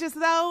changes,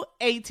 though?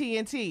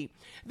 AT&T.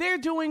 They're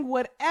doing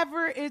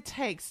whatever it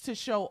takes to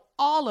show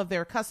all of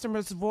their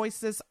customers'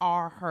 voices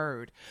are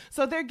heard.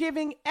 So they're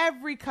giving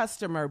every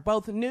customer,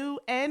 both new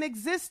and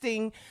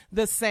existing,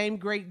 the same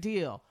great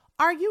deal.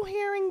 Are you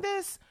hearing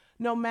this?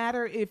 No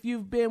matter if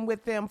you've been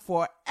with them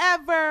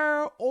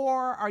forever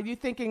or are you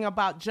thinking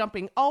about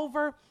jumping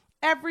over,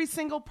 every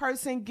single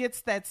person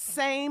gets that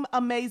same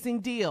amazing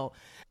deal.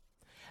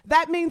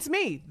 That means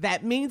me.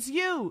 That means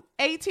you.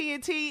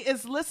 AT&T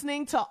is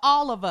listening to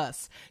all of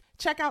us.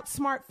 Check out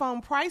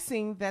smartphone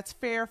pricing that's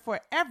fair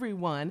for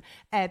everyone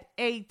at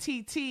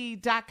att.com/best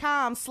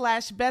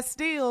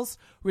deals.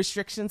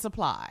 Restrictions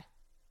apply.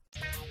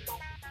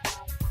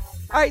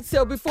 All right,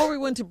 so before we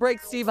went to break,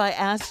 Steve, I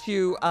asked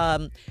you,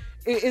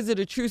 is it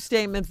a true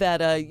statement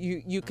that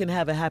you can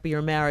have a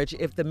happier marriage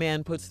if the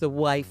man puts the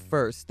wife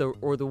first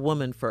or the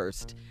woman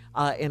first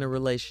in a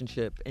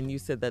relationship? And you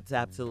said that's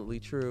absolutely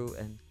true,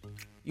 and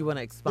you want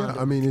to expound.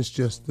 Yeah, I mean, it's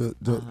just the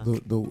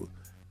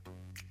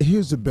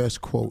here's the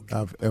best quote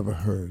I've ever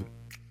heard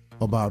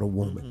about a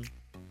woman.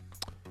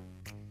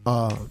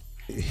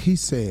 He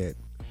said,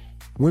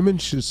 women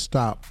should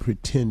stop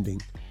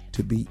pretending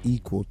to be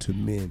equal to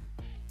men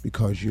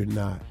because you're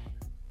not.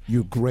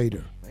 You're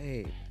greater.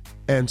 Wait.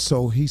 And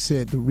so he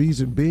said the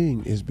reason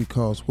being is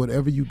because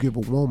whatever you give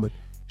a woman,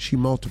 she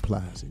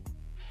multiplies it.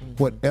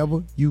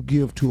 Whatever you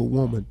give to a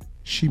woman,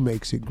 she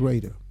makes it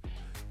greater.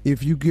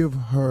 If you give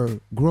her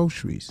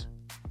groceries,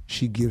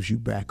 she gives you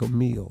back a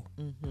meal.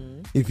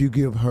 If you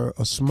give her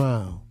a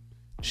smile,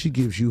 she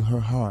gives you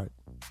her heart.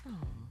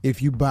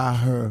 If you buy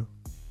her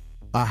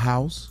a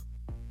house,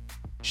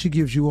 she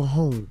gives you a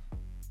home.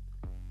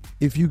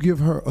 If you give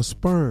her a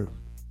sperm,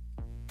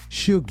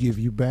 she'll give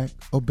you back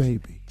a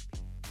baby.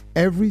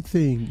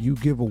 Everything you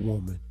give a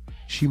woman,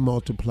 she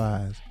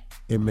multiplies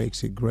and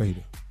makes it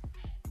greater.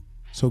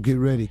 So get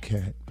ready,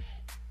 Kat.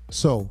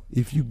 So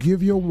if you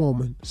give your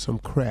woman some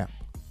crap,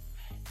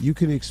 you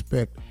can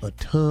expect a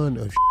ton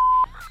of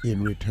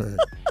in return.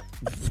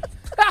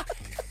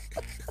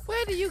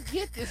 Where do you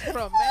get this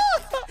from, man?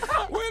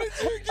 Where did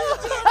you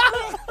get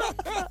that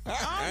from?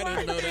 I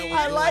didn't know that was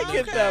I like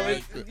it, though.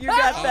 You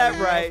got that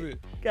right.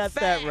 Got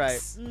that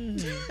right.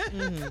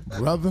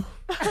 Brother,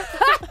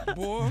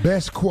 Boy.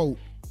 best quote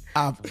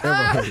I've ever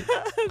heard.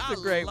 That's a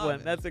great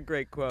one. That's a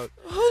great quote.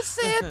 Who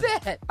said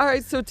that? All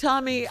right, so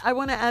Tommy, I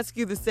want to ask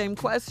you the same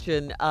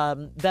question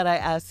that I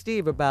asked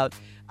Steve about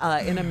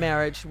in a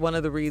marriage. One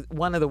of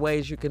the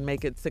ways you can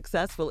make it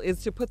successful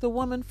is to put the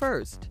woman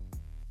first.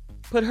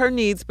 Put her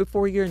needs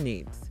before your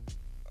needs.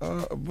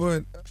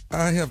 But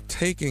I have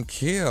taken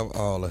care of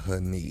all of her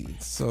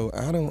needs, so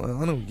I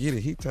don't get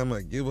it. He talking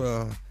about give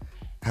her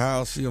a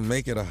house, she'll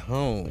make it a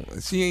home.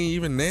 She ain't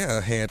even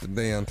there half the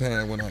damn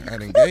time when I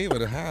done gave her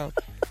the house.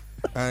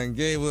 I done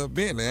gave her a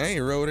Bentley. I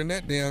ain't rode in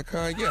that damn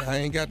car yet. I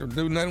ain't got to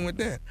do nothing with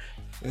that.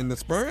 And the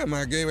sperm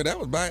I gave her, that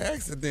was by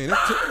accident.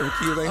 It's two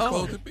kids ain't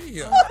supposed to be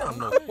here. I don't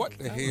know what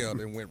the hell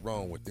that went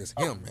wrong with this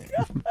him,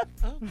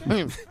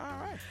 man. All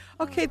right.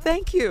 Okay,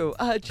 thank you.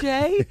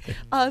 Jay,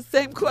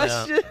 same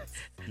question.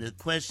 The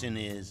question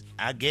is,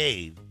 I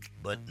gave,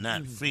 but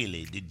not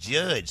freely. The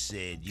judge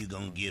said you're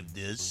going to give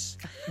this,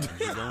 and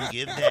you're going to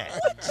give that.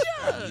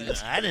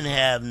 I didn't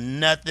have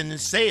nothing to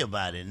say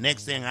about it.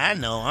 Next thing I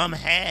know, I'm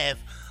half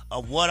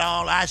of what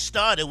all I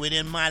started with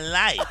in my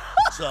life.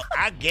 So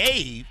I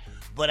gave,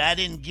 but I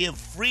didn't give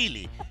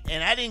freely,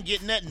 and I didn't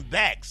get nothing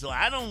back. So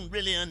I don't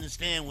really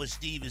understand what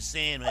Steve is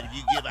saying. But if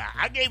you give,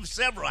 I gave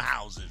several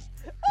houses,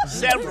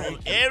 several.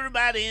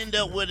 Everybody end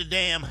up with a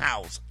damn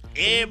house.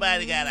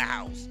 Everybody got a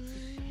house.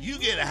 You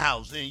get a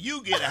house, and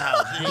you get a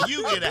house, and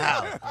you get a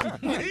house.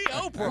 And you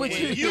get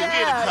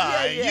a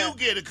car, and you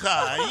get a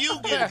car, and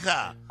you get a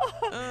car.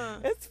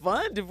 It's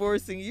fun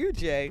divorcing you,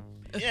 Jay.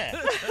 Yeah.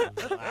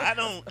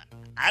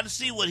 I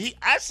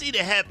see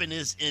the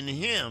happiness in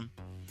him,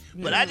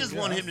 but I just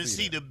want him to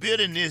see the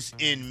bitterness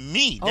in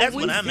me. That's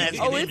what I'm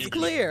asking him to do. It's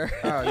clear.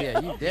 Oh,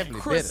 yeah, you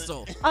definitely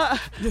crystal. All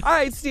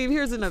right, Steve,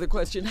 here's another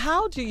question.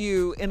 How do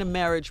you, in a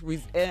marriage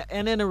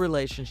and in a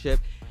relationship,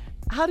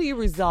 how do you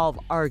resolve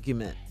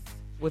arguments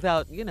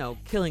without,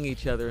 killing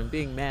each other and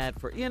being mad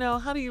for,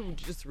 how do you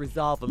just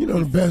resolve them?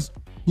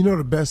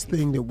 The best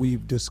thing that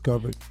we've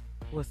discovered.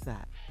 What's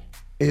that?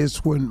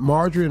 Is when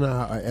Marjorie and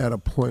I are at a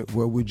point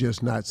where we're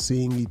just not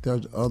seeing each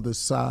other's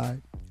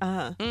side.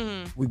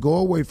 We go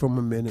away from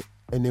a minute,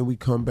 and then we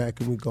come back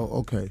and we go,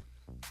 okay,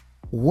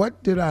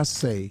 what did I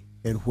say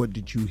and what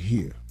did you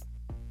hear?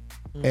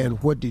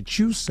 And what did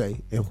you say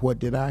and what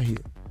did I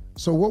hear?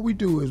 So what we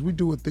do is we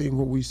do a thing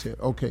where we say,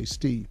 okay,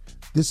 Steve,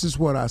 this is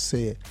what I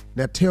said.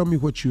 Now tell me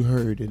what you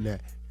heard in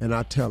that. And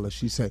I tell her,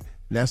 she said,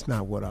 that's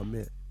not what I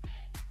meant.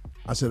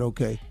 I said,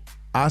 okay,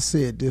 I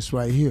said this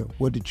right here.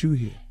 What did you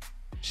hear?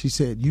 She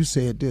said, you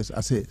said this. I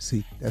said,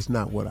 see, that's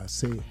not what I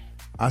said.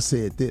 I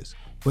said this.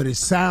 But it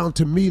sounds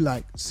to me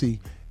like, see,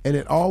 and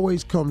it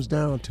always comes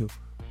down to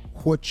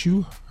what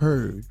you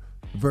heard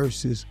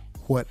versus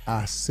what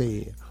I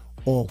said,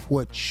 or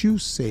what you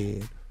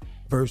said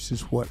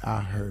versus what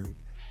I heard.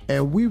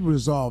 And we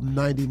resolve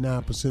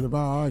 99% of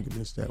our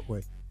arguments that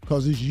way,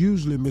 because it's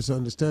usually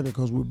misunderstanding,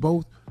 because we're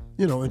both,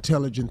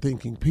 intelligent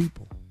thinking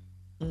people.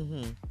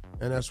 Mm-hmm.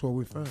 And that's what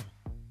we found.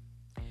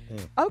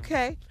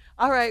 Okay.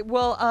 All right.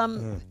 Well,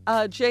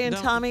 Jay and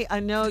Tommy, I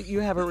know you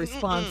have a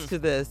response to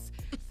this.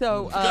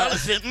 So, Carla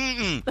said,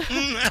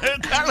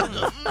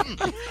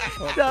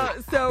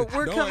 so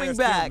we're coming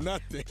back.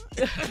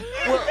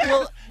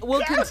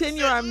 We'll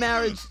continue our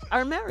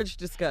marriage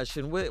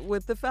discussion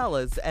with the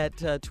fellas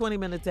at 20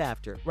 minutes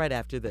after, right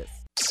after this.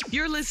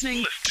 You're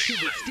listening to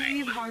the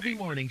Steve Harvey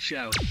Morning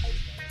Show.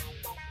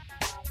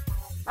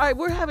 All right,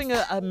 we're having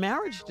a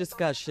marriage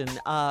discussion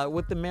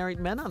with the married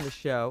men on the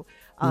show.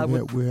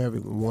 We're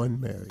having one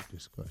married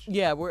discussion.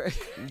 Yeah,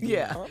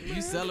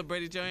 You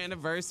celebrated your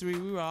anniversary.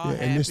 We were all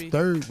happy. And this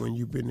third one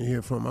you've been to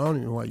hear from, I don't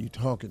even know why you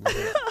talking about.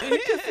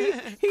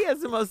 He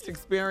has the most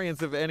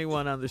experience of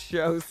anyone on the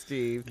show,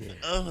 Steve.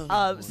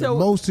 Yeah. The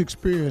most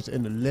experience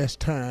and the less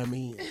time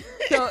in.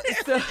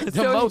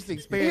 The most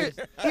experience.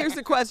 Here's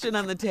the question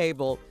on the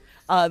table.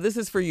 This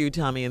is for you,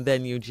 Tommy, and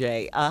then you,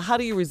 Jay. How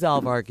do you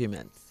resolve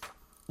arguments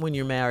when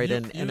you're married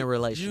and in a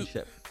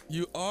relationship?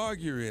 You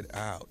argue it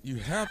out. You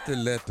have to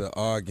let the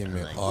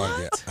argument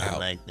argue out. I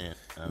like that.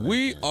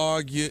 We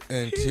argue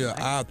until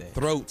our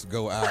throats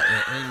go out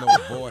and ain't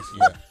no voice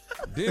left.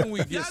 Then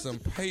we get some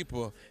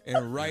paper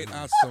and write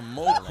out some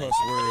more cuss words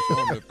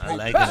on the paper. I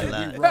like it a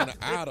lot. We run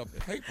out of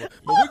paper.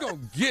 But we're going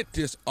to get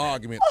this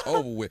argument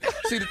over with.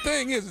 See, the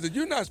thing is that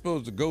you're not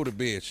supposed to go to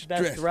bed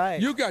stressed. That's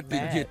right. You got to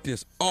get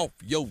this off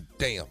your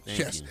damn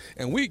chest.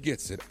 And we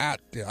gets it out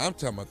there. I'm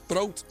talking about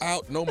throats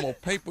out, no more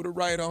paper to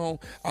write on.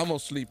 I'm going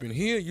to sleep in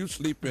here, you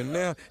sleep in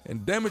there.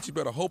 And damn it, you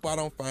better hope I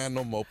don't find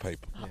no more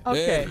paper.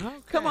 Okay.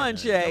 Come on,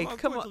 Jay.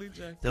 Come on. Quickly,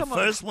 Jay. The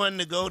first one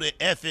to go to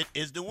F it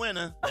is the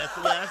winner. That's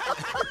the way I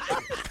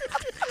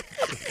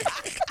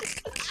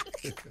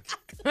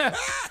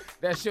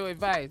That's your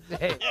advice.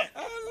 Hey.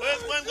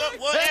 First one go.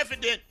 Well, F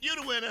it then. You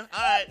the winner. All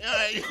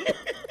right.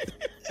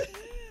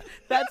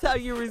 That's how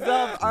you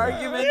resolve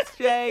arguments,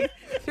 Jay.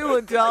 Two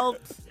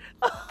adults.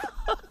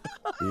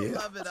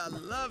 I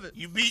love it.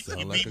 You beat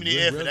like me a to good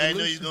F it. I didn't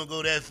know you was resolution. going to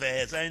go that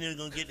fast. I didn't know you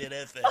was going to get there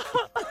that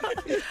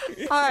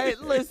fast. All right,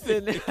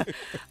 listen.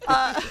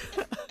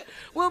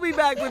 We'll be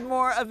back with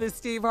more of the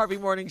Steve Harvey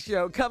Morning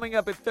Show coming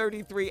up at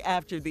 33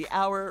 after the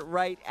hour,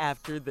 right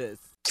after this.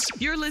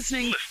 You're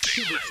listening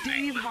to the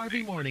Steve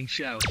Harvey Morning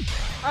Show.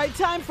 All right,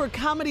 time for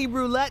Comedy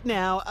Roulette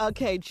now.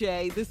 Okay,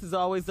 Jay, this is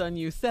always on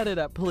you. Set it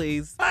up,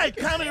 please. All right,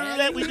 Comedy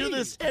Roulette. We do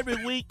this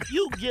every week.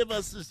 You give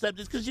us the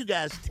subjects because you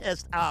guys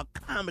test our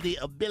comedy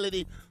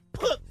ability.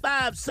 Put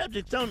 5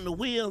 subjects on the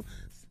wheel.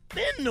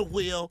 Spin the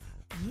wheel.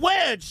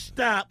 Where it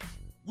stop,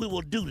 we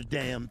will do the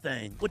damn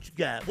thing. What you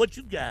got?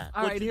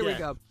 All right, here we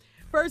go.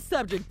 First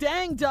subject.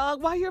 Dang,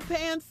 dog, why your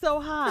pants so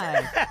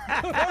high?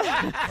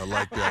 I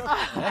like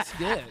that. That's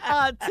good.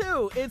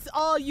 2, it's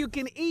all you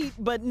can eat,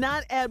 but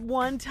not at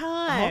one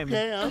time.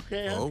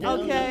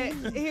 Okay.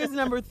 Here's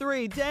number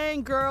 3.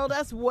 Dang, girl,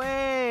 that's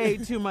way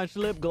too much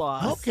lip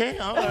gloss. Okay,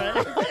 all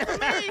right.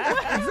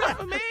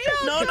 For me?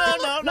 No,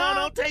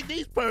 don't take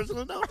these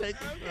personal. Don't take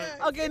these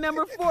personal. Okay,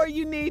 number 4,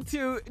 you need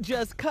to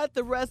just cut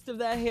the rest of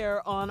that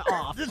hair on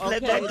off. Just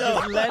okay? let that go.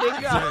 Just let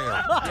it go.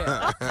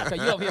 Yeah. So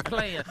you over here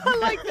playing. I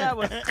like that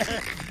one.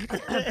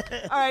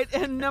 All right,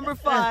 and number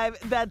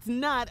 5, that's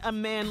not a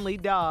manly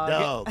dog.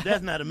 Dog,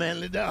 that's not a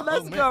manly dog.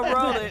 Let's man. go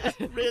roll it.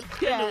 Really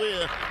spin the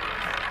wheel.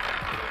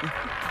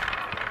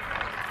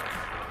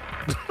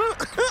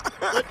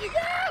 What you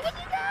got?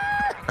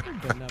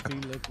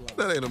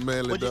 That ain't a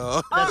manly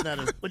dog. That's not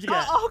a. What you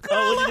got? Oh,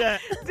 Carla. what you got?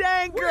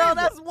 Dang, girl,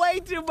 that's way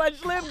too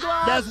much lip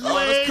gloss. That's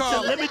way too.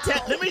 Carla.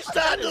 Let me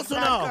start this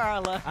one off.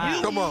 Carla.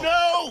 Come on.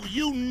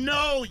 You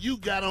know you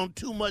got on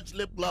too much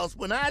lip gloss.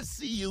 When I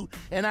see you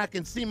and I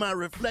can see my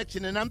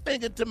reflection, and I'm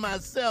thinking to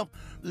myself,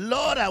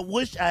 Lord, I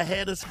wish I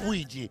had a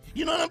squeegee.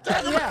 You know what I'm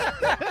talking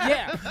about?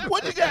 Yeah.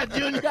 What you got,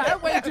 Junior?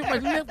 That's way too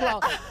much lip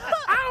gloss.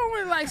 I don't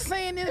really like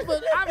saying this,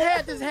 but I've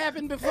had this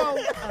happen before.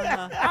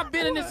 I've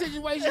been in this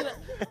situation.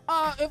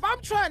 If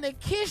I'm trying to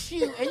kiss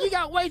you and you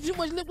got way too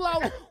much lip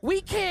gloss,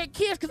 we can't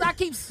kiss because I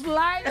keep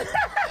sliding.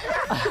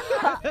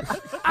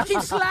 I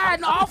keep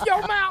sliding off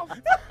your mouth.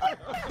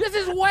 This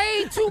is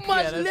way too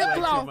much lip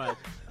gloss.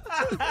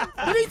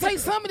 We need to take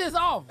some of this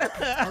off.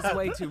 That's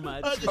way too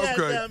much.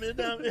 Okay.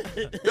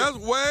 That's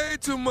way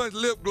too much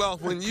lip gloss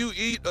when you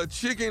eat a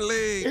chicken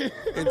leg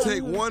and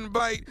take one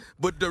bite,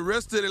 but the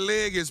rest of the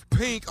leg is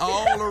pink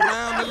all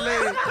around the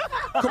leg.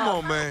 Come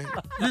on, man.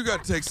 You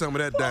got to take some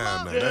of that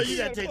down now. Girl, you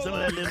got to take some of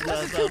that lip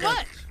gloss Too off.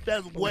 much.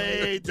 That's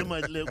way too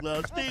much lip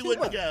gloss. Steve,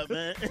 what you got,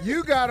 man?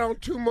 You got on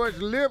too much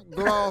lip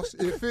gloss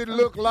if it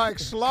looked like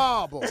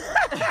slobber.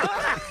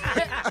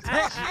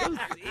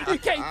 You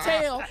can't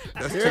tell.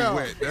 That's too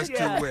wet. That's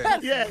too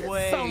wet. Yeah.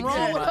 Something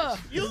wrong with her.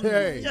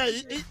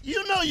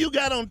 You know you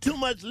got on too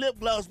much lip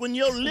gloss when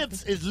your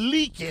lips is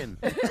leaking.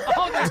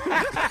 on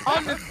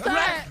the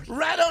side.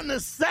 Right on the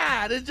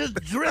side. It's just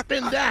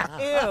dripping down.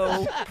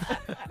 Ew.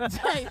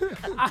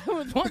 I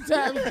was one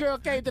time this girl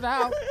came to the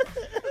house.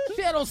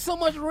 She had on so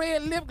much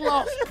red lip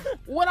gloss.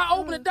 When I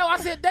opened the door, I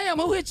said, "Damn,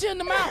 who hit you in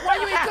the mouth? Why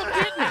you ain't come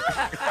get me?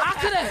 I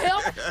could have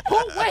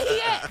helped. Where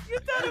he at? You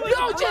thought it was You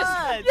don't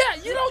blood.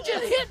 you don't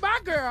just hit my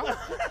girl."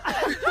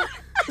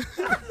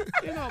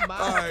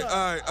 All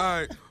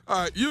right.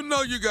 You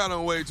know you got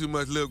on way too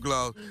much lip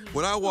gloss.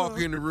 When I walk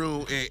in the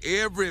room and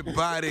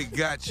everybody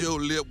got your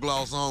lip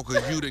gloss on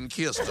because you didn't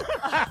kiss them.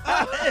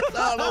 It's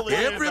all over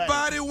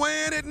Everybody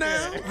wearing it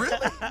now? Really?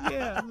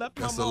 Yeah,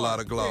 That's a lot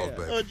of gloss,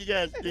 baby. What you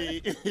got,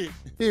 Steve?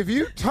 If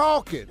you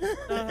talking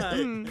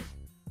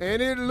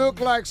and it look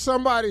like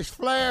somebody's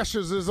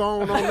flashes is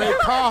on their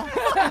car.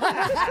 All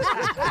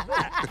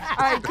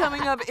right,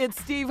 coming up, it's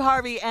Steve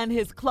Harvey and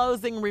his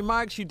closing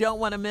remarks. You don't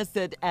want to miss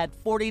it at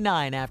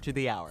 49 after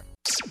the hour.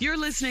 You're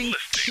listening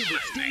to the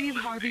Steve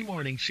Harvey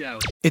Morning Show.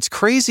 It's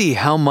crazy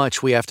how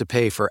much we have to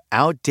pay for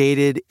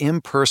outdated,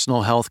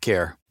 impersonal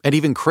healthcare, and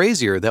even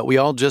crazier that we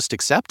all just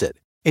accept it.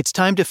 It's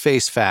time to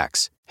face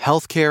facts.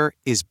 Healthcare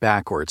is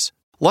backwards.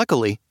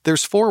 Luckily,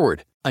 there's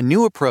Forward, a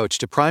new approach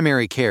to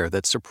primary care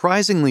that's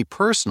surprisingly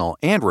personal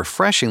and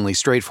refreshingly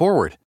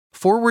straightforward.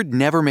 Forward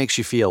never makes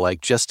you feel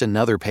like just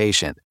another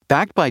patient.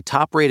 Backed by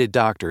top-rated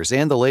doctors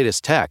and the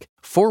latest tech,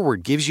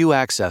 Forward gives you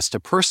access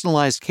to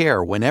personalized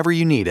care whenever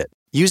you need it.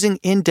 Using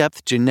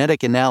in-depth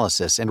genetic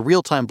analysis and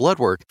real-time blood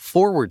work,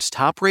 Forward's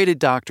top-rated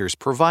doctors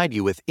provide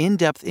you with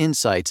in-depth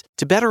insights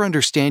to better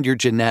understand your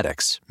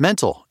genetics,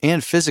 mental,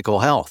 and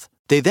physical health.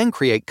 They then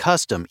create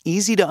custom,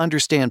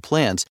 easy-to-understand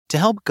plans to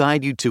help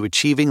guide you to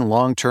achieving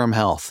long-term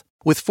health.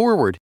 With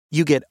Forward,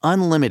 you get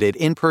unlimited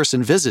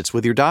in-person visits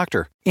with your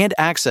doctor and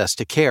access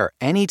to care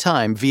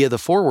anytime via the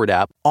Forward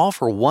app, all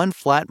for one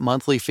flat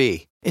monthly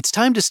fee. It's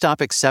time to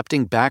stop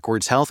accepting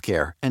backwards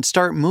healthcare and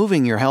start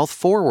moving your health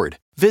forward.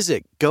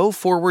 Visit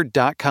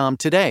GoForward.com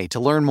today to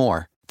learn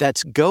more.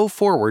 That's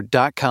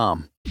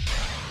GoForward.com.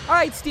 All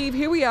right, Steve,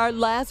 here we are.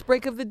 Last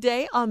break of the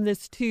day on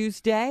this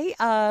Tuesday.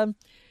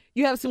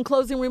 You have some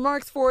closing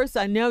remarks for us.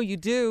 I know you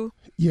do.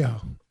 Yeah.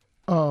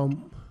 I've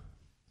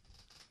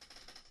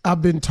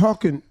been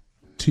talking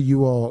to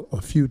you all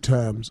a few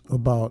times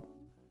about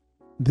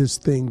this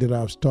thing that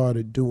I've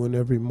started doing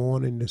every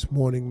morning, this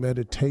morning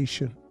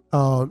meditation.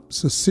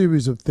 It's a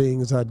series of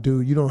things I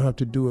do. You don't have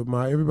to do it.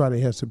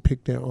 Everybody has to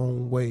pick their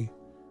own way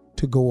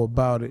to go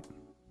about it.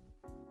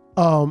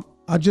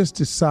 I just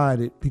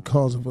decided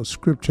because of a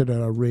scripture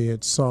that I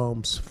read,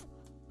 Psalms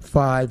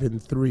 5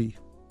 and 3.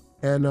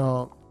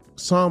 And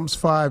Psalms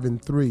 5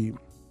 and 3,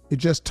 it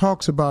just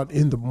talks about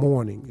in the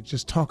morning. It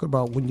just talks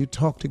about when you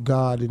talk to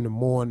God in the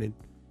morning,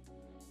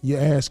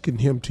 you're asking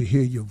him to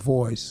hear your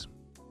voice.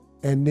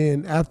 And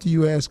then after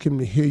you ask him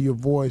to hear your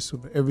voice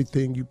of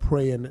everything you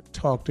pray and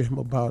talk to him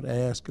about,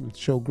 ask and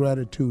show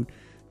gratitude,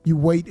 you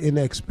wait in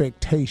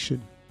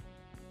expectation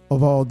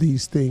of all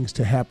these things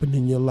to happen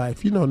in your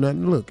life. You know,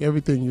 look,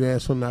 everything you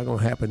ask for not going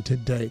to happen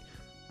today.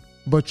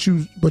 But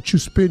you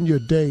spend your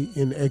day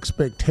in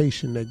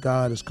expectation that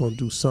God is going to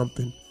do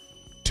something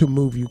to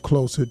move you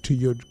closer to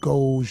your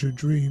goals, your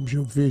dreams,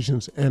 your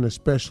visions, and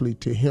especially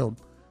to him.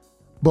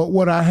 But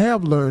what I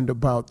have learned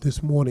about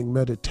this morning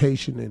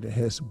meditation, and it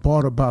has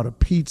brought about a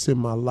peace in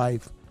my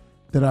life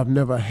that I've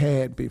never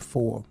had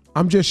before.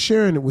 I'm just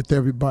sharing it with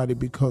everybody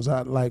because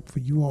I'd like for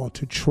you all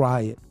to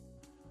try it.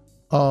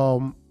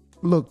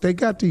 Look, they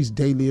got these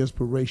daily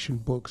inspiration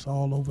books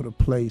all over the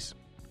place.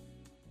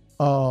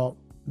 The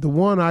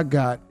one I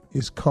got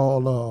is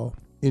called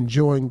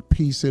Enjoying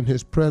Peace in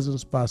His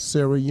Presence by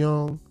Sarah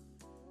Young.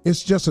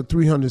 It's just a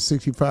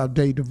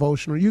 365-day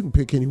devotional. You can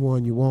pick any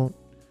one you want.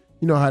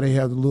 You know how they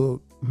have the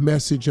little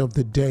message of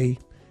the day,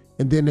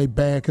 and then they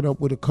back it up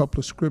with a couple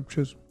of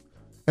scriptures.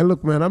 And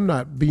look, man, I'm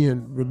not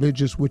being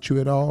religious with you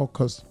at all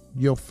because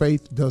your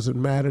faith doesn't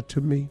matter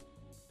to me.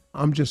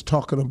 I'm just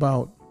talking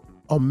about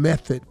a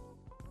method,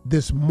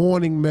 this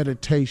morning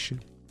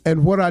meditation.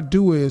 And what I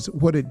do is,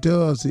 what it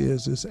does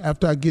is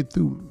after I get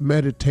through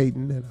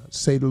meditating and I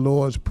say the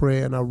Lord's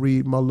Prayer and I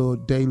read my little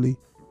daily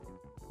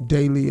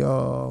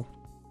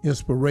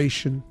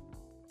inspiration,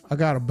 I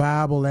got a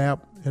Bible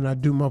app and I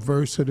do my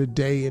verse of the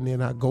day, and then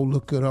I go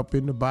look it up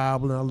in the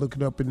Bible and I look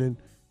it up in the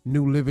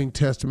New Living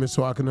Testament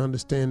so I can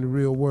understand the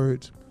real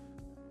words.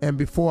 And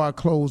before I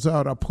close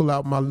out, I pull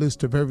out my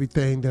list of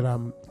everything that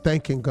I'm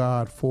thanking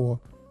God for,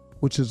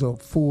 which is a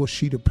full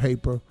sheet of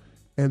paper.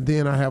 And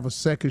then I have a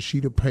second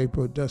sheet of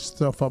paper, that's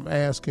stuff I'm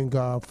asking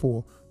God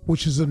for,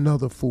 which is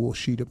another full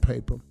sheet of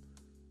paper.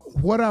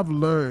 What I've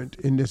learned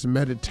in this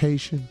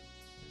meditation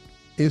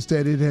is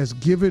that it has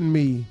given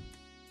me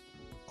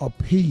a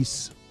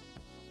peace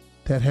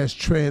that has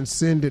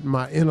transcended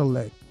my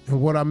intellect.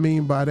 And what I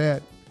mean by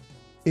that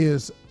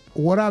is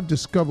what I've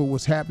discovered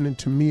was happening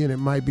to me, and it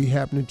might be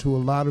happening to a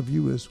lot of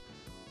you, is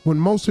when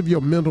most of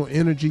your mental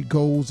energy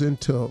goes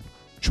into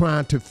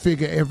trying to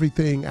figure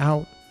everything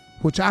out,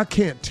 which I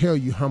can't tell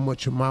you how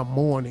much of my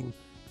morning.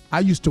 I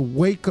used to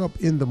wake up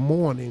in the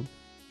morning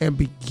and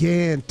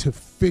began to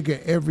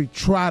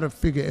try to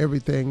figure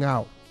everything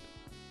out.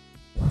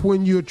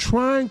 When you're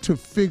trying to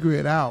figure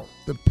it out,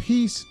 the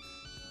peace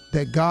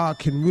that God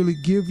can really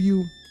give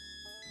you,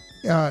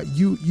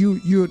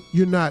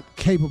 you're not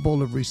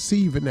capable of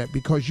receiving that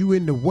because you're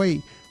in the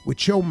way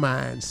with your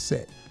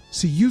mindset.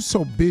 See, you're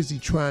so busy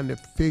trying to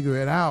figure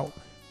it out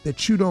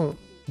that you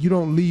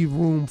don't leave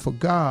room for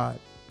God.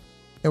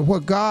 And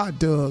what God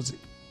does,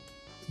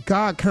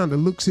 God kind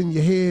of looks in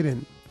your head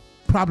and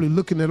probably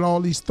looking at all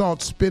these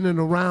thoughts spinning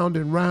around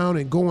and round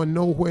and going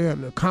nowhere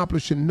and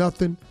accomplishing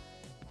nothing.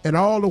 And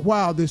all the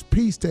while, this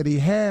peace that he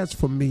has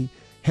for me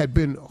had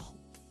been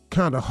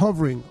kind of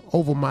hovering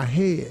over my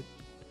head,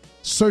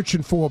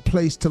 searching for a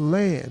place to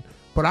land.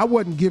 But I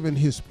wasn't giving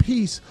his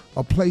peace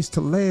a place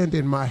to land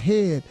in my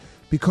head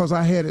because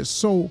I had it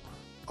so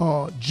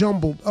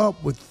jumbled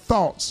up with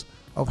thoughts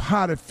of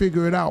how to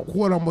figure it out,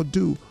 what I'm going to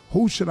do,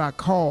 who should I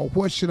call,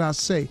 what should I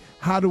say,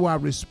 how do I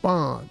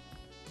respond?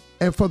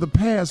 And for the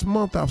past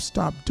month, I've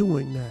stopped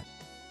doing that.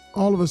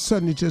 All of a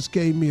sudden, it just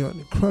gave me an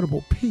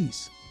incredible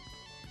peace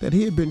that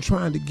he had been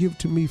trying to give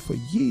to me for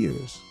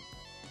years.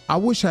 I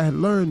wish I had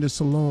learned this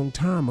a long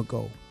time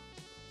ago,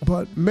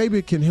 but maybe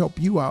it can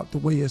help you out the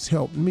way it's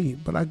helped me.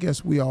 But I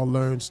guess we all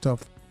learn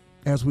stuff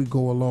as we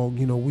go along.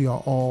 You know, we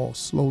are all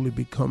slowly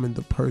becoming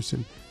the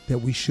person that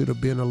we should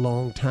have been a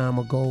long time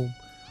ago.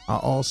 I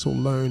also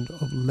learned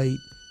of late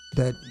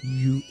that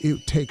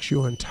it takes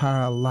your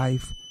entire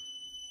life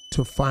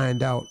to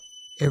find out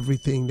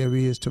everything there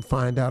is to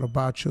find out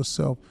about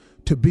yourself.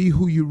 To be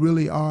who you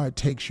really are, it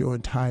takes your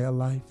entire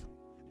life.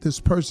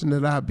 This person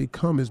that I've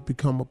become has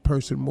become a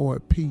person more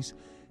at peace.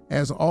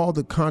 As all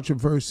the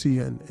controversy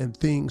and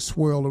things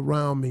swirl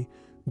around me,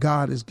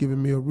 God has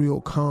given me a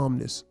real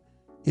calmness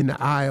in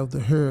the eye of the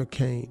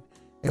hurricane.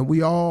 And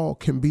we all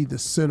can be the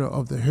center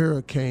of the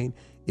hurricane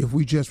if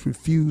we just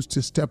refuse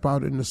to step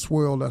out in the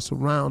swirl that's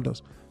around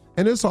us.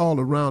 And it's all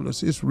around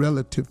us. It's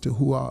relative to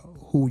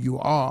who you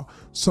are.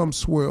 Some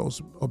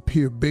swirls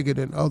appear bigger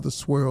than other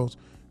swirls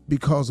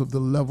because of the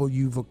level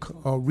you've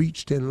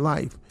reached in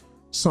life.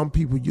 Some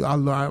people, I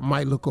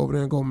might look over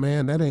there and go,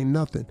 man, that ain't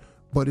nothing.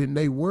 But in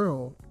their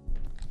world,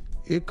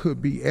 it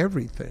could be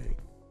everything.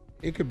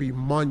 It could be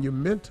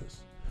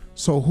monumentous.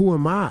 So who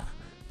am I?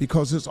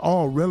 Because it's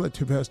all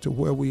relative as to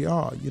where we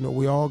are. You know,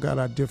 we all got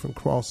our different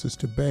crosses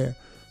to bear.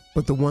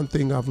 But the one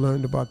thing I've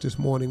learned about this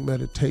morning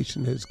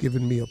meditation has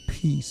given me a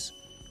peace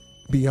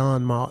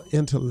beyond my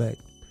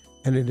intellect.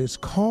 And it has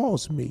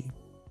caused me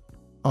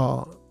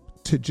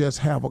to just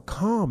have a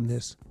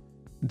calmness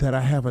that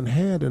I haven't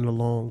had in a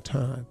long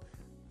time.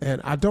 And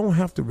I don't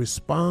have to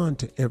respond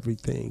to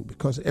everything,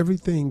 because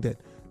everything that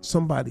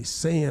somebody's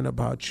saying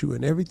about you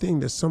and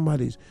everything that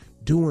somebody's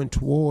doing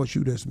towards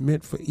you that's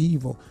meant for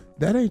evil,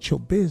 that ain't your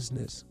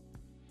business.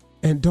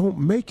 And don't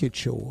make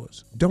it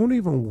yours. Don't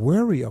even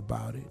worry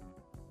about it.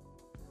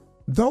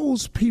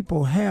 Those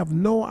people have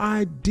no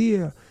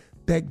idea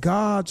that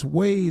God's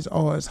ways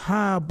are as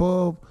high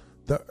above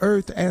the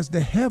earth as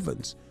the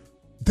heavens.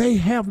 They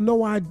have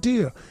no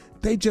idea.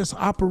 They just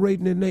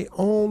operating in their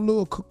own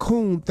little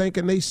cocoon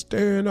thinking they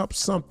stirring up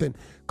something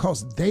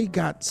because they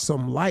got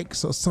some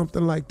likes or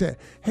something like that.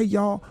 Hey,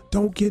 y'all,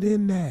 don't get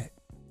in that.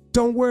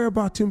 Don't worry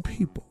about them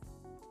people.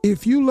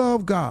 If you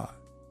love God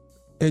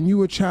and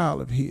you a child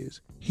of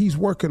his, he's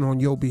working on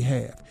your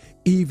behalf,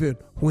 even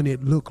when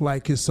it look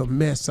like it's a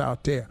mess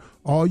out there.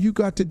 All you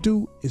got to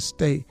do is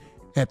stay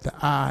at the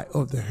eye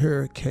of the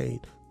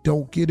hurricane.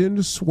 Don't get in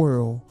the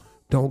swirl.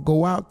 Don't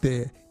go out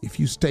there.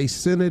 If you stay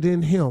centered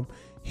in him,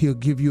 he'll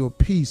give you a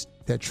peace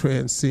that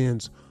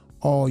transcends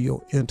all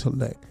your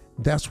intellect.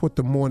 That's what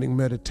the morning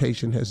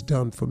meditation has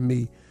done for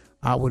me.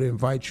 I would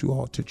invite you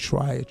all to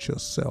try it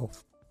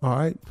yourself. All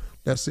right?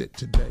 That's it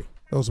today.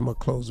 Those are my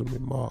closing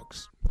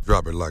remarks.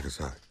 Drop it like it's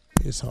hot.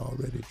 It's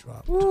already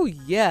dropped. Ooh,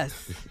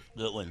 yes.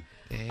 Good one.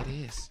 There it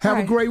is. Have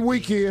a great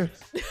weekend.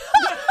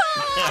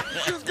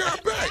 Just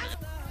got back.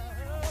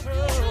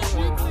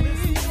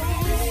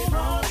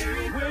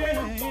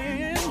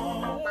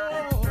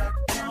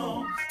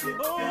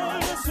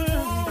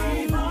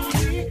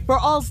 For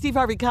all Steve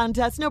Harvey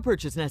contests, no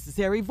purchase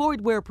necessary,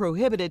 void where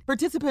prohibited.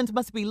 Participants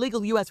must be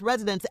legal U.S.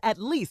 residents at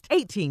least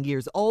 18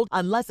 years old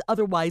unless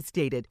otherwise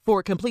stated.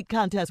 For complete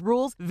contest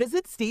rules,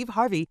 visit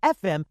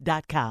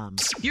SteveHarveyFM.com.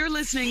 You're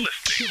listening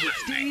to the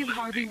Steve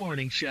Harvey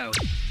Morning Show.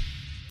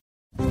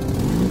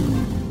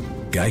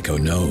 Geico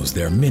knows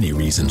there are many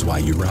reasons why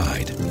you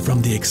ride.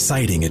 From the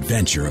exciting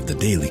adventure of the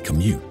daily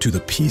commute to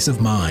the peace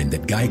of mind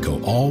that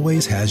Geico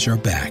always has your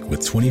back with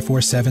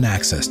 24/7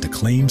 access to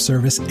claim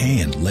service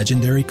and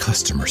legendary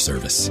customer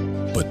service.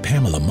 But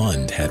Pamela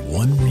Mund had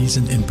one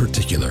reason in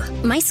particular.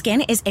 My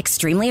skin is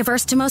extremely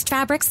averse to most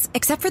fabrics,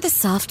 except for the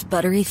soft,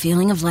 buttery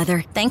feeling of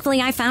leather.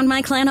 Thankfully, I found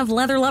my clan of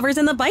leather lovers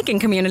in the biking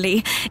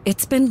community.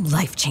 It's been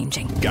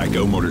life-changing.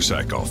 Geico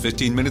Motorcycle.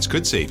 15 minutes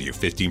could save you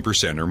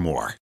 15% or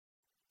more.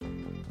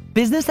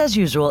 Business as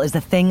usual is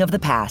a thing of the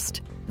past.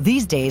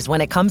 These days,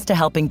 when it comes to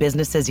helping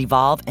businesses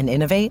evolve and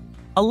innovate,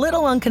 A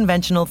little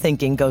unconventional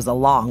thinking goes a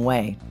long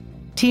way.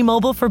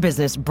 T-Mobile for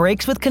Business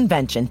breaks with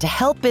convention to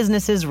help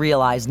businesses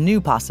realize new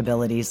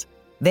possibilities.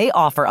 They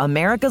offer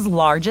America's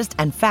largest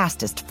and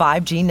fastest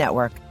 5G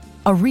network,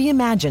 a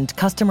reimagined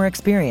customer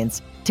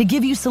experience to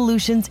give you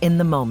solutions in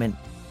the moment,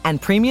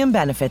 and premium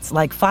benefits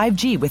like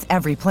 5G with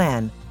every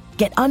plan.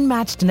 Get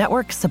unmatched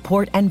network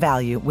support and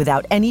value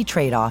without any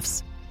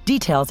trade-offs.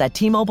 Details at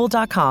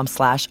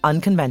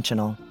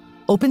T-Mobile.com/unconventional.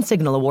 Open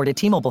Signal awarded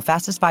T-Mobile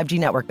fastest 5G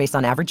network based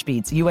on average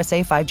speeds.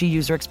 USA 5G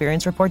user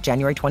experience report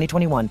January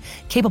 2021.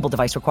 Capable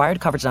device required.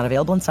 Coverage not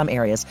available in some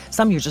areas.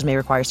 Some users may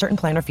require certain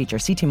plan or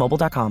features. See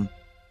T-Mobile.com.